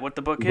 Isn't that what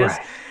the book is?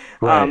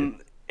 Right.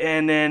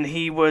 And then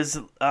he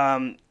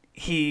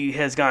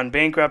has gone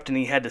bankrupt, and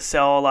he had to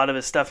sell a lot of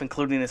his stuff,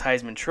 including his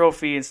Heisman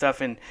Trophy and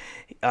stuff. And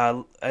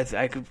I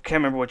can't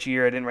remember which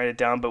year, I didn't write it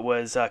down, but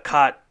was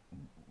caught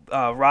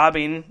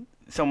robbing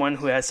someone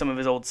who has some of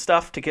his old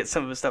stuff to get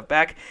some of his stuff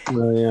back.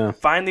 Oh, yeah.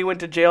 Finally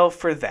went to jail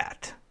for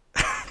that.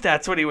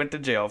 That's what he went to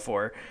jail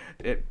for.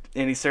 And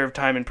he served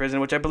time in prison,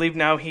 which I believe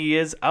now he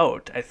is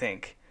out, I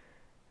think.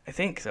 I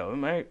think so. I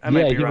might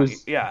be wrong.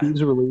 He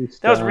was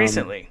released. That was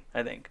recently,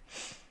 I think.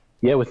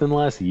 Yeah, within the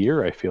last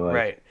year, I feel like.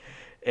 Right.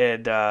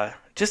 And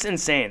just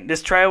insane.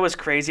 This trial was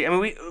crazy. I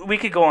mean, we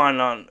could go on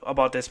and on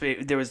about this,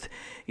 but there was,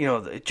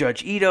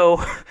 Judge Ito,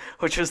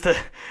 which was I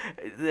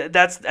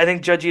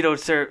think Judge Ito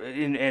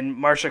and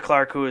Marcia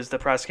Clark, who is the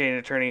prosecuting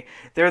attorney,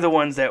 they're the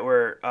ones that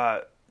were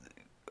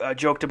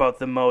joked about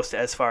the most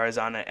as far as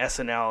on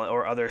SNL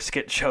or other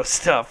skit show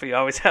stuff. You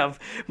always have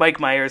Mike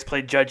Myers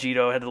played Judge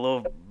Ito, had a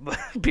little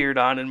beard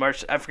on, and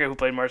I forget who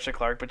played Marcia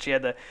Clark, but she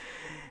had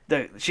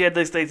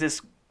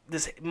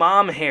this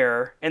mom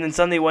hair, and then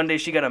suddenly one day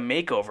she got a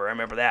makeover. I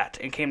remember that,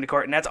 and came to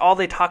court, and that's all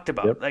they talked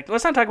about. Yep. Like,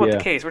 let's not talk about the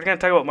case. We're going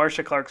to talk about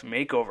Marcia Clark's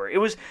makeover. It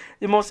was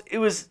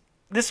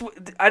this.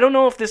 I don't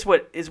know if this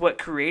is what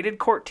created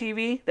Court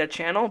TV, that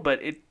channel, but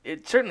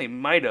it certainly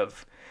might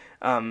have.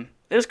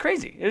 It was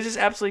crazy. It was just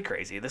absolutely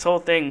crazy. This whole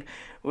thing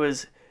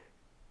was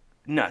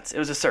nuts. It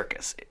was a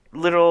circus,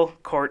 literal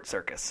court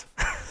circus.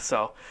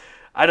 So,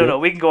 I don't know.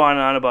 We can go on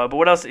and on about it, but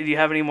what else? Do you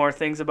have any more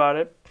things about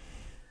it?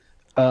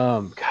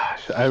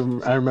 Gosh, I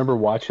remember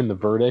watching The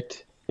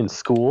Verdict in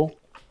school.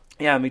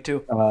 Yeah, me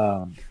too.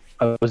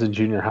 I was in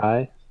junior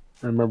high.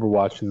 I remember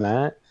watching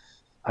that.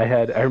 I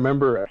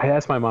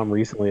asked my mom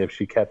recently if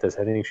she kept this.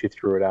 I think she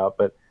threw it out,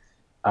 but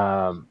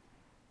I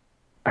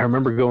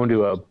remember going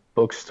to a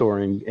bookstore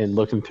and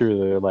looking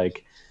through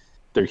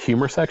their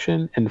humor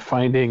section and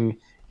finding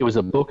it was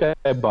a book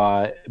I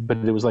bought, but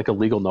it was like a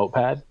legal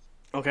notepad.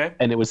 Okay.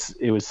 And it was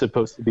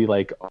supposed to be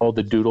like all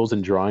the doodles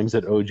and drawings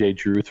that OJ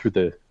drew through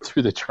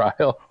the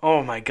trial.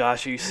 Oh my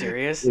gosh, are you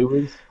serious? It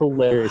was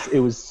hilarious. It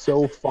was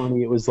so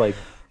funny. It was like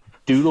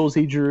doodles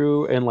he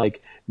drew and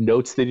like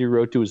notes that he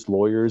wrote to his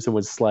lawyers and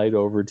would slide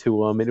over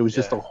to them. And it was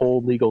just a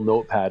whole legal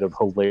notepad of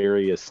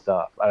hilarious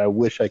stuff. I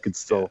wish I could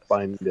still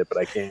find it, but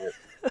I can't.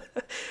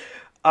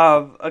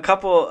 A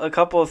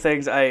couple of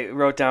things I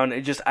wrote down.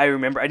 I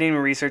remember. I didn't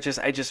even research this.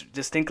 I just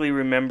distinctly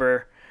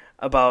remember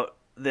about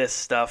this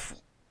stuff.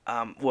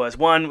 Was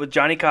one with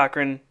Johnny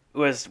Cochran,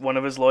 who was one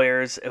of his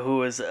lawyers, who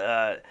was,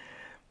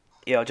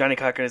 Johnny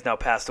Cochran has now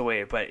passed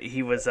away, but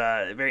he was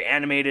a very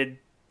animated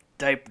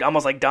type,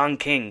 almost like Don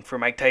King for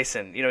Mike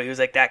Tyson. He was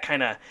like that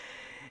kind of.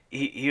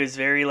 He was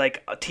very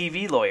like a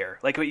TV lawyer,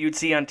 like what you'd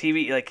see on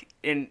TV. Like,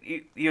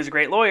 he was a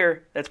great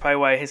lawyer. That's probably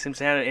why his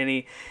Simpson had it. And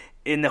he.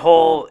 In the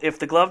whole, if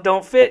the glove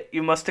don't fit,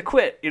 you must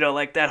acquit.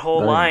 Like that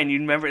whole line. You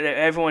remember that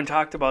everyone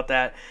talked about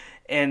that,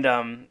 and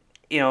and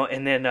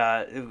then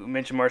we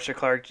mentioned Marcia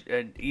Clark,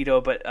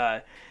 Ito, but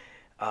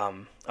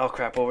oh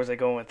crap, what was I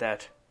going with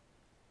that?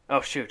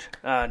 Oh shoot,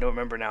 I don't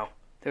remember now.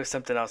 There was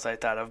something else I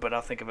thought of, but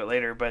I'll think of it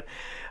later. But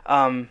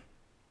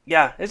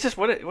yeah, it's just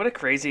what a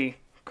crazy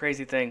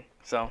thing.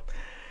 So.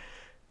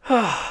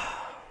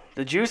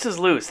 The juice is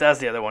loose. That's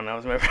the other one I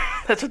was remembering.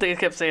 That's what they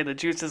kept saying. The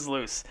juice is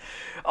loose.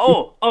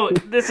 Oh,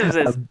 this is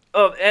this.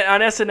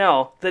 On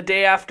SNL, the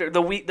day after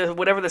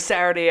whatever the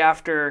Saturday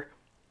after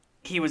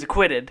he was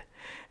acquitted,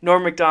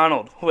 Norm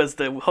Macdonald was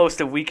the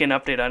host of Weekend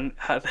Update on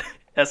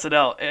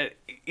SNL. And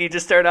he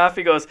just started off.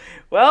 He goes,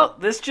 "Well,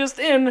 this just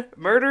in: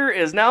 murder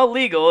is now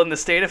legal in the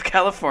state of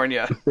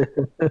California."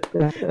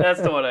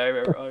 That's the one I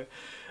remember.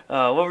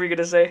 What were you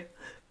gonna say?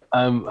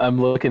 I'm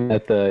looking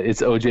at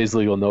it's OJ's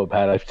legal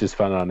notepad. I've just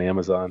found it on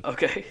Amazon.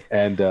 Okay.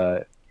 And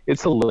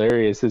it's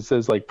hilarious. It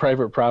says like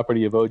private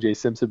property of OJ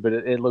Simpson, but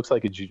it looks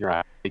like a junior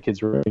high.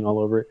 Kids writing all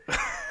over it.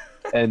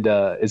 And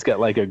it's got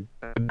like a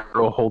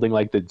girl holding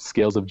like the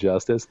scales of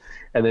justice.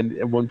 And then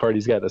at one part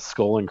he's got a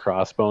skull and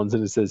crossbones,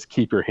 and it says,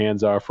 "Keep your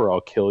hands off or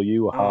I'll kill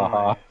you." Ha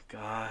ha.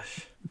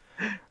 Gosh.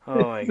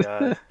 Oh my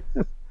god.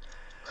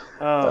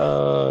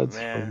 Oh man.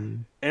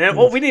 Funny. And then,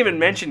 we didn't even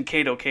mention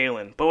Kato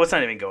Kalin, but let's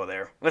not even go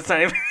there. Let's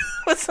not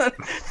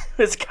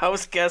his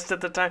house guest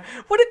at the time.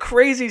 What a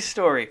crazy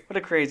story.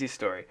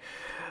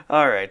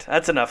 All right,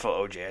 that's enough of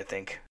OJ, I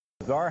think.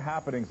 Bizarre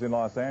happenings in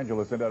Los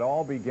Angeles, and it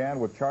all began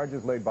with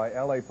charges laid by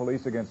L.A.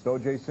 police against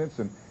O.J.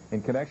 Simpson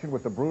in connection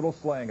with the brutal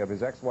slaying of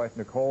his ex-wife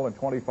Nicole and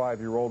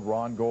 25-year-old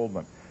Ron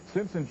Goldman.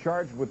 Simpson,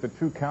 charged with the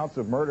 2 counts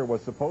of murder,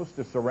 was supposed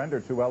to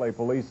surrender to L.A.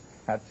 police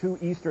at 2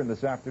 Eastern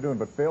this afternoon,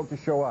 but failed to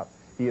show up.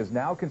 He is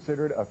now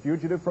considered a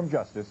fugitive from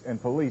justice,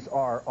 and police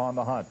are on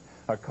the hunt.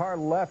 A car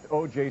left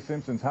O.J.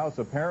 Simpson's house,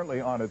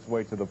 apparently on its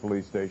way to the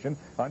police station.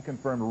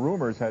 Unconfirmed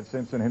rumors had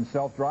Simpson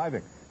himself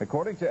driving.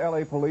 According to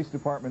L.A. Police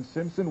Department,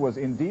 Simpson was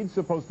indeed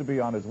supposed to be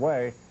on his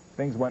way.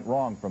 Things went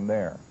wrong from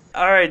there.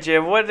 All right,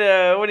 Jim, what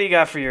do you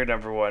got for your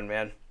number one,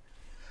 man?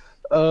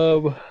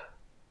 My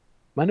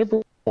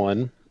number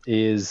one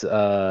is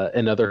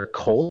another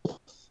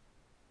cult.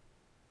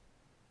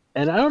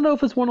 And I don't know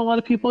if it's one a lot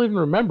of people even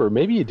remember.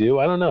 Maybe you do.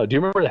 I don't know. Do you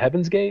remember the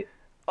Heaven's Gate?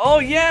 Oh,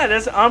 yeah,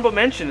 that's an honorable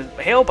mention.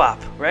 Hale Bop,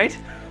 right?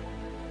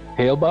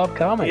 Hale Bop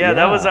comic. Yeah,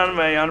 that was on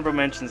my honorable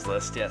mentions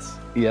list, yes.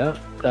 Yeah.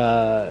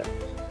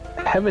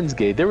 Heaven's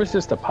Gate. There was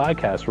just a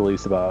podcast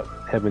released about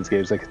Heaven's Gate.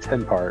 It was like a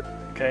 10-part.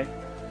 Okay.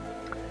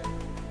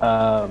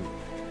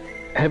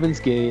 Heaven's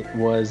Gate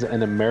was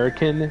an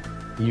American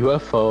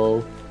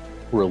UFO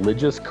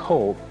religious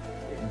cult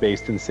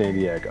based in San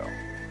Diego.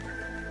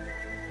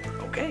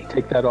 Okay.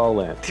 Take that all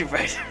in.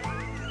 Right.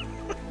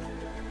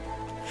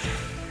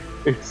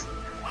 It's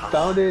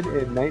founded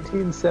in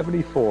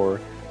 1974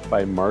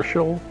 by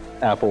Marshall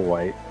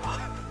Applewhite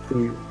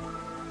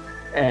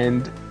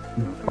and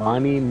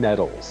Bonnie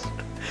Nettles.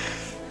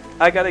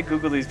 I gotta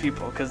Google these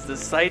people because the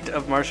sight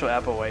of Marshall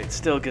Applewhite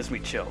still gives me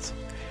chills.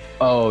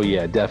 Oh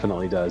yeah,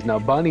 definitely does. Now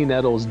Bonnie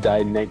Nettles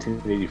died in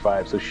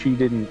 1985, so she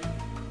didn't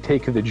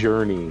take the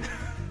journey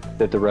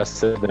that the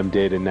rest of them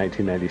did in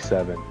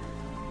 1997.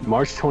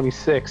 March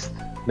 26th,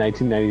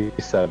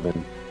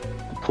 1997,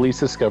 the police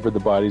discovered the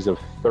bodies of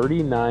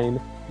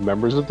 39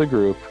 members of the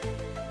group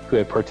who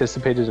had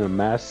participated in a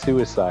mass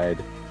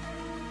suicide,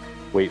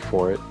 wait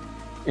for it,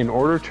 in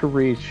order to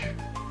reach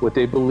what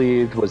they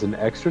believed was an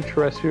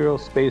extraterrestrial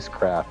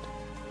spacecraft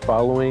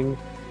following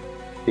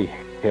the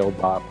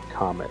Hale-Bopp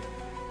comet.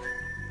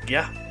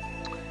 Yeah.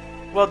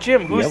 Well,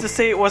 Jim, who's to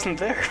say it wasn't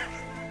there?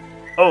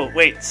 Oh,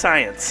 wait,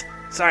 science.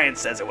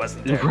 Science says it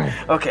wasn't there.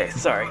 Right. Okay,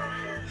 sorry.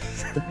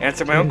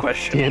 Answer my own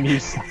question. Damn you.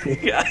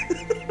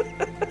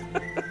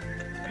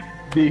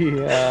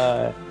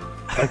 Yeah.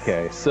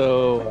 Okay,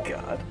 so oh,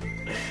 God.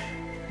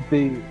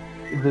 The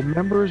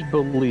members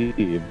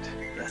believed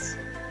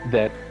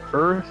that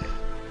Earth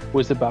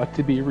was about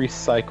to be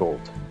recycled,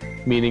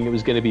 meaning it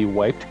was going to be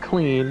wiped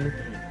clean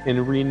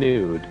and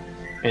renewed,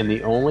 and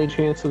the only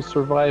chance of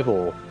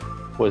survival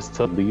was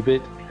to leave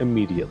it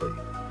immediately.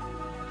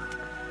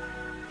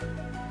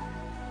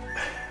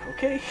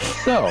 Okay.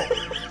 So.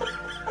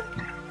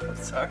 I'm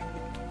sorry.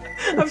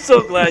 I'm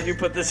so glad you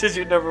put this as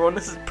your number one.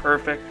 This is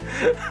perfect.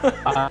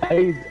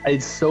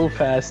 It's so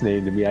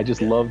fascinating to me. I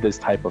just love this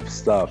type of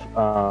stuff.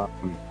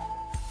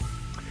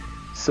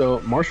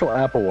 So Marshall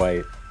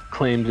Applewhite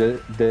claimed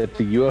that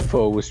the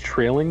UFO was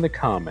trailing the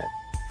comet.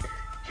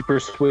 He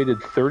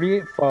persuaded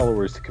 38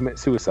 followers to commit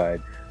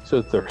suicide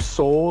so that their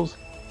souls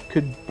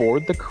could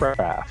board the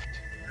craft.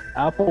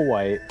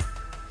 Applewhite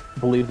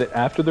believed that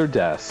after their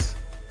deaths,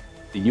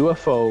 the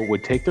UFO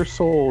would take their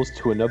souls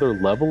to another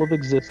level of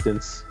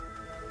existence,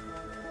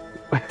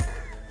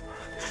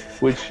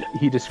 which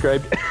he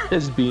described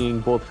as being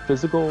both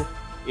physical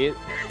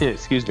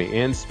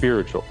and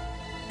spiritual.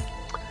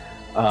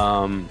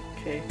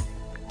 Okay.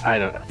 I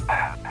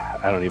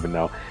don't even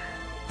know.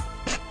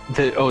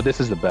 This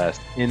is the best.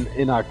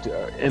 In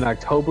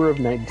October of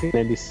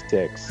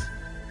 1996,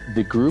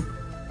 the group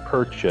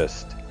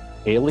purchased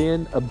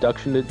alien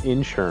abduction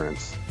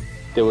insurance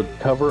that would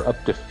cover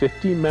up to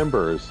 50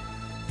 members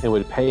and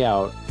would pay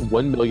out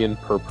 $1 million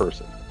per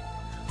person.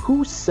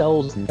 Who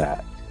sells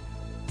that?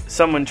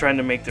 Someone trying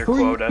to make their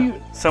quota.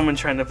 Someone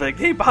trying to be like,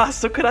 hey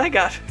boss, look what I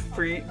got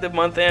for the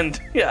month end.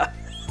 Yeah.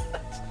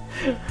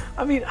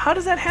 I mean, how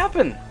does that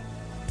happen?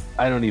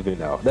 I don't even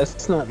know.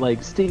 That's not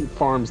like State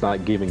Farm's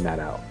not giving that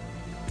out.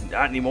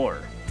 Not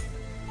anymore.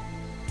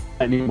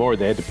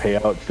 They had to pay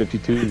out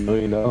 $52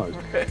 million.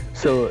 Okay.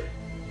 So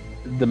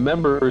the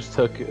members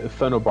took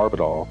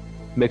phenobarbital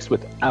mixed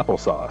with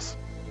applesauce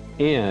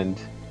and,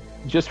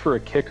 just for a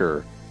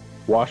kicker,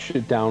 washed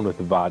it down with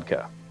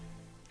vodka.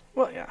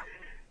 Well, yeah.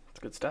 It's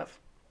good stuff.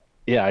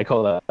 Yeah, I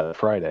call that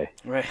Friday.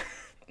 Right.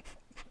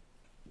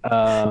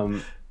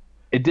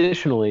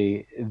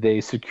 Additionally,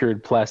 they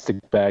secured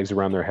plastic bags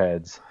around their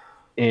heads,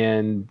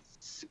 and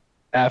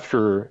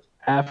after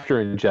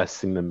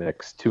ingesting the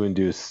mix to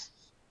induce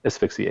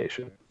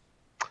asphyxiation.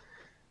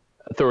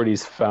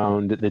 Authorities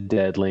found the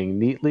dead laying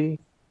neatly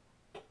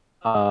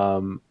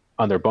on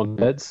their bunk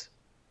beds,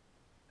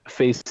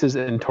 faces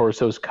and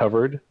torsos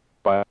covered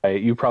by,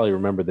 you probably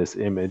remember this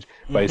image,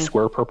 by a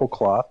square purple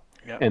cloth.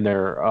 Yep. And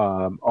they're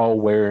all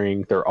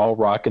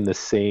rocking the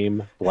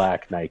same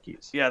black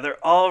Nikes. Yeah,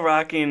 they're all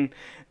rocking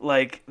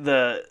like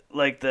the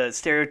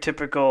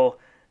stereotypical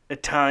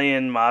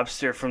Italian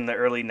mobster from the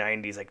early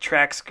 90s, like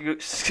track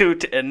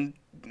suit and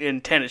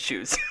tennis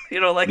shoes.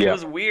 It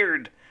was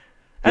weird.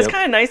 That's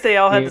kind of nice they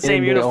all had the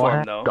same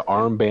uniform, though. The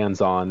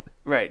armbands on.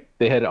 Right.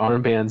 They had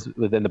armbands,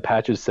 but then the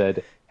patches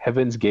said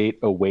Heaven's Gate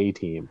Away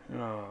Team,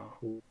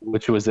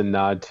 which was a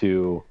nod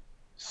to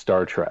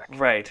Star Trek.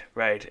 Right.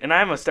 And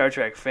I'm a Star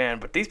Trek fan,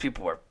 but these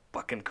people were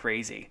fucking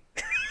crazy.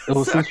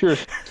 Well, since you're a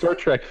Star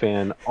Trek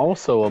fan,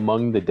 also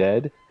among the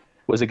dead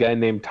was a guy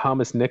named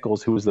Thomas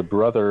Nichols, who was the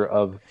brother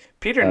of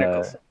Peter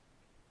Nichols.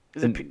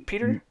 Is it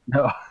Peter?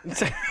 No.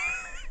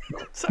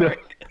 Sorry,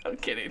 I'm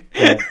kidding.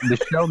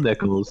 Nichelle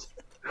Nichols,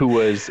 who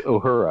was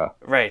Uhura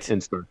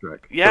in Star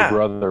Trek. Yeah. Her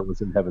brother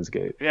was in Heaven's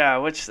Gate. Yeah,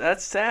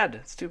 that's sad.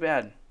 It's too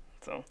bad.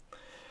 So,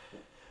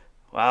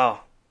 wow.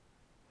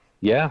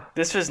 Yeah.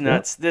 This was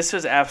nuts. Yeah. This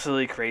was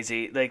absolutely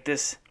crazy. Like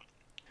this,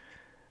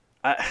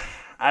 I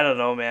don't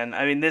know, man.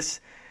 I mean,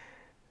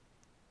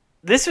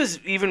 this was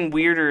even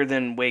weirder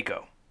than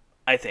Waco,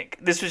 I think.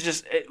 This was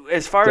just,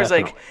 as far as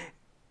like,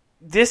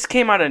 this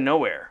came out of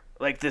nowhere.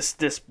 Like this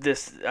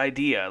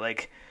idea,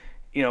 like,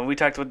 you know, you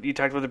talked about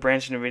the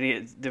Branch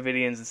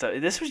Davidians and stuff.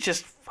 This was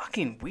just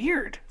fucking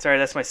weird. Sorry,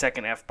 that's my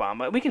second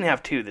F-bomb. We can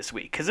have 2 this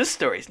week because this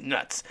story's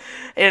nuts.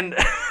 And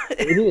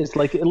it is,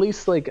 like, at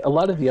least like a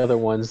lot of the other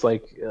ones,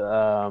 like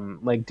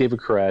David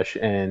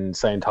Koresh and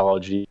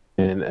Scientology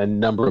and a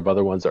number of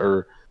other ones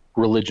are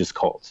religious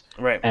cults.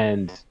 Right.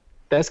 And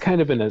that's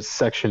kind of in a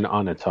section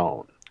on its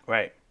own.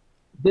 Right.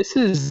 This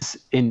is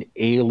an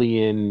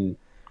alien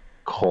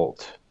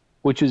cult,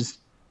 which is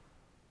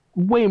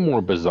way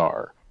more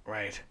bizarre.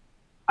 Right.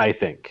 I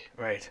think.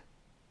 Right.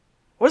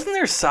 Wasn't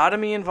there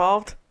sodomy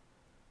involved?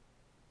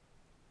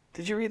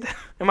 Did you read that?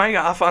 Am I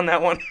off on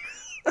that one?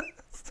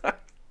 Sorry.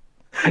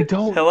 I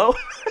don't. Hello?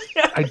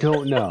 I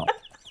don't know.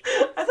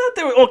 I thought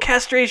there was...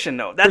 castration,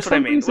 no. That's what I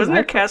mean. Wasn't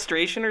there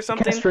castration or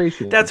something?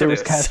 Castration. That's there what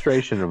was it is.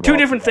 Castration involved. 2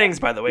 different things,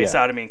 by the way. Yeah.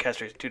 Sodomy and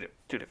castration. Two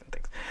different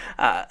things.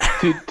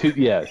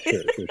 Yeah,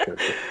 sure.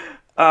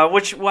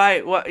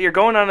 Why you're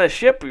going on a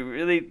ship? We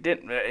really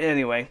didn't.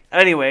 Anyway,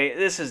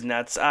 this is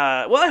nuts.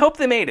 Well, I hope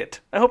they made it.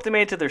 I hope they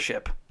made it to their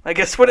ship. I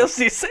guess, what else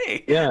do you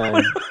say?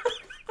 Yeah.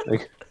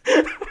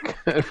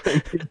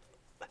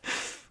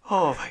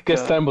 Oh my god.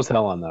 Guess time was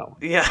hell on that one.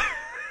 Yeah.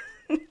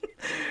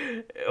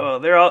 Well,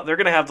 they're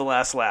gonna have the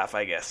last laugh,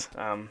 I guess.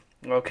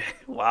 Okay.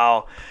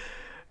 Wow.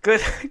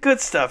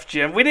 Good stuff,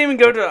 Jim. We didn't even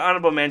go to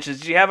honorable mentions.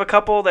 Did you have a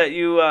couple that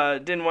you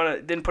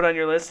didn't put on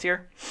your list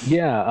here?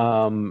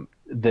 Yeah.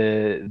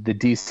 The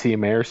DC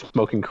mayor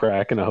smoking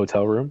crack in a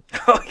hotel room.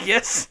 Oh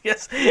yes,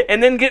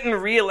 and then getting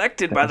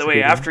reelected. By the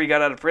way, after he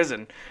got out of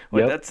prison.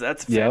 Well, Yep.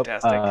 That's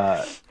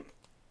fantastic.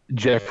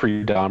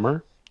 Jeffrey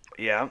Dahmer.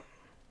 Yeah.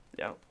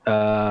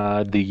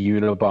 The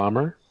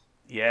Unabomber.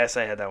 Yes,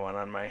 I had that one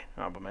on my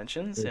honorable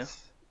mentions. Yeah.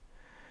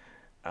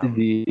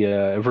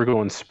 If we're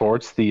going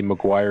sports, the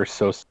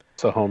Maguire-Sosa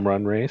home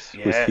run race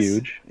was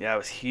huge. Yeah, it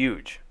was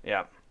huge.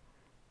 Yeah.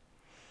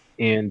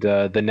 And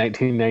the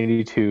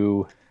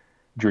 1992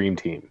 Dream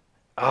Team.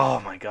 Oh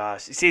my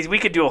gosh! See, we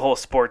could do a whole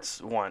sports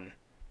one,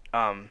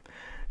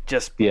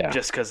 just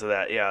because of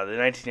that. Yeah, the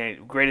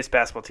 1990 greatest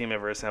basketball team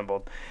ever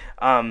assembled.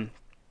 I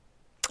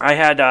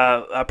had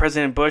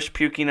President Bush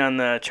puking on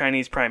the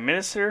Chinese Prime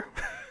Minister.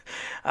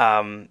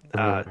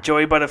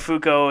 Joey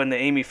Buttafuoco and the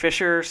Amy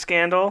Fisher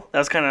scandal. That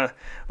was kind of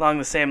along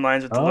the same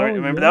lines with the Lorena.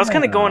 Remember, that was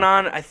kind of going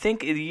on, I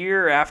think, a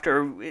year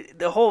after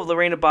the whole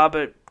Lorena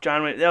Bobbitt,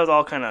 John Wayne. That was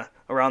all kind of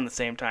around the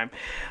same time.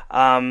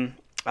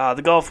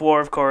 The Gulf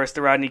War, of course,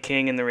 the Rodney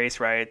King and the race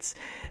riots.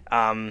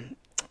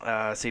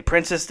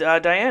 Princess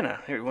Diana,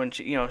 when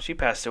she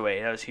passed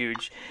away. That was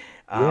huge.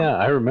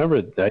 I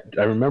remember that.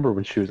 I remember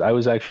when I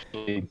was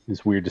actually,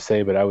 it's weird to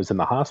say, but I was in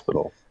the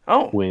hospital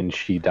when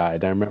she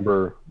died. I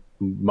remember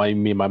me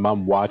and my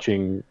mom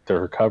watching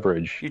her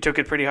coverage. You took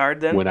it pretty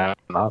hard then? When I was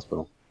in the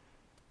hospital.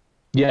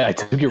 Yeah, I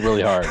took it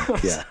really hard.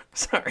 Yeah.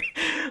 Sorry.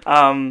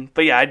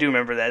 But yeah, I do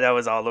remember that. That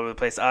was all over the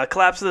place.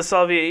 Collapse of the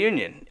Soviet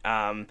Union.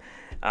 I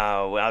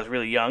was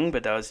really young,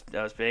 but that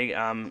was big.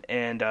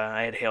 And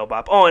I had Hale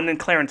Bopp. Oh, and then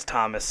Clarence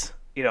Thomas.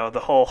 The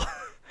whole...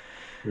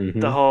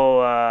 The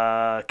whole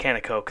can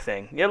of Coke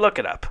thing. Yeah, look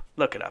it up.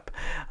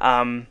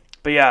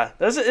 But yeah,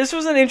 this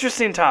was an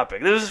interesting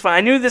topic. This was fun.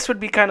 I knew this would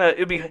be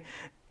it'd be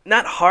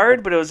not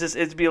hard, but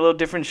it'd be a little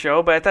different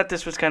show. But I thought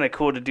this was kind of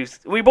cool to do.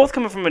 We both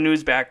coming from a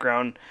news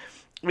background.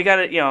 We got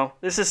it.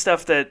 This is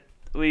stuff that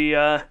we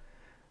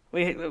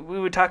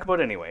would talk about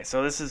anyway.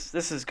 So this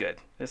is good.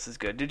 This is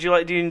good. Do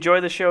you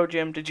enjoy the show,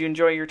 Jim? Did you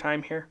enjoy your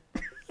time here?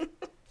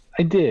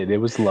 I did. It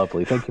was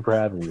lovely. Thank you for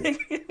having me.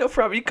 No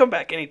problem. You come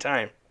back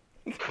anytime.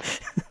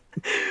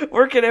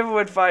 Where can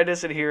everyone find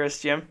us and hear us,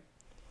 Jim?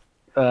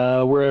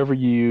 Wherever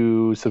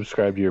you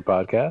subscribe to your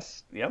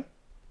podcasts. Yep.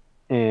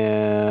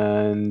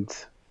 And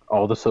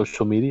all the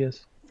social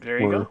medias. There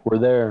you go. We're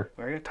there.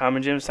 There you go. Tom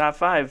and Jim's Top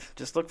 5.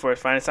 Just look for us.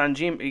 Find us on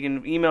Gmail. You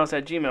can email us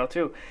at Gmail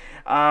too.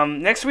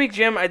 Next week,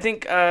 Jim, I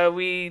think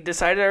we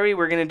decided already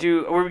we're gonna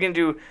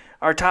do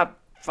our top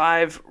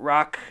 5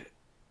 rock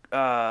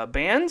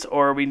bands,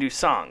 or are we gonna do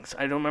songs?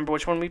 I don't remember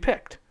which one we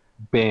picked.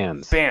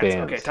 Bands.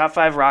 Okay, top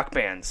 5 rock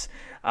bands.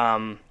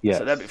 Yes.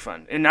 So that'd be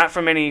fun. And not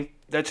from any,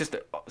 that's just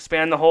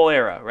span the whole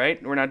era,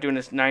 right? We're not doing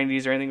this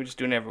 90s or anything, we're just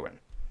doing everyone.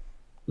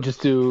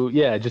 Just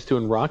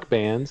doing rock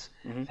bands,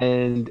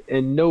 and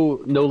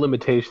no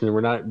limitation. We're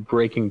not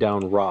breaking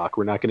down rock.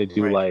 We're not going to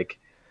do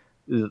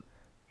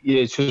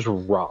it's just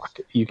rock.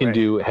 You can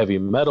do heavy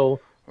metal,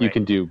 you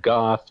can do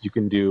goth, you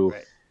can do,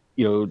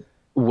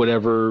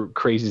 whatever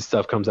crazy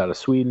stuff comes out of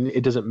Sweden.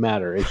 It doesn't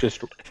matter. It's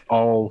just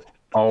all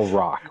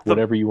rock,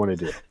 whatever you want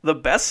to do. The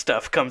best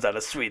stuff comes out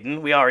of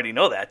Sweden. We already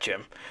know that,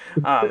 Jim.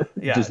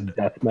 Yeah. Just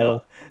death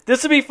metal.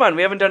 This will be fun.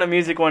 We haven't done a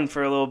music one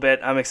for a little bit.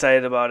 I'm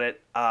excited about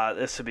it.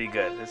 This will be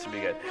good.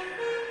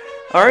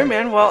 All right,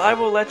 man. Well, I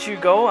will let you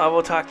go. I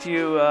will talk to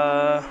you,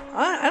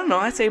 I don't know,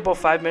 I'd say about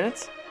 5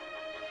 minutes.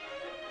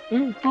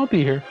 I'll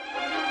be here.